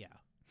 Correct. Yeah.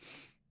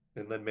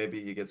 And then maybe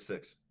you get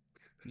 6,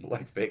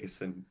 like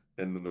Vegas and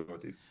the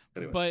Northeast.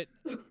 Anyway.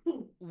 But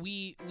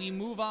we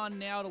move on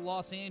now to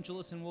Los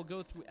Angeles, and we'll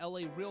go through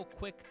LA real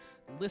quick.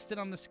 Listed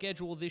on the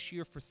schedule this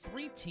year for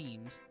 3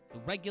 teams: the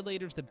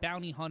Regulators, the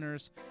Bounty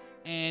Hunters,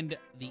 and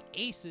the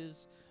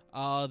Aces.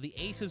 The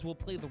Aces will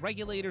play the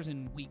Regulators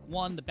in Week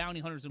 1, the Bounty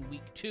Hunters in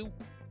Week 2,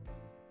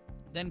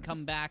 then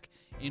come back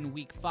in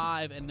Week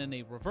 5, and then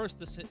they reverse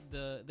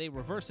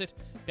it.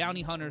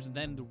 Bounty Hunters and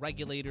then the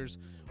Regulators.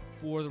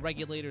 For the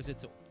Regulators,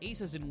 it's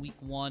Aces in Week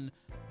 1,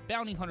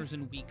 Bounty Hunters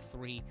in Week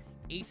 3,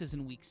 Aces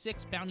in Week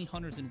 6, Bounty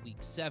Hunters in Week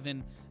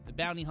 7. The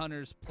Bounty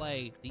Hunters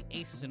play the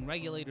Aces and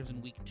Regulators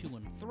in Week 2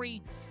 and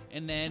 3,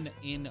 and then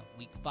in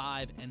Week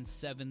 5 and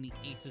 7, the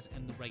Aces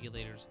and the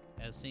Regulators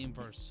as same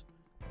verse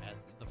as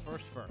the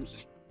first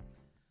verse.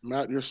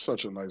 Matt, you're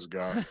such a nice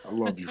guy. I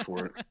love you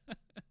for it.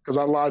 Because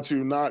I lied to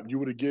you not. You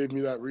would have gave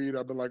me that read.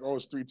 I've been like,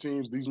 it's 3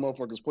 teams. These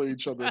motherfuckers play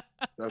each other.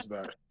 That's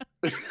that.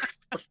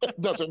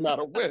 Doesn't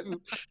matter when.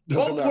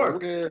 Both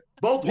work. Where.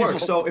 Both work.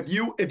 So if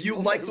you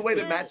like the way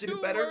that Matt did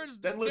it better,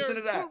 then listen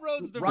to that.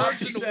 Rob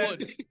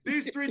said,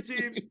 these 3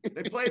 teams,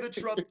 they play the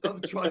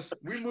trust.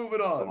 We move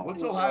it on.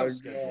 What's Ohio's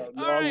schedule?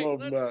 All right,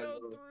 let's go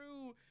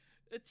through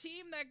a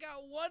team that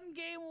got 1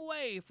 game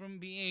away from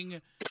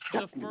being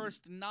the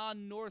first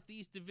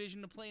non-Northeast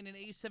division to play in an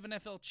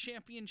A7FL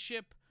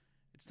championship.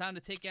 It's time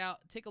to take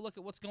a look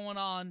at what's going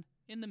on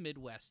in the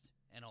Midwest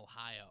and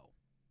Ohio.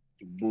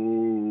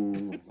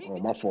 Boo. Oh,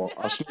 my fault.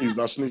 I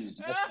sneezed.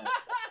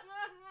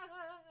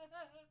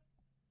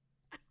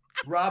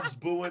 Rob's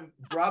booing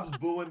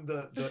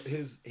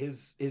his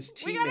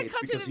We gotta teammates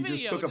cut to because the he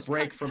just video. took a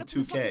break cut from to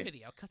the fucking 2K.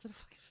 video. Cut to the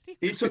fucking video.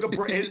 He took a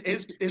break.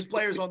 His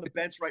players on the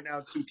bench right now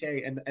in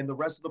 2K, and the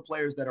rest of the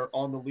players that are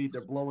on the lead,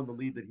 they're blowing the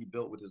lead that he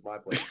built with his my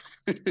player.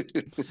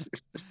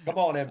 Come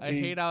on, MP. I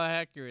hate how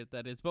accurate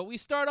that is. But we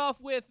start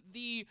off with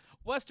the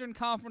Western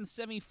Conference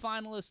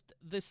semifinalist,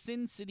 the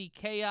Sin City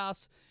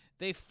Chaos.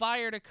 They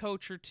fired a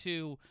coach or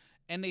two,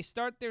 and they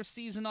start their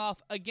season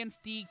off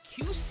against the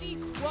QC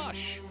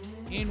Crush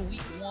in Week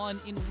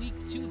 1. In Week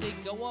 2, they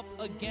go up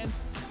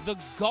against the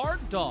Guard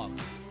Dog,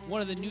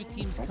 one of the new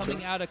teams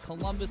coming out of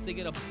Columbus. They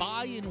get a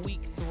bye in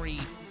Week 3.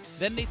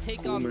 Then they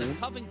take on the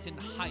Covington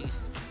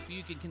Heist, who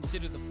you can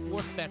consider the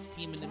fourth best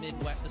team in the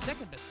Midwest, the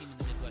second best team in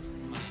the Midwest,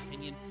 in my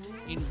opinion,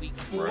 in Week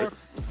 4. Right.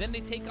 Then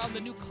they take on the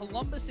new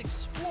Columbus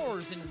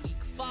Explorers in Week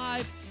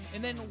 5.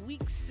 And then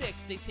Week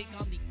 6, they take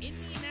on the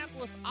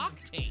Indianapolis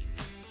Octane,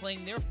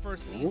 playing their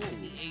first season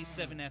in the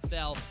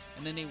A7FL.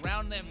 And then they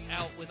round them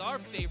out with our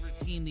favorite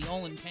team, the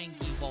Olentangy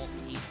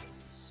Volcanoes.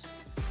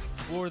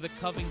 For the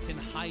Covington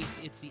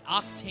Heist, it's the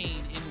Octane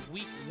in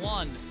Week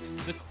 1,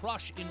 the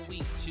Crush in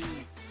Week 2,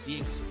 the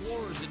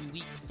Explorers in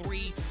Week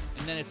 3,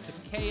 and then it's the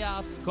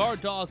Chaos,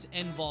 Guard Dogs,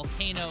 and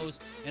Volcanoes,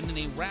 and then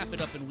they wrap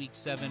it up in Week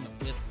 7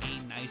 with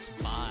a nice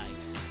bye.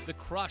 The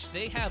Crush,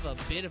 they have a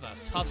bit of a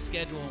tough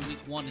schedule in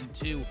Week 1 and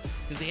 2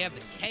 because they have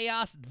the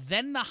Chaos,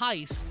 then the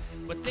Heist,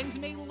 but things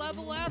may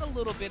level out a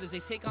little bit as they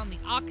take on the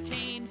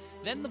Octane,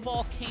 then the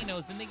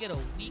Volcanoes, then they get a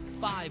Week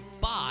 5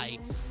 bye,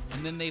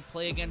 and then they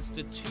play against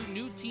the two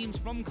new teams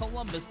from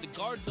Columbus, the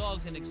Guard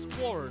Dogs and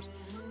Explorers,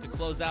 to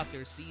close out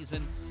their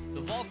season.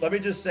 Let me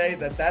just say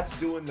that that's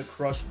doing the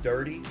Crush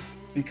dirty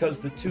because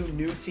the two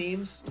new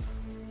teams,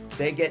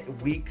 they get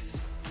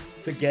weeks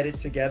to get it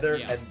together,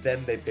 and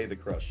then they pay the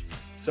Crush.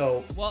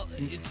 So, well,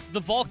 it's the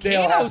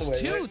Volcanoes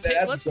too.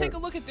 Let's take a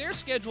look at their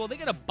schedule. They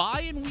get a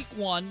bye in Week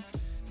 1.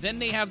 Then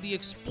they have the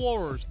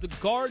Explorers, the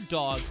Guard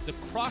Dogs, the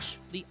Crush,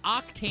 the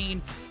Octane,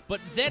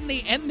 but then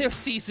they end their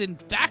season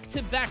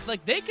back-to-back.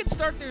 Like, they could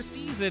start their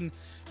season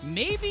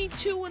maybe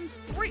 2-3,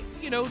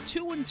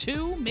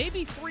 2-2,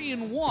 maybe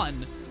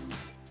 3-1.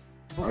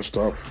 That's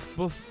tough.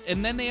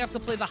 And then they have to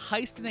play the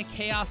Heist and the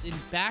Chaos in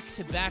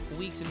back-to-back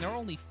weeks, and there are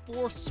only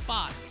 4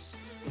 spots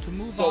to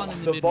move on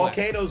in the Midwest.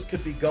 Volcanoes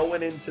could be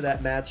going into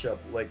that matchup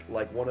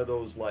like one of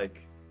those, MAC,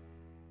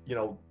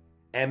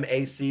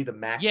 the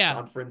MAC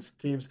conference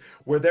teams,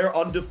 where they're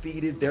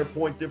undefeated, their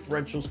point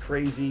differential's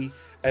crazy,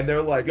 and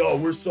they're like, "Oh,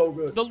 we're so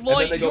good."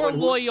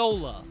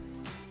 Loyola.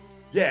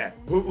 Yeah,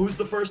 who's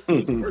the first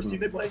team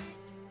they play?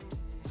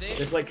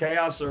 They play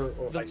Chaos or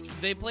Heist.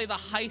 They play the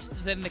Heist,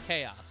 then the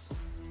Chaos.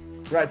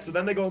 Right, so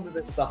then they go into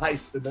the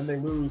Heist, and then they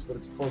lose, but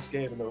it's a close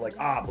game, and they're like,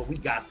 but we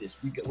got this.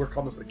 We're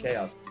coming for the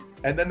Chaos.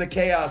 And then the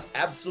Chaos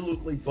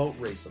absolutely boat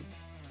race them.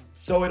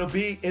 So it'll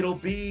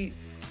be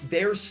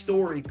their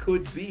story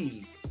could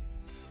be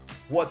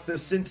what the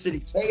Sin City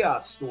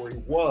Chaos story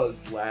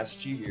was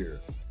last year.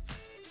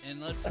 And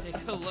let's take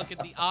a look at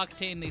the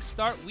Octane. They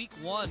start Week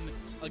 1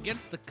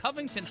 against the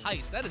Covington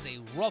Heist. That is a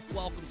rough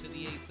welcome to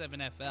the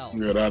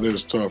A7FL. Yeah, that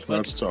is tough.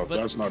 That's tough.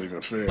 That's not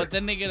even fair. But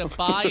then they get a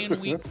bye in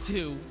Week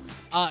 2.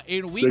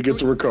 They get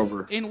to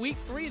recover. In Week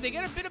 3, they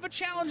get a bit of a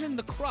challenge in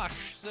the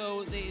Crush.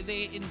 So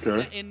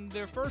in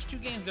their first 2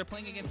 games, they're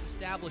playing against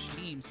established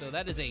teams. So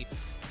that is a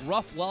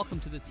rough welcome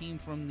to the team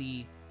from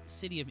the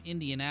city of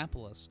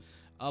Indianapolis.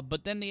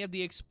 But then they have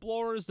the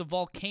Explorers, the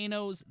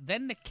Volcanoes,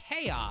 then the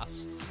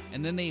Chaos,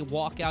 and then they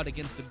walk out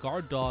against the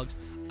Guard Dogs.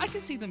 I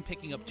can see them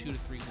picking up 2 to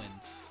 3 wins.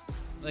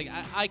 Like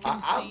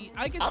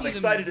I'm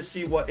excited to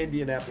see what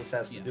Indianapolis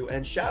has to do.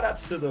 And shout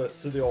outs to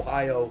the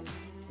Ohio,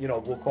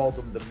 we'll call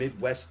them the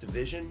Midwest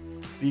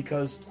Division,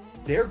 because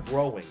they're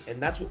growing,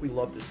 and that's what we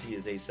love to see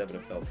as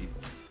A7FL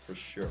people, for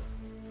sure.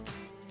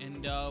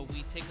 And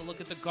we take a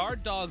look at the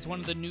Guard Dogs, one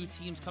of the new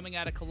teams coming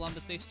out of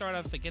Columbus. They start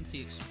off against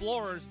the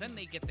Explorers, then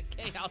they get the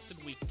Chaos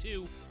in Week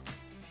 2,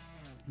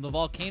 the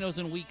Volcanoes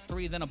in Week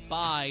 3, then a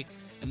bye,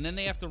 and then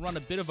they have to run a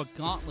bit of a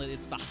gauntlet.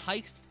 It's the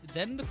Heist,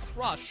 then the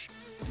Crush,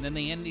 and then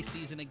they end the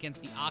season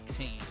against the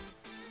Octane.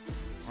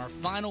 Our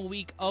final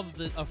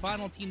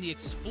team, the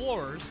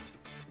Explorers,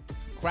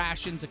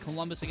 crash into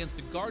Columbus against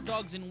the Guard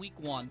Dogs in Week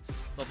 1,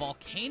 the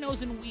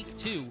Volcanoes in Week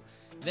 2,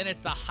 then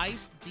it's the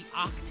Heist, the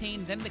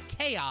Octane, then the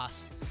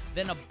Chaos,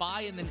 then a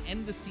bye, and then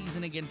end the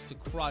season against the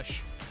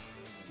Crush.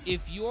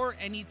 If you're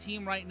any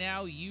team right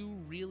now,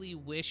 you really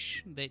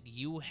wish that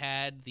you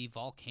had the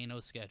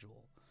Volcano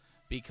schedule,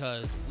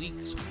 because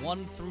weeks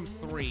 1 through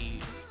 3,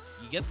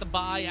 you get the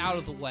bye out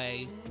of the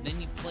way, then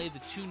you play the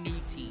 2 new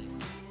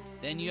teams,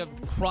 then you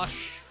have the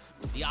Crush,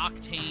 the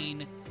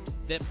Octane,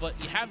 but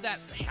you have that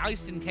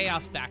Heist and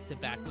Chaos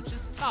back-to-back, which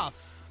is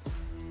tough,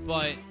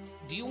 but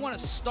do you want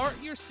to start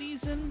your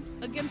season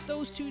against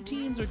those 2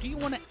 teams, or do you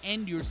want to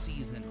end your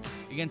season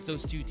against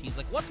those 2 teams?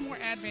 Like, what's more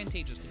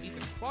advantageous, to beat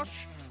the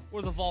Crush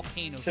or the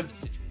Volcanoes in this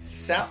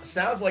situation?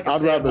 Sounds like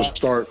I'd rather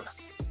start.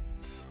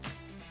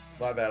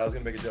 My bad, I was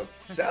going to make a joke.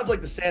 Sounds like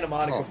the Santa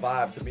Monica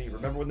vibe to me.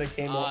 Remember when they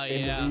came up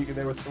in the league and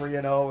they were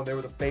 3-0 and they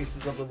were the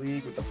faces of the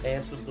league with the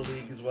pants of the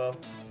league as well?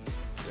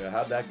 Yeah,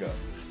 how'd that go?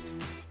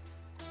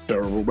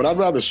 terrible. But I'd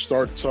rather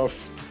start tough.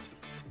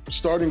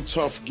 Starting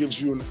tough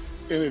gives you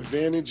an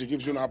advantage. It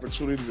gives you an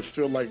opportunity to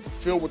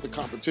feel what the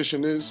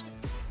competition is,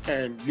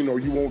 and you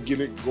won't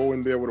go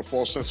in there with a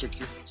false sense of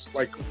security.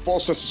 Like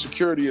false sense of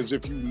security as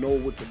if you know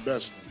what the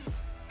best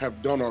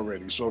have done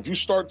already. So if you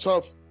start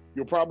tough,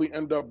 you'll probably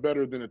end up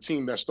better than a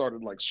team that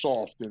started like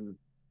soft and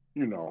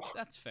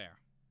That's fair.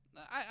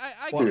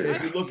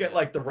 If you look at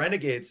like the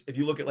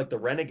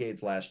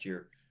Renegades last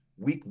year,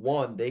 week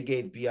 1 they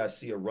gave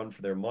BIC a run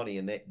for their money,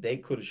 and they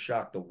could have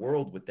shocked the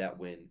world with that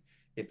win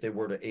if they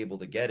were able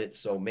to get it.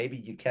 So maybe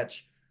you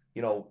catch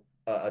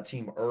a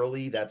team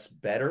early that's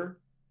better,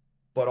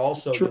 but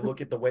also you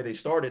look at the way they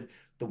started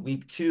the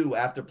week 2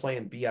 after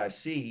playing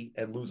BIC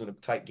and losing a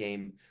tight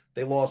game.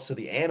 They lost to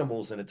the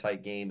Animals in a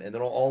tight game, and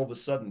then all of a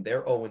sudden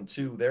they're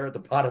 0-2. They're at the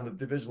bottom of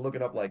the division,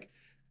 looking up like,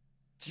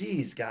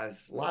 geez,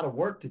 guys, a lot of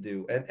work to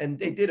do. And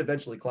they did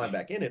eventually climb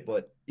back in it,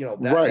 but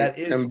that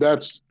is, and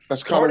that's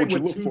kind of what you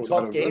look two for.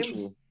 Tough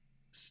games.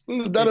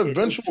 That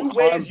eventual two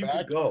climb ways you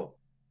back, could go.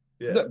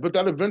 Yeah, but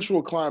that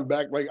eventual climb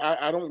back, like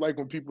I don't like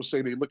when people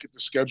say they look at the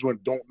schedule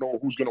and don't know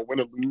who's going to win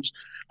or lose.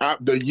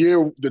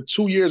 The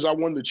 2 years I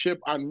won the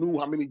chip, I knew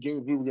how many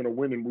games we were going to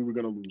win and we were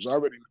going to lose. I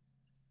already.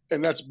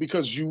 And that's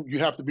because you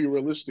have to be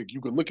realistic. You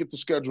can look at the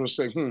schedule and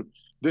say,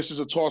 this is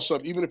a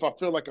toss-up. Even if I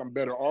feel like I'm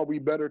better, are we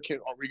better? They're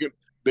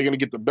going to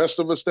get the best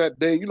of us that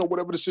day?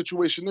 Whatever the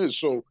situation is.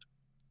 So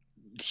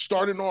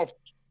starting off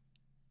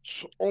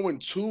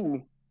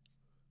 0-2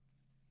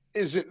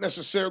 isn't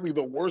necessarily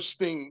the worst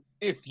thing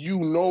if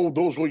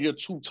those were your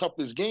 2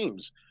 toughest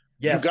games.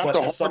 Yes, you got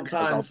but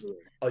sometimes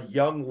a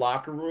young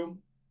locker room,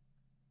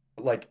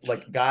 like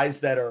guys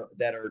that are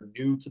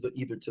new to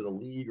either to the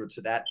league or to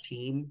that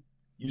team,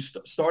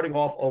 starting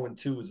off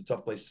 0-2 is a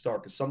tough place to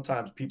start, because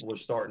sometimes people are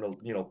starting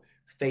to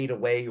fade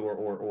away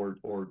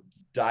or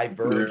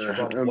diverge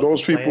from and what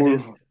those the plan people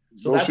is.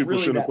 So those that's people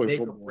really shouldn't that play make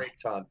football. or break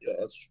time. Yeah,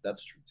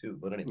 that's true too.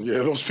 But anyway,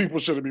 those people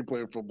shouldn't be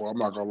playing football. I'm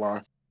not gonna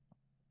lie.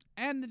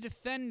 And the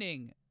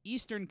defending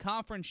Eastern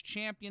Conference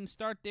champions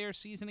start their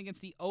season against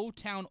the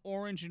O-Town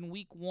Orange in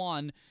Week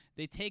 1.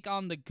 They take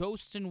on the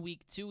Ghosts in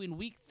Week 2. In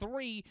Week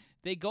 3,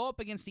 they go up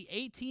against the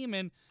A-Team,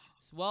 and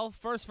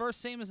first verse,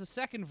 same as the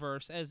second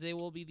verse, as they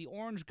will be the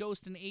Orange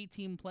Ghost and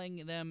A-Team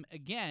playing them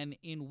again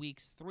in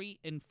Weeks 3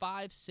 and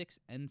 5, 6,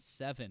 and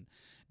 7.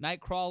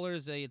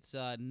 Nightcrawlers,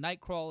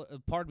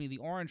 the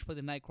Orange play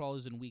the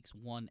Nightcrawlers in Weeks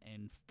 1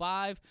 and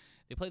 5.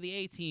 They play the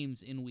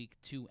A-Teams in Week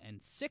 2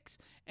 and 6,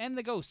 and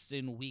the Ghosts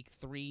in Week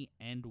 3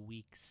 and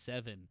Week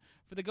 7.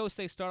 For the Ghosts,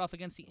 they start off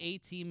against the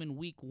A-Team in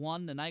Week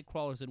 1, the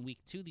Nightcrawlers in Week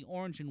 2, the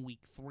Orange in Week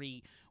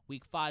 3,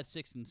 Week 5,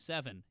 6, and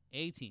 7,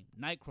 A-Team,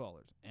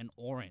 Nightcrawlers, and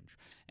Orange.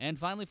 And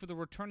finally, for the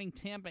returning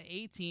Tampa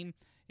A-Team,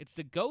 it's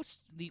the Ghosts,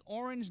 the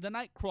Orange, the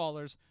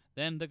Nightcrawlers,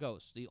 then the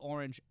Ghosts, the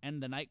Orange,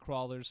 and the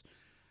Nightcrawlers.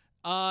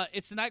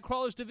 It's the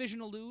Nightcrawlers' division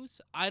to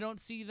lose. I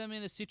don't see them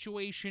in a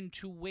situation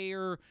to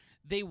where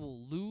they will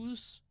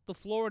lose the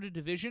Florida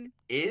division.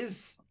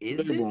 Is They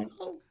it? won't.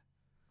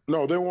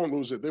 No, they won't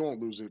lose it. They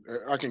won't lose it.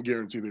 I can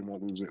guarantee they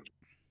won't lose it.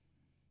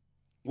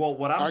 Well,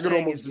 what I'm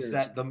saying is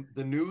that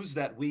the news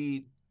that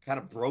we kind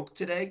of broke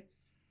today,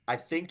 I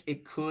think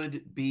it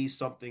could be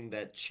something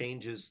that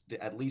changes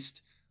at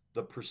least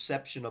the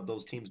perception of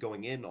those teams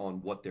going in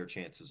on what their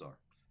chances are.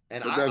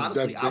 And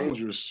honestly, that's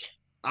dangerous.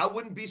 I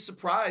wouldn't be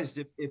surprised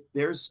if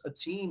there's a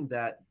team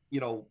that,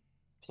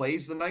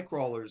 plays the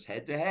Nightcrawlers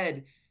head to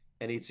head,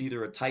 and it's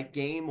either a tight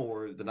game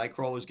or the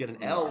Nightcrawlers get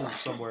an L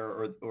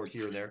somewhere or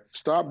here and there.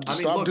 Stop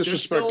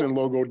disrespecting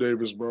Logo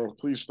Davis, bro.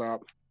 Please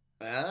stop.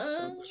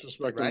 Stop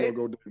disrespecting right?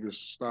 Logo Davis.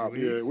 Stop.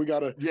 We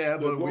gotta. Yeah,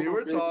 but we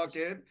were Davis,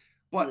 talking.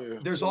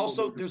 But there's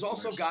also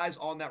nice. guys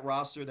on that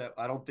roster that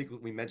I don't think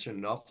we mentioned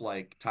enough,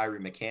 like Tyree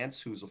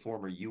McCants, who's a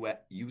former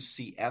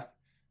UCF,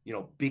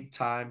 big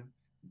time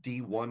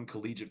D1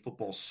 collegiate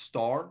football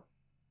star.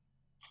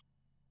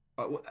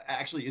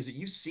 Actually, is it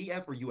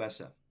UCF or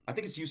USF? I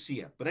think it's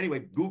UCF. But anyway,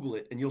 Google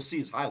it and you'll see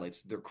his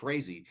highlights. They're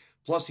crazy.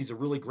 Plus, he's a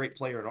really great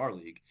player in our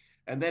league.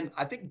 And then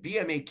I think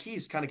BMA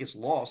Keys kind of gets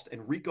lost.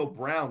 And Rico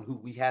Brown,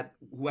 who had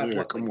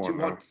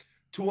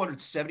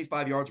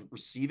 275 yards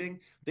receiving.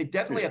 They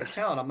definitely have the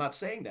talent. I'm not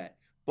saying that.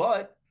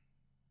 But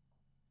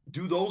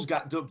do those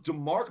guys, do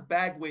Mark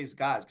Bagway's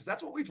guys, because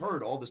that's what we've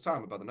heard all this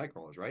time about the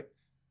Nightcrawlers, right?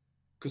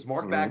 Because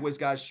Mark Bagway's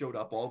guys showed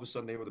up. All of a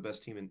sudden, they were the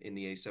best team in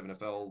the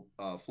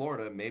A7FL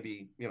Florida,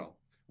 maybe,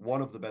 one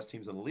of the best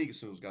teams in the league as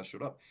soon as those guys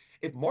showed up.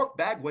 If Mark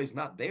Bagway's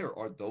not there,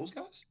 are those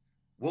guys?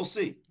 We'll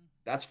see.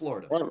 That's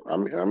Florida. Well,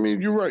 I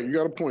mean, you're right. You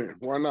got a point.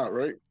 Why not,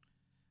 right?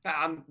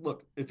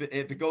 Look, if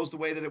it goes the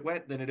way that it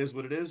went, then it is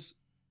what it is.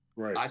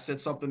 Right. I said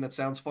something that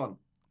sounds fun.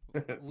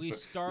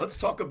 Let's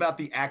talk about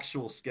the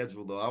actual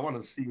schedule, though. I want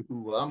to see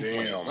who I'm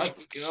playing.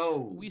 Let's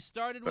go. We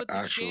started with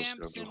the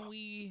champs, and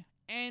we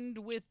end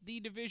with the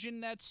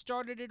division that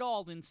started it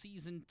all in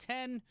Season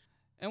 10.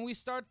 And we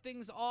start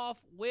things off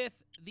with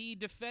the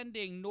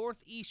defending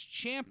Northeast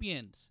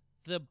champions,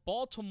 the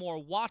Baltimore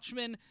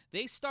Watchmen.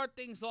 They start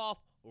things off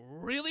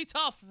really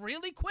tough,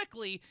 really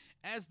quickly,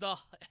 as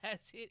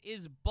it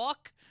is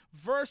Buck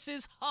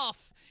versus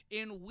Huff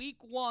in week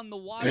 1. The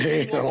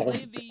Watchmen will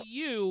play the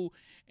U,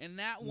 and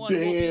that one will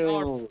be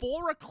our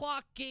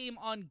 4:00 game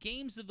on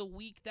Games of the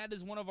Week. That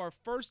is one of our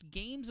first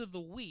games of the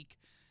week.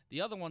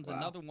 The other one's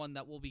another one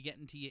that we'll be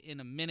getting to you in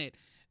a minute.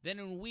 Then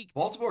in week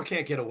Baltimore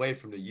can't get away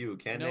from the U,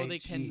 can they? No, they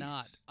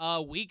cannot.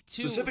 Week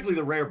 2. Specifically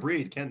the rare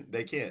breed,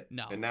 they can't.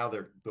 No. And now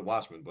they're the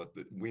Watchmen, but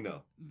we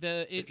know.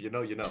 If you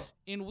know, you know.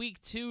 In week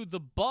 2,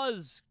 the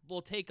Buzz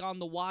will take on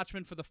the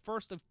Watchmen for the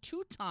first of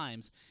 2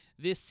 times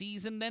this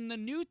season. Then the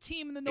new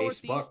team in the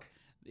Northeast. Ace Buck.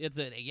 It's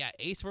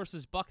Ace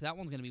versus Buck. That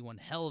one's going to be one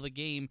hell of a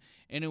game.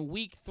 And in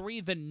week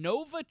 3, the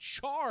Nova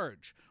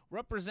Charge,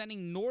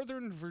 representing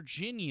Northern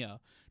Virginia.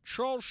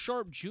 Charles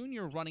Sharp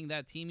Jr. running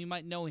that team. You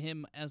might know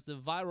him as the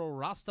viral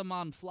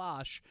Rastaman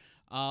Flash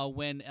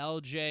when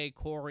LJ,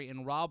 Cory,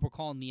 and Rob were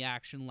calling the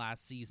action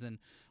last season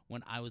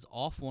when I was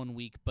off 1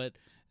 week. But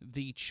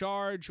the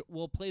Charge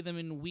will play them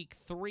in week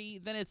 3.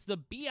 Then it's the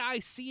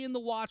BIC and the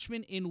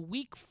Watchmen in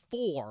week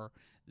 4.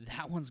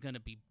 That one's going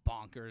to be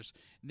bonkers.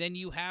 Then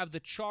you have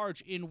the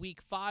Charge in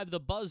week 5, the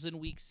Buzz in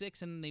week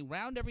 6, and then they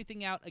round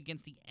everything out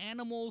against the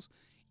Animals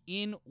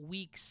in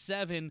week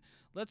 7.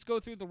 Let's go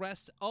through the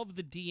rest of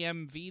the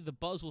DMV. The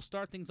Buzz will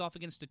start things off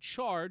against the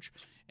Charge,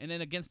 and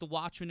then against the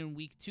Watchmen in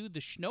week 2.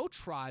 The Snow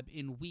Tribe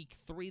in week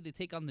 3. They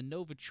take on the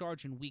Nova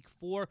Charge in week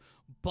 4.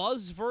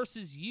 Buzz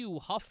versus U,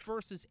 Huff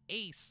versus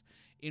Ace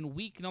in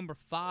week number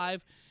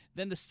 5.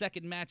 Then the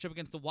second matchup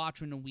against the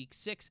Watchmen in week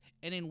 6.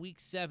 And in week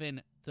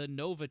 7, the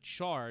Nova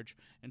Charge.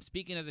 And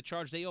speaking of the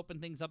Charge, they open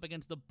things up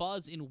against the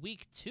Buzz in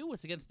week 2.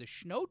 It's against the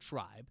Snow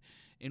Tribe.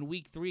 In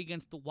week 3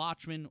 against the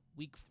Watchmen.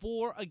 Week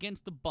 4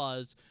 against the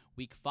Buzz.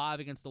 Week 5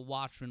 against the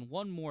Watchmen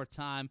one more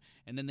time.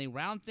 And then they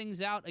round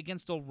things out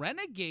against the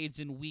Renegades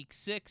in week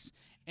 6.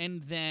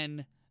 And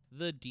then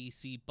the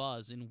DC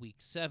Buzz in week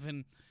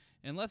 7.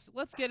 And let's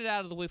get it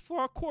out of the way.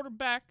 For our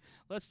quarterback,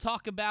 let's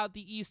talk about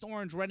the East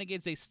Orange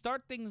Renegades. They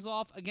start things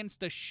off against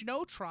the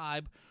Snow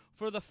Tribe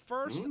for the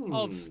first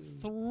of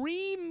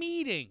 3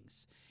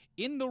 meetings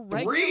in the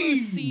regular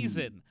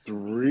season.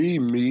 3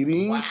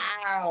 meetings?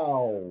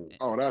 Wow.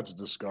 Oh, that's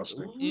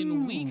disgusting.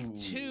 In week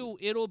 2,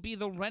 it'll be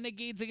the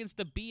Renegades against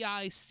the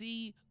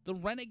BIC, the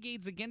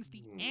Renegades against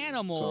the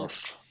Animals.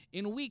 Tough.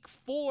 In week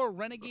 4,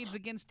 Renegades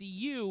against the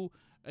U,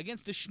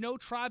 against the Snow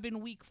Tribe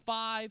in week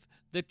 5,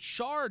 the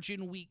Charge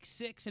in week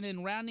 6, and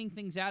then rounding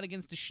things out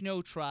against the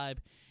Snow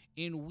Tribe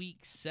in week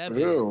 7.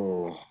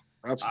 Ew,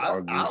 that's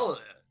ugly.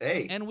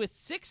 Hey. And with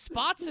 6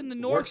 spots in the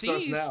Work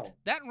starts Northeast, now.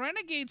 that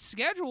Renegade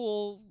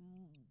schedule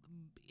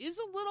is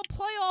a little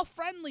playoff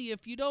friendly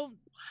if you don't.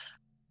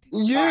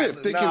 Yeah,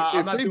 if they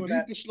I'm not beat doing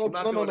that. the Snow, I'm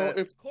not doing that.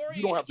 If Corey,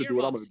 you don't have to do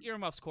it, I'm gonna.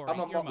 Earmuffs, Corey.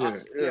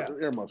 Earmuffs.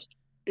 Earmuffs.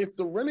 If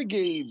the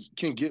Renegades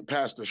can get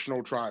past the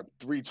Snow Tribe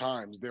 3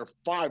 times, they're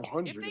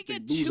 500. If they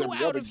get lose 2 every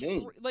out other of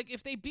game. 3, like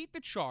if they beat the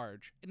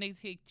Charge and they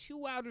take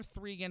 2 out of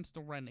 3 against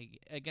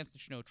the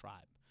Snow Tribe,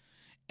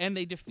 and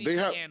they defeat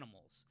the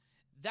Animals,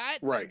 that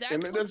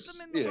puts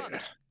them in the running.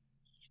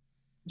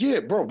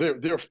 Yeah, bro,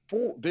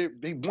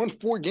 they won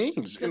 4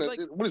 games.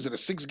 What is it, a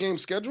 6-game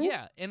schedule?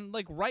 Yeah, and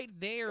right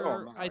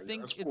there, I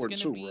think it's going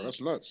to be. Bro. That's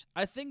nuts.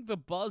 I think the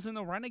Buzz and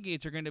the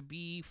Renegades are going to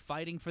be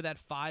fighting for that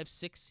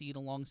 5-6 seed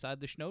alongside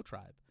the Snow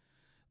Tribe.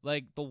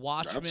 Like the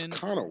Watchmen,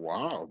 that's kind of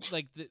wild.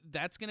 Like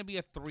that's going to be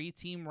a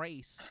 3-team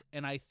race,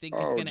 and I think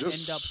it's going to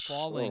end up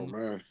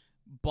falling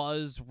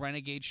Buzz,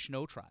 Renegade,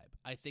 Snow Tribe.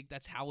 I think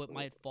that's how it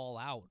might fall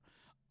out.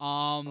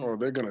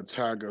 They're gonna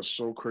tag us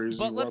so crazy.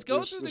 But let's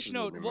go through the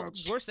Snow. Well,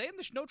 we're saying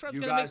the Snow Tribe's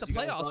gonna make the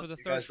playoffs for the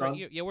 3rd straight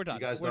year. Yeah, we're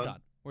done.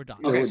 We're done.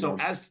 Okay, so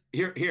as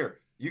here,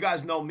 you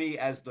guys know me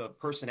as the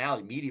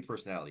media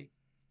personality,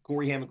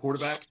 Cory Hammond,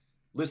 quarterback.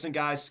 Listen,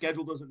 guys,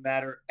 schedule doesn't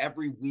matter.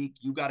 Every week,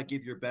 you got to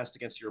give your best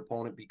against your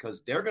opponent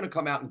because they're going to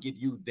come out and give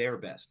you their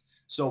best.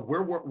 So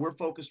we're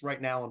focused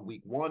right now on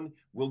week 1.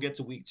 We'll get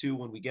to week 2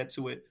 when we get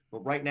to it. But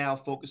right now,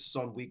 focus is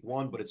on week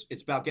 1. But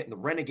it's about getting the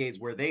Renegades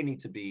where they need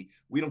to be.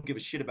 We don't give a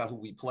shit about who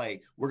we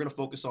play. We're going to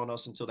focus on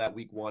us until that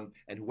week 1.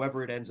 And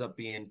whoever it ends up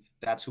being,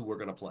 that's who we're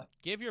going to play.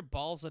 Give your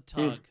balls a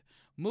tug.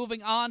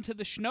 Moving on to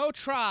the Snow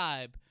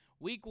Tribe.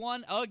 Week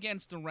 1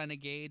 against the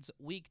Renegades.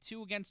 Week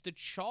 2 against the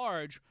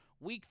Charge.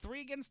 Week 3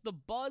 against the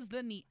Buzz,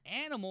 then the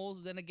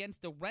Animals, then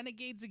against the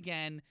Renegades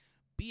again.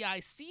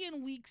 BIC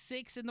in week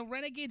 6 and the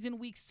Renegades in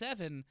week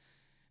 7.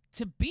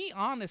 To be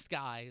honest,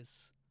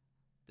 guys,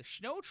 the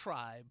Snow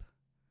Tribe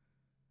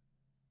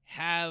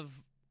have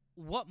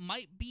what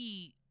might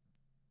be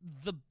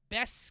the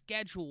best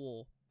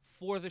schedule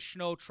for the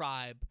Snow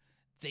Tribe.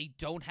 They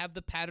don't have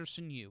the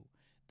Patterson U.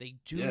 They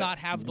do not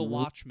have the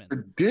Watchmen.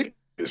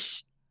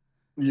 Ridiculous.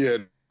 Yeah,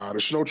 the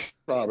Snow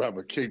Tribe have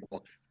a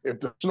cakewalk. If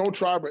the Snow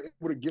Tribe are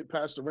able to get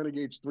past the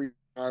Renegades 3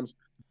 times,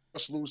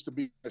 just lose to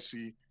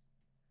BIC,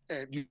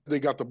 and they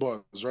got the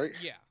Buzz, right?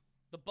 Yeah,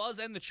 the Buzz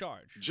and the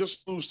Charge. Just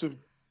lose to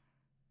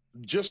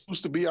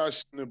BIC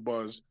and the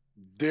Buzz.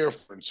 They're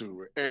fun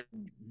too, and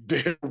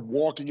they're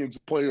walking into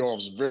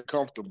playoffs very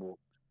comfortable.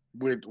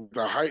 with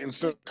the heightened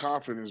sense of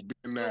confidence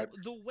being that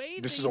the way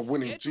this they is a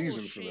winning schedule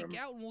season for shake them.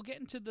 out, and we'll get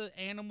into the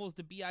animals,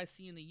 the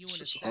BIC and the U in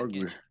a It's second.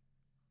 ugly.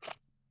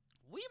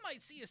 We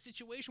might see a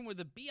situation where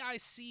the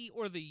BIC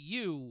or the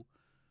U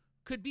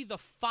could be the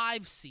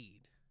 5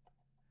 seed.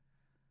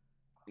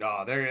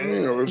 No, they're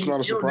it's not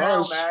a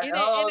surprise. In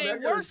a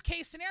worst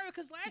case scenario,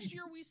 because last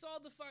year we saw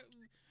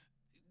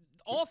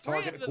all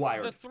three of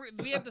the three.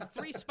 We had the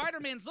 3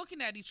 Spider-Mans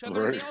looking at each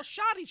other, and they all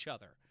shot each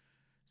other.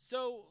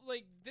 So,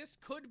 like, this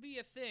could be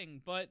a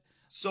thing, but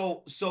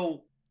so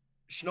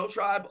Snow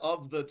Tribe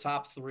of the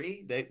top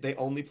 3, they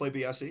only play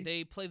BIC.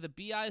 They play the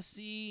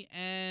BIC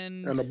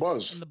and the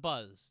Buzz. And the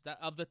Buzz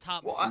of the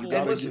top 4. And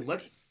listen,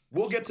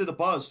 we'll get to the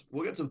Buzz.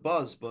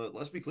 But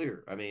let's be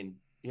clear. I mean,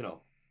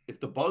 if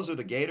the Buzz are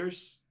the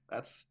Gators,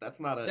 that's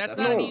not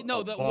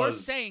a we're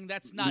saying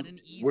that's not an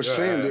easy. We're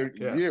saying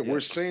we're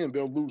saying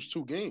they'll lose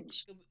 2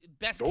 games.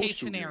 Best case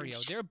scenario.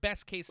 Games. Their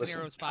best case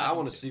scenario is 5. I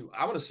want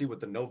to see what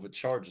the Nova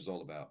Charge is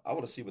all about. I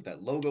want to see what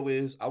that logo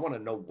is. I want to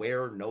know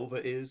where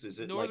Nova is. Is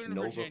it Northern like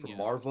Nova Virginia. from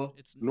Marva?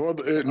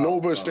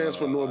 Nova stands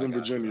for Northern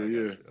Virginia.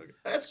 Yeah, okay.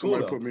 That's cool.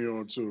 Somebody put me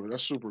on too.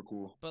 That's super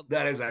cool. But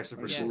that is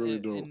actually really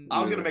dope. I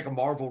was gonna make a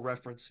Marvel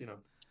reference.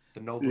 The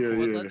Nova.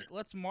 Yeah.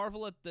 Let's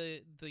marvel at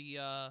the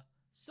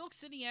Silk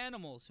City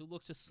Animals, who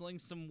look to sling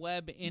some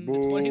web in the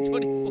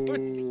 2024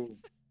 season.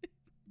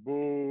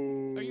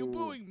 Boo. Are you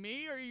booing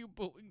me, or are you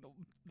booing the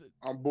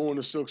I'm booing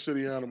the Silk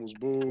City Animals.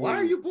 Boo. Why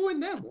are you booing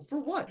them? For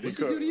what? What did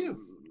they do to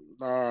you?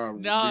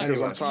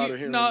 Because I'm tired of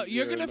hearing.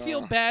 You're gonna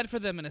feel bad for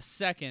them in a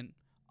second.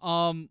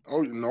 Oh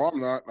no,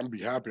 I'm not. I'm gonna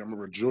be happy. I'm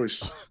gonna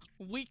rejoice.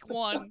 Week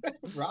 1.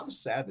 Rob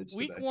Savage.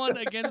 Week 1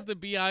 against the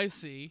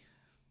BIC.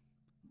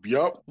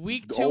 Yup.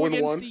 Week 2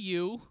 against the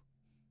U.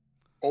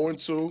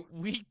 0-2.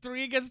 Week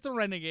 3 against the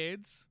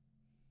Renegades.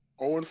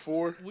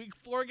 0-4. Week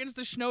 4 against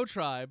the Snow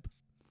Tribe.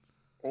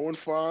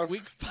 0-5.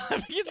 Week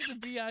 5 against the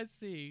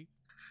BIC.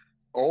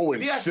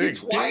 0-6.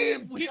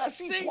 Twice. Week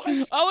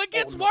 6. Oh, it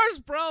gets worse,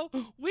 bro.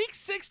 Week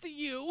 6 to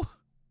you.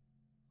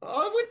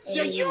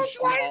 You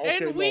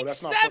twice. And week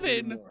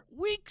 7.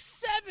 Week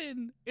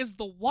 7 is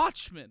the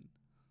Watchmen.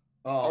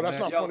 Oh, that's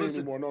not funny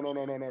anymore. No.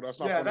 That's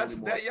not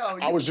funny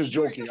anymore. I was just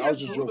joking. I was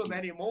just joking. Them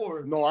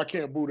anymore. No, I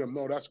can't boo them.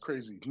 No, that's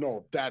crazy.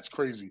 No, that's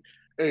crazy.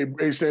 Hey,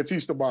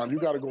 Santista, you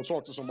got to go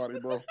talk to somebody,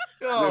 bro.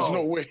 Yo.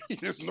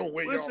 There's no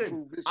way.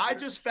 Listen, I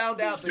just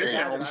found out that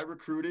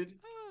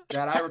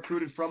I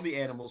recruited from the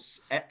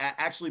Animals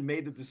actually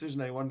made the decision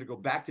that he wanted to go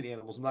back to the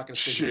Animals. I'm not going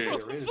to say who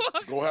there is.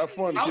 Go have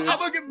fun, kid. I'm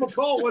going to give him a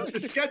call once the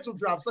schedule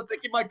drops. I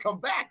think he might come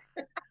back.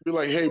 Be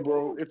like, hey,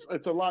 bro,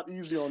 it's a lot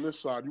easier on this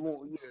side. You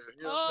won't,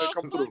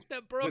 come through.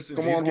 That, bro. Listen,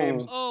 come these on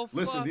games. home.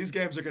 Listen, these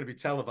games are going to be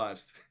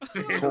televised.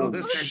 Some of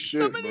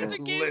these are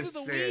games of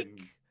the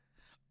week.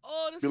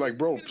 Oh, this be like,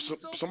 bro,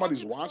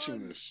 somebody's watching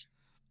fun. This.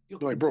 Be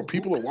like, bro,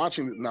 people are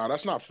watching it. Nah,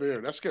 that's not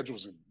fair. That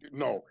schedule's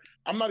no.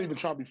 I'm not even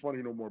trying to be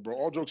funny no more, bro.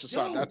 All jokes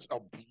aside, that's a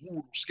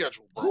brutal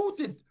schedule, bro.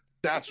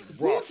 That's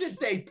rough. Who did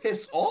they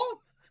piss off?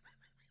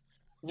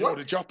 Yo,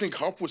 did y'all think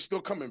Huff was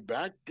still coming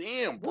back?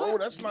 Damn, bro,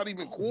 that's not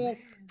even cool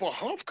for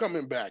Huff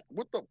coming back.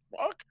 What the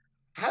fuck?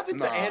 Haven't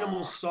the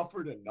Animals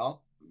suffered enough?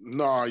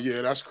 Nah,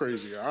 yeah, that's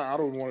crazy. I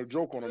don't want to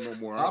joke on them no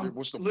more.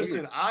 What's the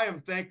point? I am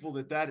thankful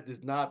that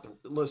is not.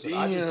 Listen,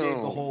 I just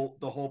gave the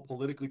whole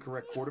politically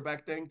correct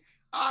quarterback thing.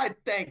 I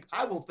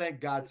will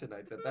thank God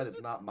tonight that is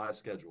not my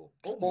schedule.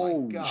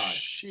 Oh my God,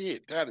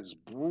 shit, that is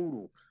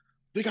brutal.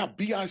 They got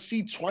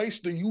BIC twice,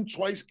 the U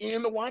twice,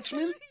 and the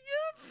Watchmen.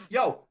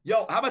 Yo,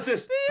 how about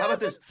this? How about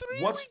this?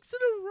 3 weeks in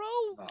a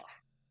row.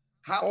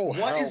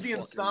 What is the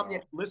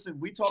Insomniac? Listen,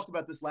 we talked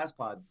about this last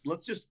pod.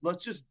 Let's just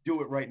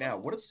do it right now.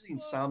 What is the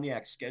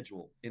Insomniac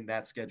schedule in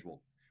that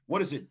schedule?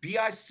 What is it?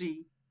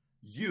 BIC,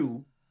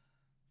 U,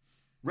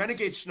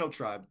 Renegade Snow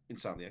Tribe,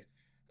 Insomniac,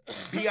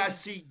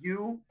 BIC,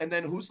 U, and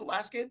then who's the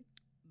last game?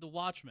 The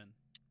Watchmen.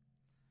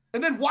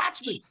 And then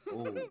Watchmen.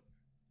 Oh.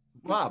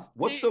 Rob,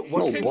 what's the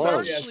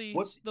Insomniacs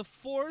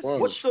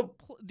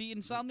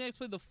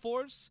play the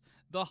Force,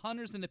 the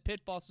Hunters, and the Pit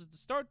Bosses to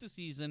start the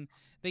season.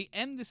 They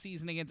end the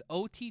season against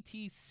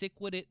OTT,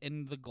 Sickwit,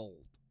 and the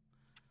Gold.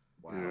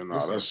 Wow, yeah,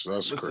 that's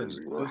crazy,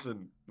 bro.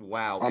 Listen,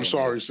 wow. I'm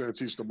sorry,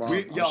 Santista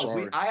Bond.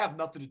 I have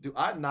nothing to do.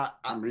 I have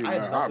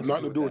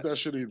nothing to do with that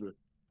shit either.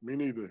 Me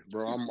neither,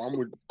 bro. I'm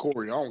with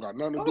Cory. I don't got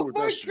nothing to do with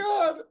that shit.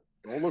 Oh my God.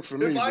 Don't look for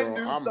me, bro. If I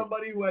knew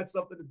somebody who had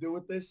something to do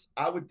with this,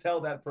 I would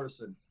tell that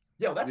person.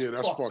 Yo, that's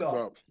fucked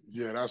up.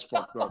 Yeah, that's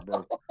fucked up,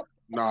 bro.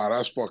 Nah,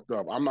 that's fucked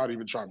up. I'm not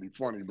even trying to be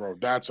funny, bro.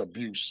 That's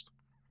abuse.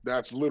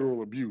 That's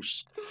literal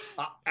abuse.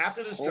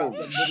 After this drops,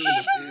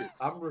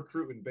 I'm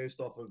recruiting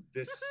based off of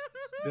this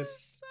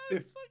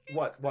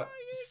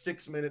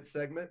 6-minute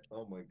segment.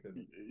 Oh my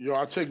goodness. Yo,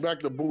 I take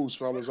back the booze,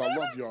 fellas. I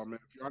love y'all, man.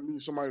 If y'all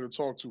need somebody to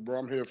talk to, bro,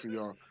 I'm here for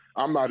y'all.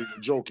 I'm not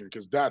even joking,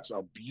 because that's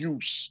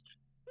abuse.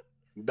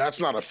 That's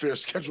not a fair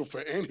schedule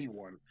for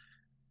anyone.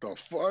 The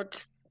fuck?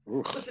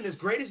 Ugh. Listen, as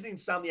great as the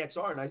Insomniacs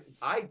are, and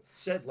I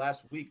said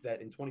last week that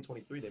in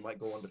 2023 they might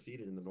go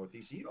undefeated in the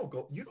Northeast. You don't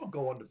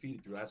go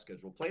undefeated through that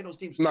schedule. Playing those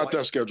teams not twice.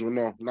 That schedule,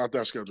 no, not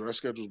that schedule. That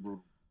schedule's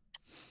brutal.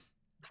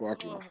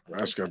 Fuck no. I That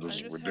just schedule's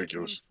had to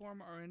ridiculous.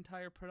 inform our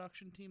entire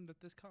production team that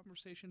this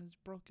conversation has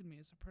broken me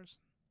as a person.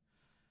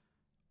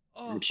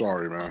 Oh, I'm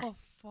sorry, man. Oh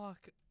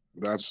fuck.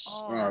 That's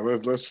Oh.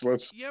 let's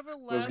You ever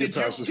let's laugh? get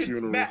past the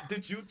funeral. Matt,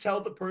 did you tell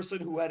the person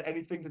who had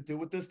anything to do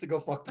with this to go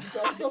fuck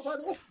themselves? Though, by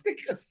the way,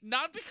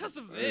 Not because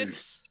of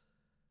this.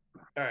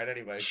 All right.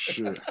 Anyway,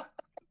 Shit,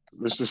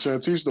 Mr.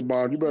 Santista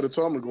Bond, you better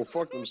tell them to go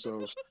fuck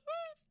themselves.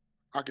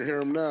 I can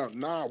hear him now.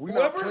 Nah, we're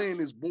not playing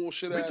this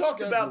bullshit ass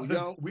schedule,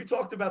 yo. We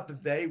talked about the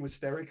they with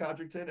Sterry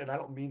Codrington, and I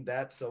don't mean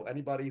that. So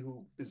anybody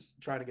who is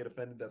trying to get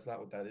offended, that's not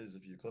what that is.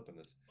 If you're clipping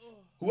this,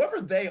 whoever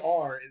they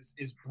are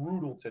is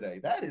brutal today.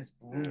 That is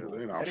brutal. Yeah,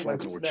 they're not anyway,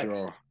 fucking with next?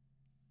 y'all.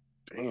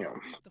 Damn.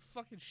 Beat the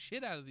fucking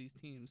shit out of these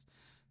teams.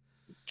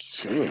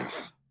 Damn.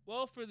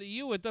 Well, for the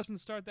U, it doesn't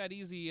start that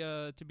easy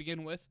to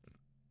begin with.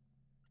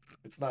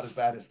 It's not as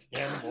bad as the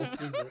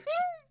Animals, is it?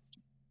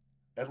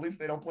 At least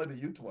they don't play the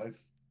U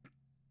twice.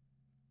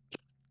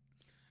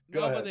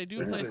 No, but they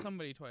do play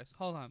somebody twice.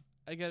 Hold on,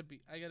 I gotta be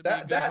a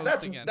good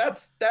host again.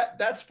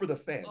 That's for the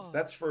fans. Oh.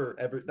 That's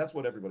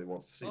what everybody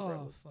wants to see. Oh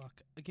Bradley.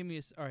 fuck! Give me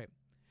a. All right,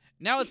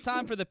 now it's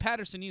time for the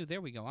Patterson U.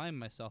 There we go. I am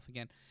myself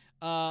again.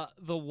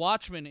 The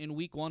Watchmen in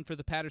Week 1 for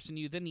the Patterson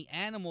U. Then the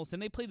Animals,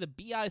 and they play the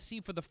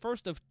BIC for the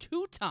first of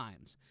 2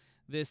 times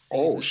this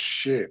season. Oh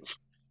shit!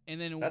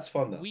 And then that's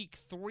fun though. Week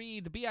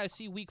 3, the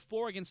BIC. Week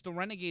 4 against the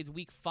Renegades.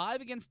 Week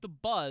 5 against the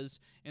Buzz,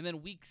 and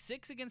then Week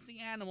 6 against the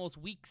Animals.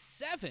 Week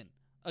 7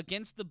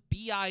 against the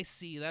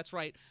BIC. That's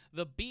right,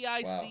 the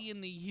BIC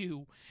and the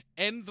U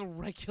end the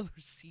regular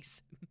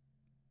season.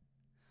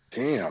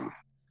 Damn.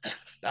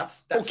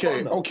 That's okay.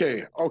 Fun, though.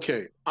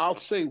 Okay. I'll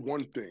say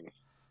one thing.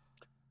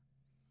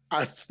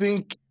 I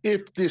think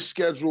if this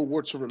schedule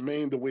were to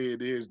remain the way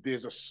it is,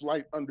 there's a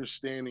slight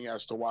understanding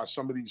as to why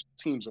some of these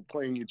teams are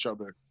playing each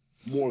other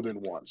more than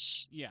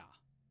once. Yeah.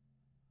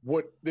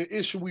 What the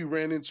issue we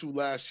ran into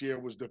last year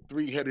was the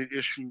 3-headed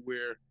issue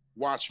where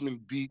Watchmen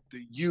beat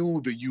the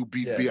U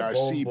beat BIC,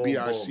 boom,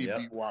 BIC yep.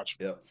 beat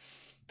Watchmen. Yep.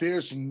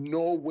 There's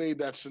no way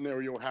that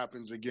scenario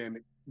happens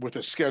again with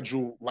a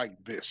schedule like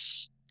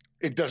this.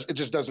 It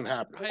just doesn't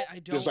happen. I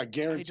don't. There's like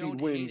guaranteed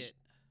wins. Hate it.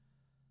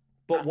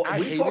 But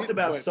we talked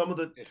about some of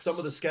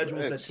the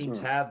schedules that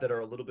teams have that are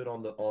a little bit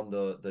on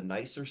the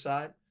nicer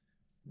side.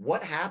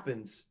 What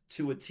happens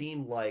to a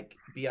team like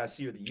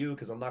BIC or the U?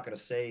 Because I'm not going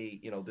to say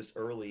this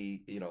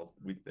early.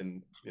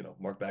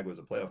 Mark Bagwell was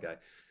a playoff guy.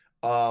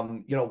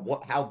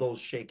 How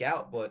those shake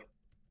out, but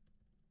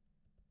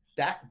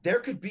that there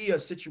could be a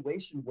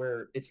situation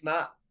where it's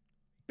not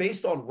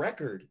based on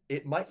record.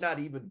 It might not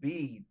even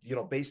be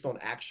based on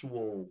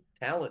actual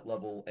talent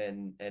level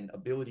and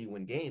ability to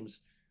win games.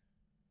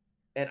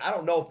 And I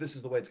don't know if this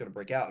is the way it's going to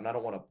break out. And I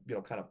don't want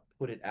to, kind of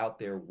put it out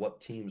there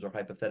what teams are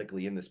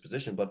hypothetically in this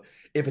position. But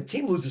if a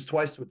team loses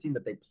twice to a team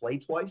that they play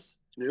twice,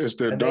 yes,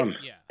 they're done.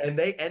 And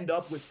they end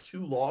up with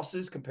 2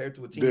 losses compared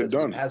to a team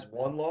that has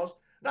 1 loss.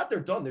 Not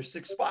they're done. There's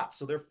 6 spots,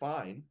 so they're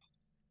fine.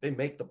 They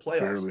make the playoffs.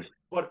 Barely.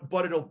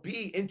 But it'll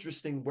be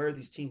interesting where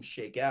these teams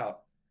shake out.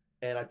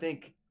 And I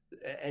think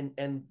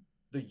and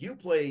the U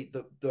play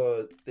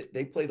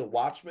they play the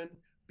Watchmen,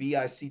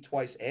 BIC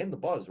twice, and the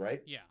Buzz,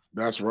 right? Yeah.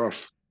 That's rough.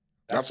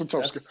 That's a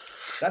tough schedule.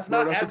 That's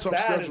not as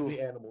bad as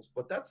the Animals,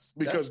 but that's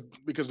because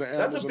the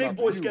Animals that's a big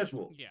boy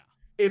schedule. Yeah.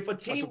 If a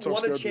team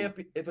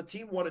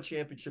won a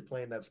championship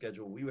playing that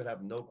schedule, we would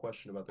have no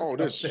question about that. Oh,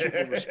 there's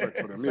super respect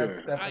for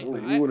them. Yeah. I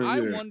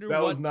wonder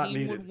what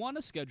team would want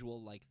a schedule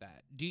like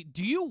that.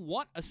 Do you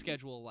want a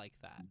schedule like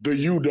that? The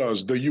U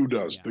does. The U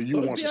does. Yeah. The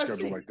U wants a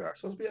schedule like that.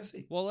 So does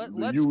BSC. Well,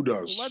 the U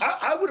does.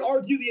 I would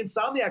argue the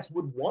Insomniacs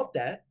would want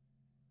that.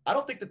 I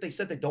don't think that they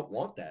said they don't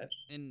want that.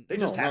 And they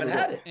just haven't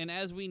had it. And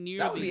as we near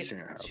the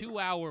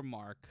 2-hour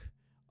mark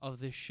of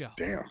this show,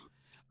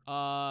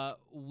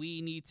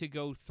 we need to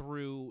go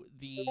through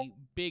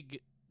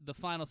the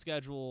final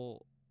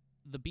schedule,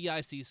 the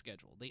BIC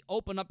schedule. They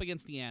open up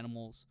against the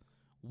Animals,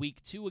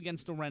 Week 2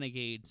 against the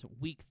Renegades,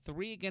 Week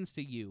 3 against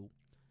the U,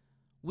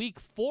 Week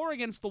 4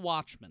 against the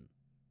Watchmen,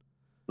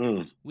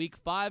 Week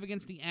 5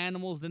 against the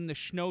Animals, then the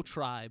Snow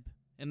Tribe,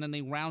 and then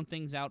they round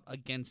things out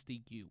against the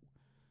U.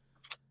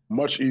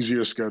 Much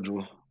easier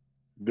schedule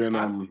than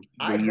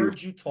I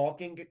heard you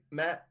talking,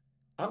 Matt.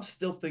 I'm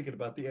still thinking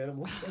about the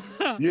Animals.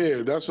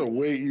 Yeah, that's a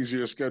way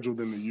easier schedule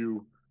than the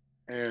U,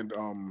 and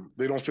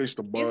they don't face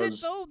the Buzz. Is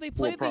it though? They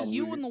play the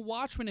U and the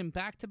Watchmen in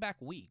back-to-back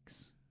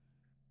weeks.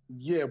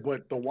 Yeah,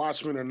 but the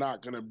Watchmen are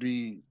not going to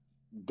be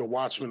the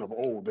Watchmen of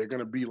old. They're going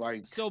to be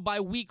like. So by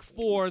week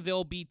 4,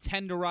 they'll be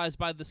tenderized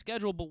by the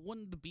schedule. But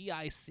wouldn't the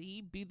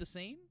BIC be the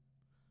same?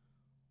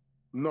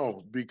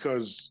 No,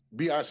 because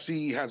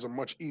BIC has a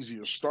much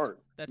easier start.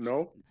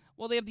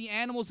 Well, they have the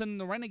Animals and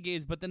the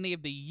Renegades, but then they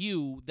have the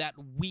U that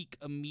week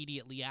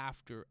immediately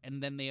after,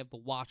 and then they have the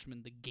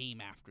Watchmen the game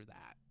after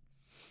that.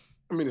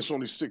 I mean, it's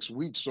only 6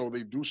 weeks, so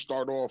they do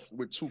start off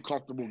with 2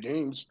 comfortable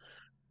games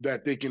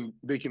that they can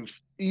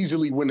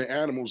easily win the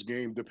Animals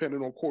game.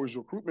 Depending on Cory's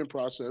recruitment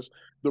process,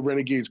 the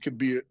Renegades could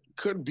be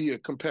a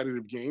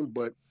competitive game,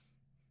 but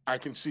I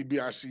can see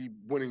BIC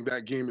winning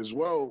that game as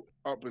well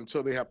up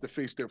until they have to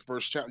face their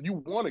first challenge. You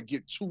want to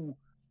get 2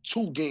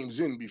 2 games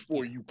in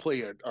before you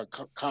play a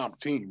comp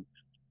team.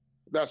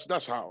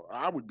 That's how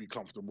I would be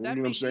comfortable. You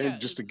know what I'm saying?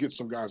 Just to get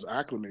some guys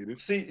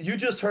acclimated. See, you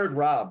just heard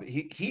Rob.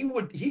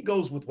 He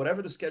goes with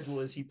whatever the schedule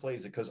is. He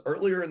plays it because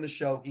earlier in the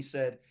show he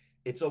said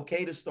it's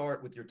okay to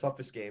start with your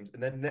toughest games,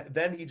 and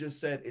then he just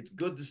said it's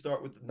good to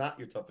start with not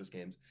your toughest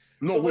games.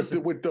 No, so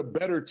with the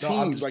better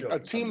teams, like a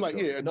team like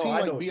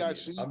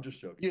BIC, I'm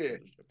just joking. Yeah,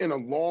 in a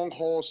long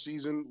haul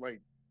season,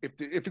 like if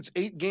it's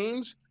 8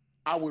 games,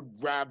 I would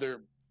rather.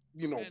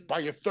 By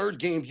your 3rd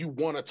game, you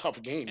won a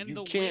tough game.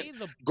 You can't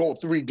go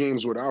 3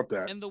 games without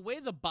that. And the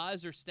way the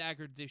buys are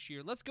staggered this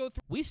year, let's go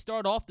through. We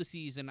start off the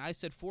season. I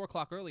said 4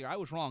 o'clock earlier. I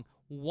was wrong.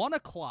 1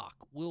 o'clock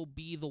will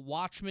be the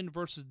Watchmen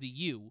versus the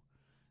U.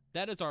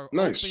 That is our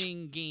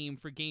opening game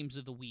for games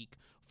of the week.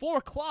 4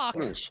 o'clock,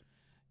 a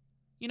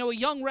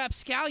young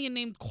rapscallion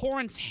named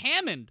Corrance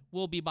Hammond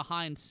will be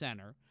behind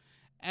center,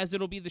 as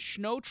it'll be the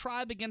Snow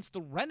Tribe against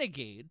the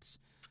Renegades.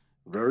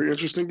 Very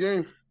interesting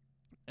game.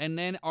 And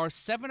then our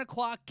 7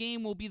 o'clock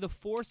game will be the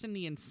Force and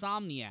the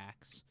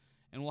Insomniacs.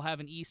 And we'll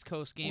have an East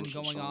Coast game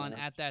going on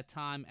at that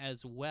time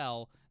as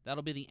well.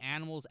 That'll be the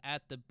Animals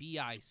at the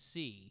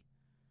BIC.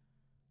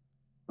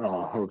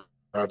 Oh,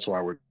 that's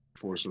why we're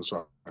Force and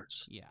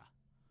Insomniacs. Yeah.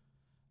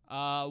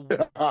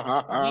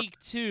 Week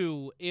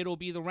 2, it'll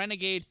be the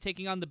Renegades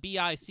taking on the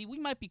BIC. We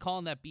might be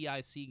calling that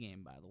BIC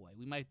game, by the way.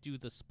 We might do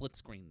the split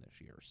screen this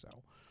year,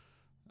 so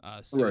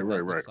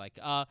right. Looks like.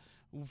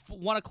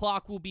 1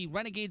 o'clock will be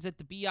Renegades at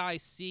the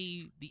BIC,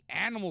 the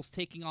Animals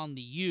taking on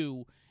the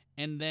U,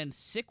 and then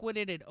Sick With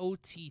It at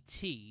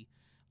OTT.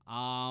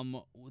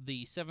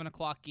 The 7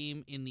 o'clock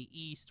game in the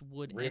East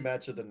would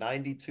rematch of the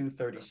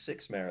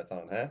 92-36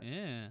 marathon, huh?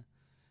 Yeah.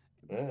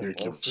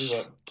 Let's see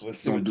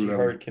what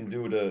G-Herd can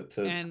do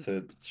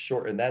to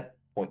shorten that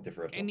point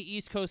differential. And the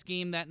East Coast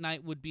game that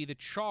night would be the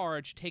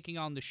Charge taking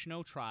on the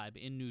Snow Tribe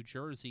in New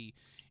Jersey.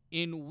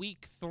 In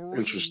week 3,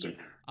 interesting.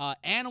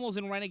 Animals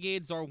and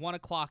Renegades are 1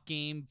 o'clock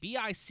game.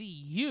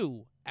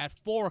 BICU at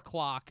 4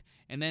 o'clock,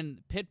 and then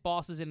Pit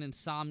Bosses and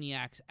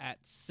Insomniacs at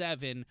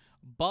 7.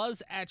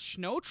 Buzz at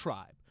Snow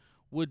Tribe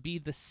would be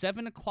the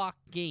 7 o'clock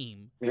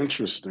game.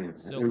 Interesting.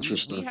 So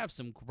we have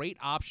some great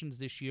options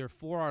this year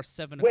for our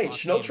 7 o'clock. Wait,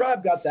 Snow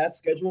Tribe got that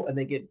schedule, and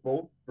they get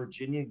both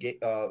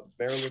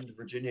Maryland,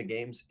 Virginia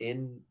games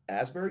in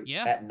Asbury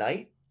at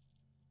night?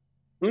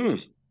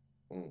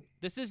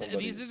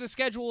 These are the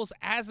schedules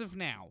as of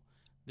now.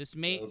 This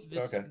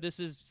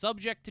is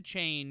subject to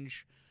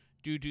change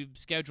due to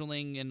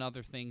scheduling and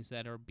other things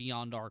that are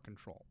beyond our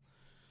control.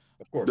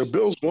 Of course.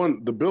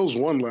 The Bills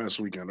won last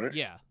weekend, right?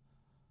 Yeah.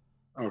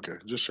 Okay,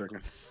 just checking.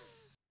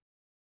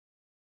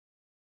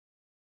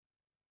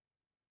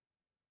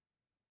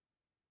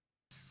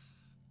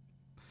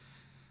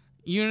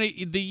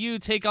 The U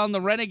take on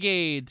the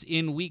Renegades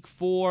in week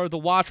 4. The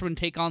Watchmen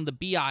take on the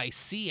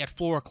BIC at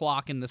 4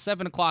 o'clock. In the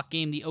 7 o'clock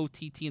game, the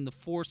OTT and the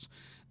Force.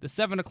 The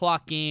 7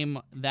 o'clock game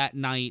that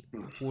night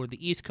for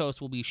the East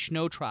Coast will be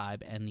Snow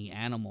Tribe and the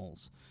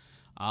Animals.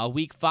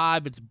 Week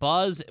 5, it's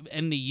Buzz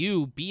and the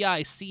U,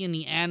 BIC and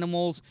the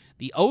Animals,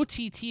 the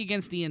OTT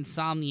against the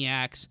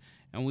Insomniacs,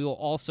 and we will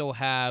also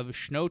have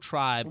Snow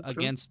Tribe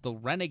against the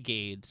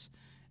Renegades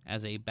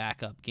as a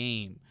backup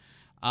game.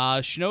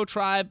 Snow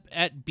Tribe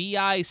at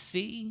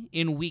BIC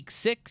in week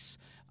 6.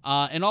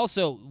 And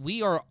also,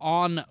 we are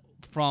on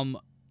from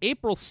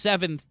April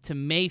 7th to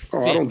May 5th.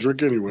 Oh, I don't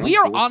drink anyway. We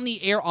are on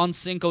the air on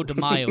Cinco de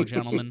Mayo,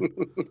 gentlemen.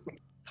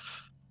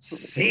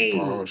 See?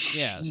 Oh,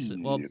 yeah.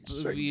 Well,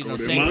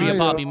 Sangria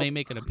Bobby may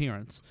make an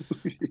appearance.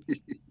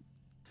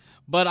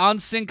 But on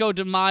Cinco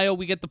de Mayo,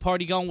 we get the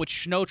party going with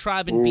Snow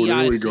Tribe and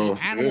BIC,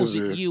 Animals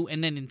at U,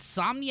 and then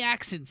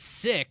Insomniacs and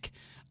Sick.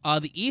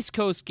 The East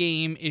Coast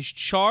game is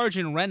Charge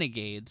and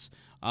Renegades.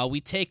 We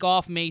take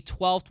off May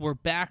 12th. We're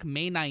back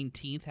May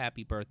 19th.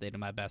 Happy birthday to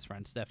my best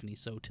friend, Stephanie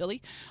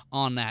Sotilli,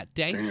 on that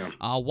day.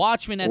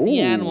 Watchmen at the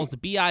Animals, the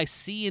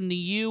BIC and the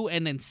U,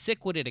 and then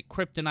Sick With It at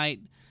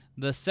Kryptonite.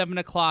 The 7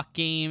 o'clock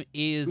game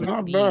is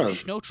the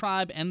Snow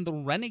Tribe and the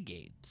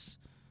Renegades.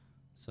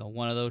 So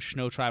one of those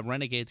Snow Tribe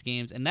Renegades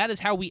games. And that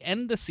is how we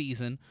end the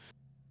season.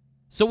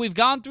 So we've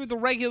gone through the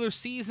regular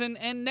season,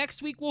 and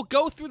next week we'll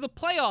go through the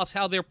playoffs,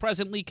 how they're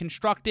presently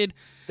constructed.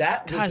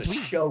 That was a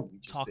show we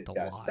just talked did, a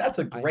guys. lot. That's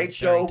a great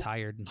show.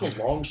 Tired. It's a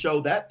long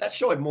show. That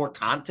show had more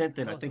content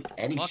than I think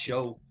any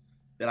show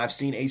that I've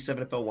seen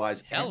A7FL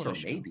wise ever,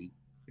 maybe,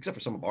 except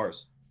for some of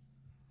ours.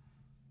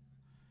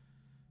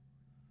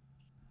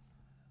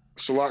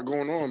 It's a lot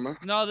going on, man.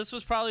 No, this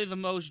was probably the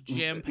most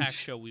jam-packed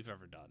show we've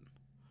ever done.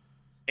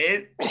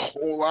 A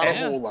whole lot.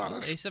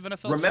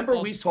 A7FL. Remember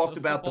we talked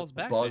about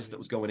the buzz that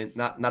was going in,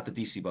 not the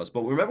DC buzz,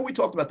 but remember we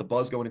talked about the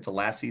buzz going into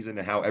last season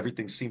and how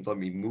everything seemed to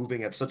be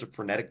moving at such a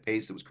frenetic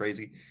pace. It was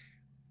crazy.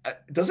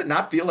 Does it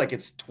not feel like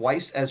it's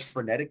twice as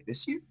frenetic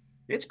this year?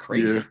 It's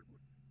crazy.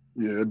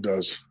 Yeah, it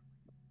does.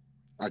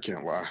 I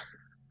can't lie.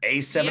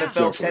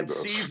 A7FL 10th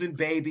season,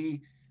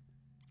 baby.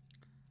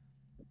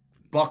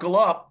 Buckle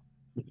up,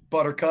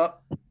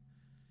 Buttercup.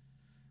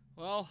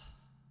 Well,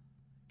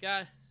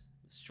 guys,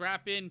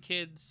 strap in,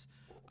 kids.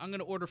 I'm going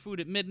to order food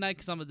at midnight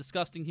because I'm a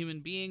disgusting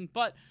human being.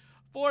 But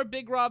For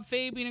Big Rob,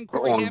 Fabian, and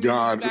Corey Oh, Hammond,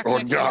 God. we'll be back Oh,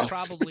 next week, God.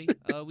 probably.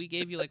 We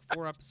gave you like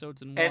 4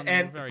 episodes in one.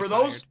 And we're very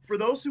for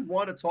those who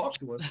want to talk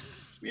to us,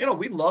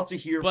 we love to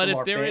hear But from if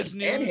our there fans is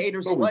and news-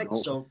 haters No, we alike. don't.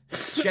 So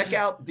check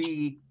out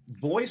the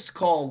voice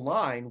call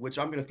line, which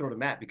I'm going to throw to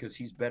Matt because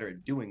he's better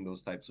at doing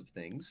those types of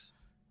things.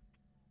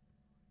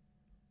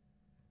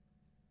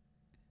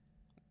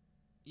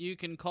 You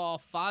can call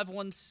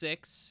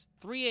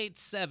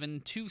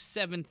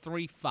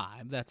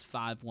 516-387-2735. That's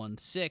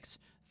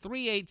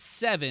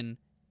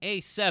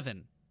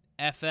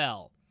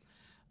 516-387-A7FL.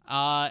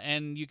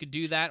 And you could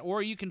do that,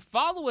 or you can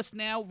follow us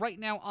right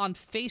now on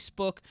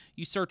Facebook.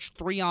 You search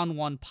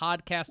 3-on-1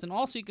 Podcast, and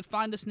also you can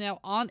find us now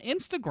on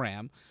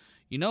Instagram.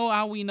 You know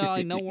how we know?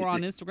 I know we're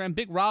on Instagram.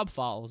 Big Rob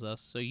follows us,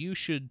 so you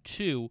should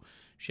too.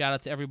 Shout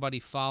out to everybody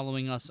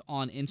following us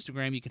on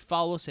Instagram. You can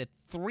follow us at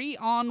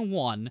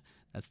 3-on-1.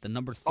 That's the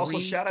number 3. Also,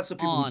 shout out to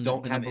people who on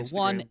don't the have number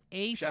Instagram.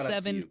 1 Shout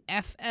outs to you.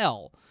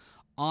 A7FL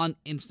on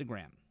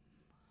Instagram.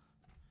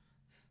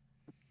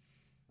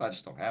 I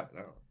just don't have it.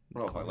 I don't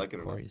know if I like it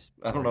or not. Corey's-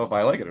 I don't know if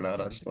I like it or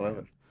not. I just don't have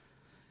it.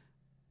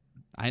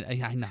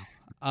 I know.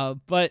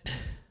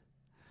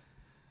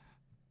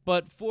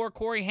 But for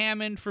Corey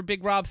Hammond, for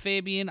Big Rob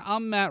Fabian,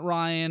 I'm Matt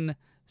Ryan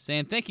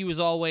saying thank you as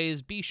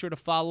always. Be sure to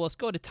follow us.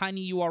 Go to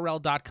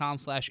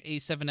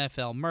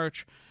tinyurl.com/A7FL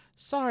merch.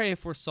 Sorry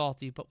if we're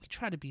salty, but we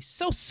try to be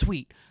so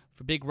sweet.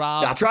 For Big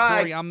Rob, That's right.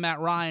 Corey, I'm Matt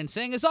Ryan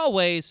saying as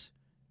always,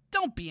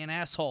 don't be an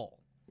asshole.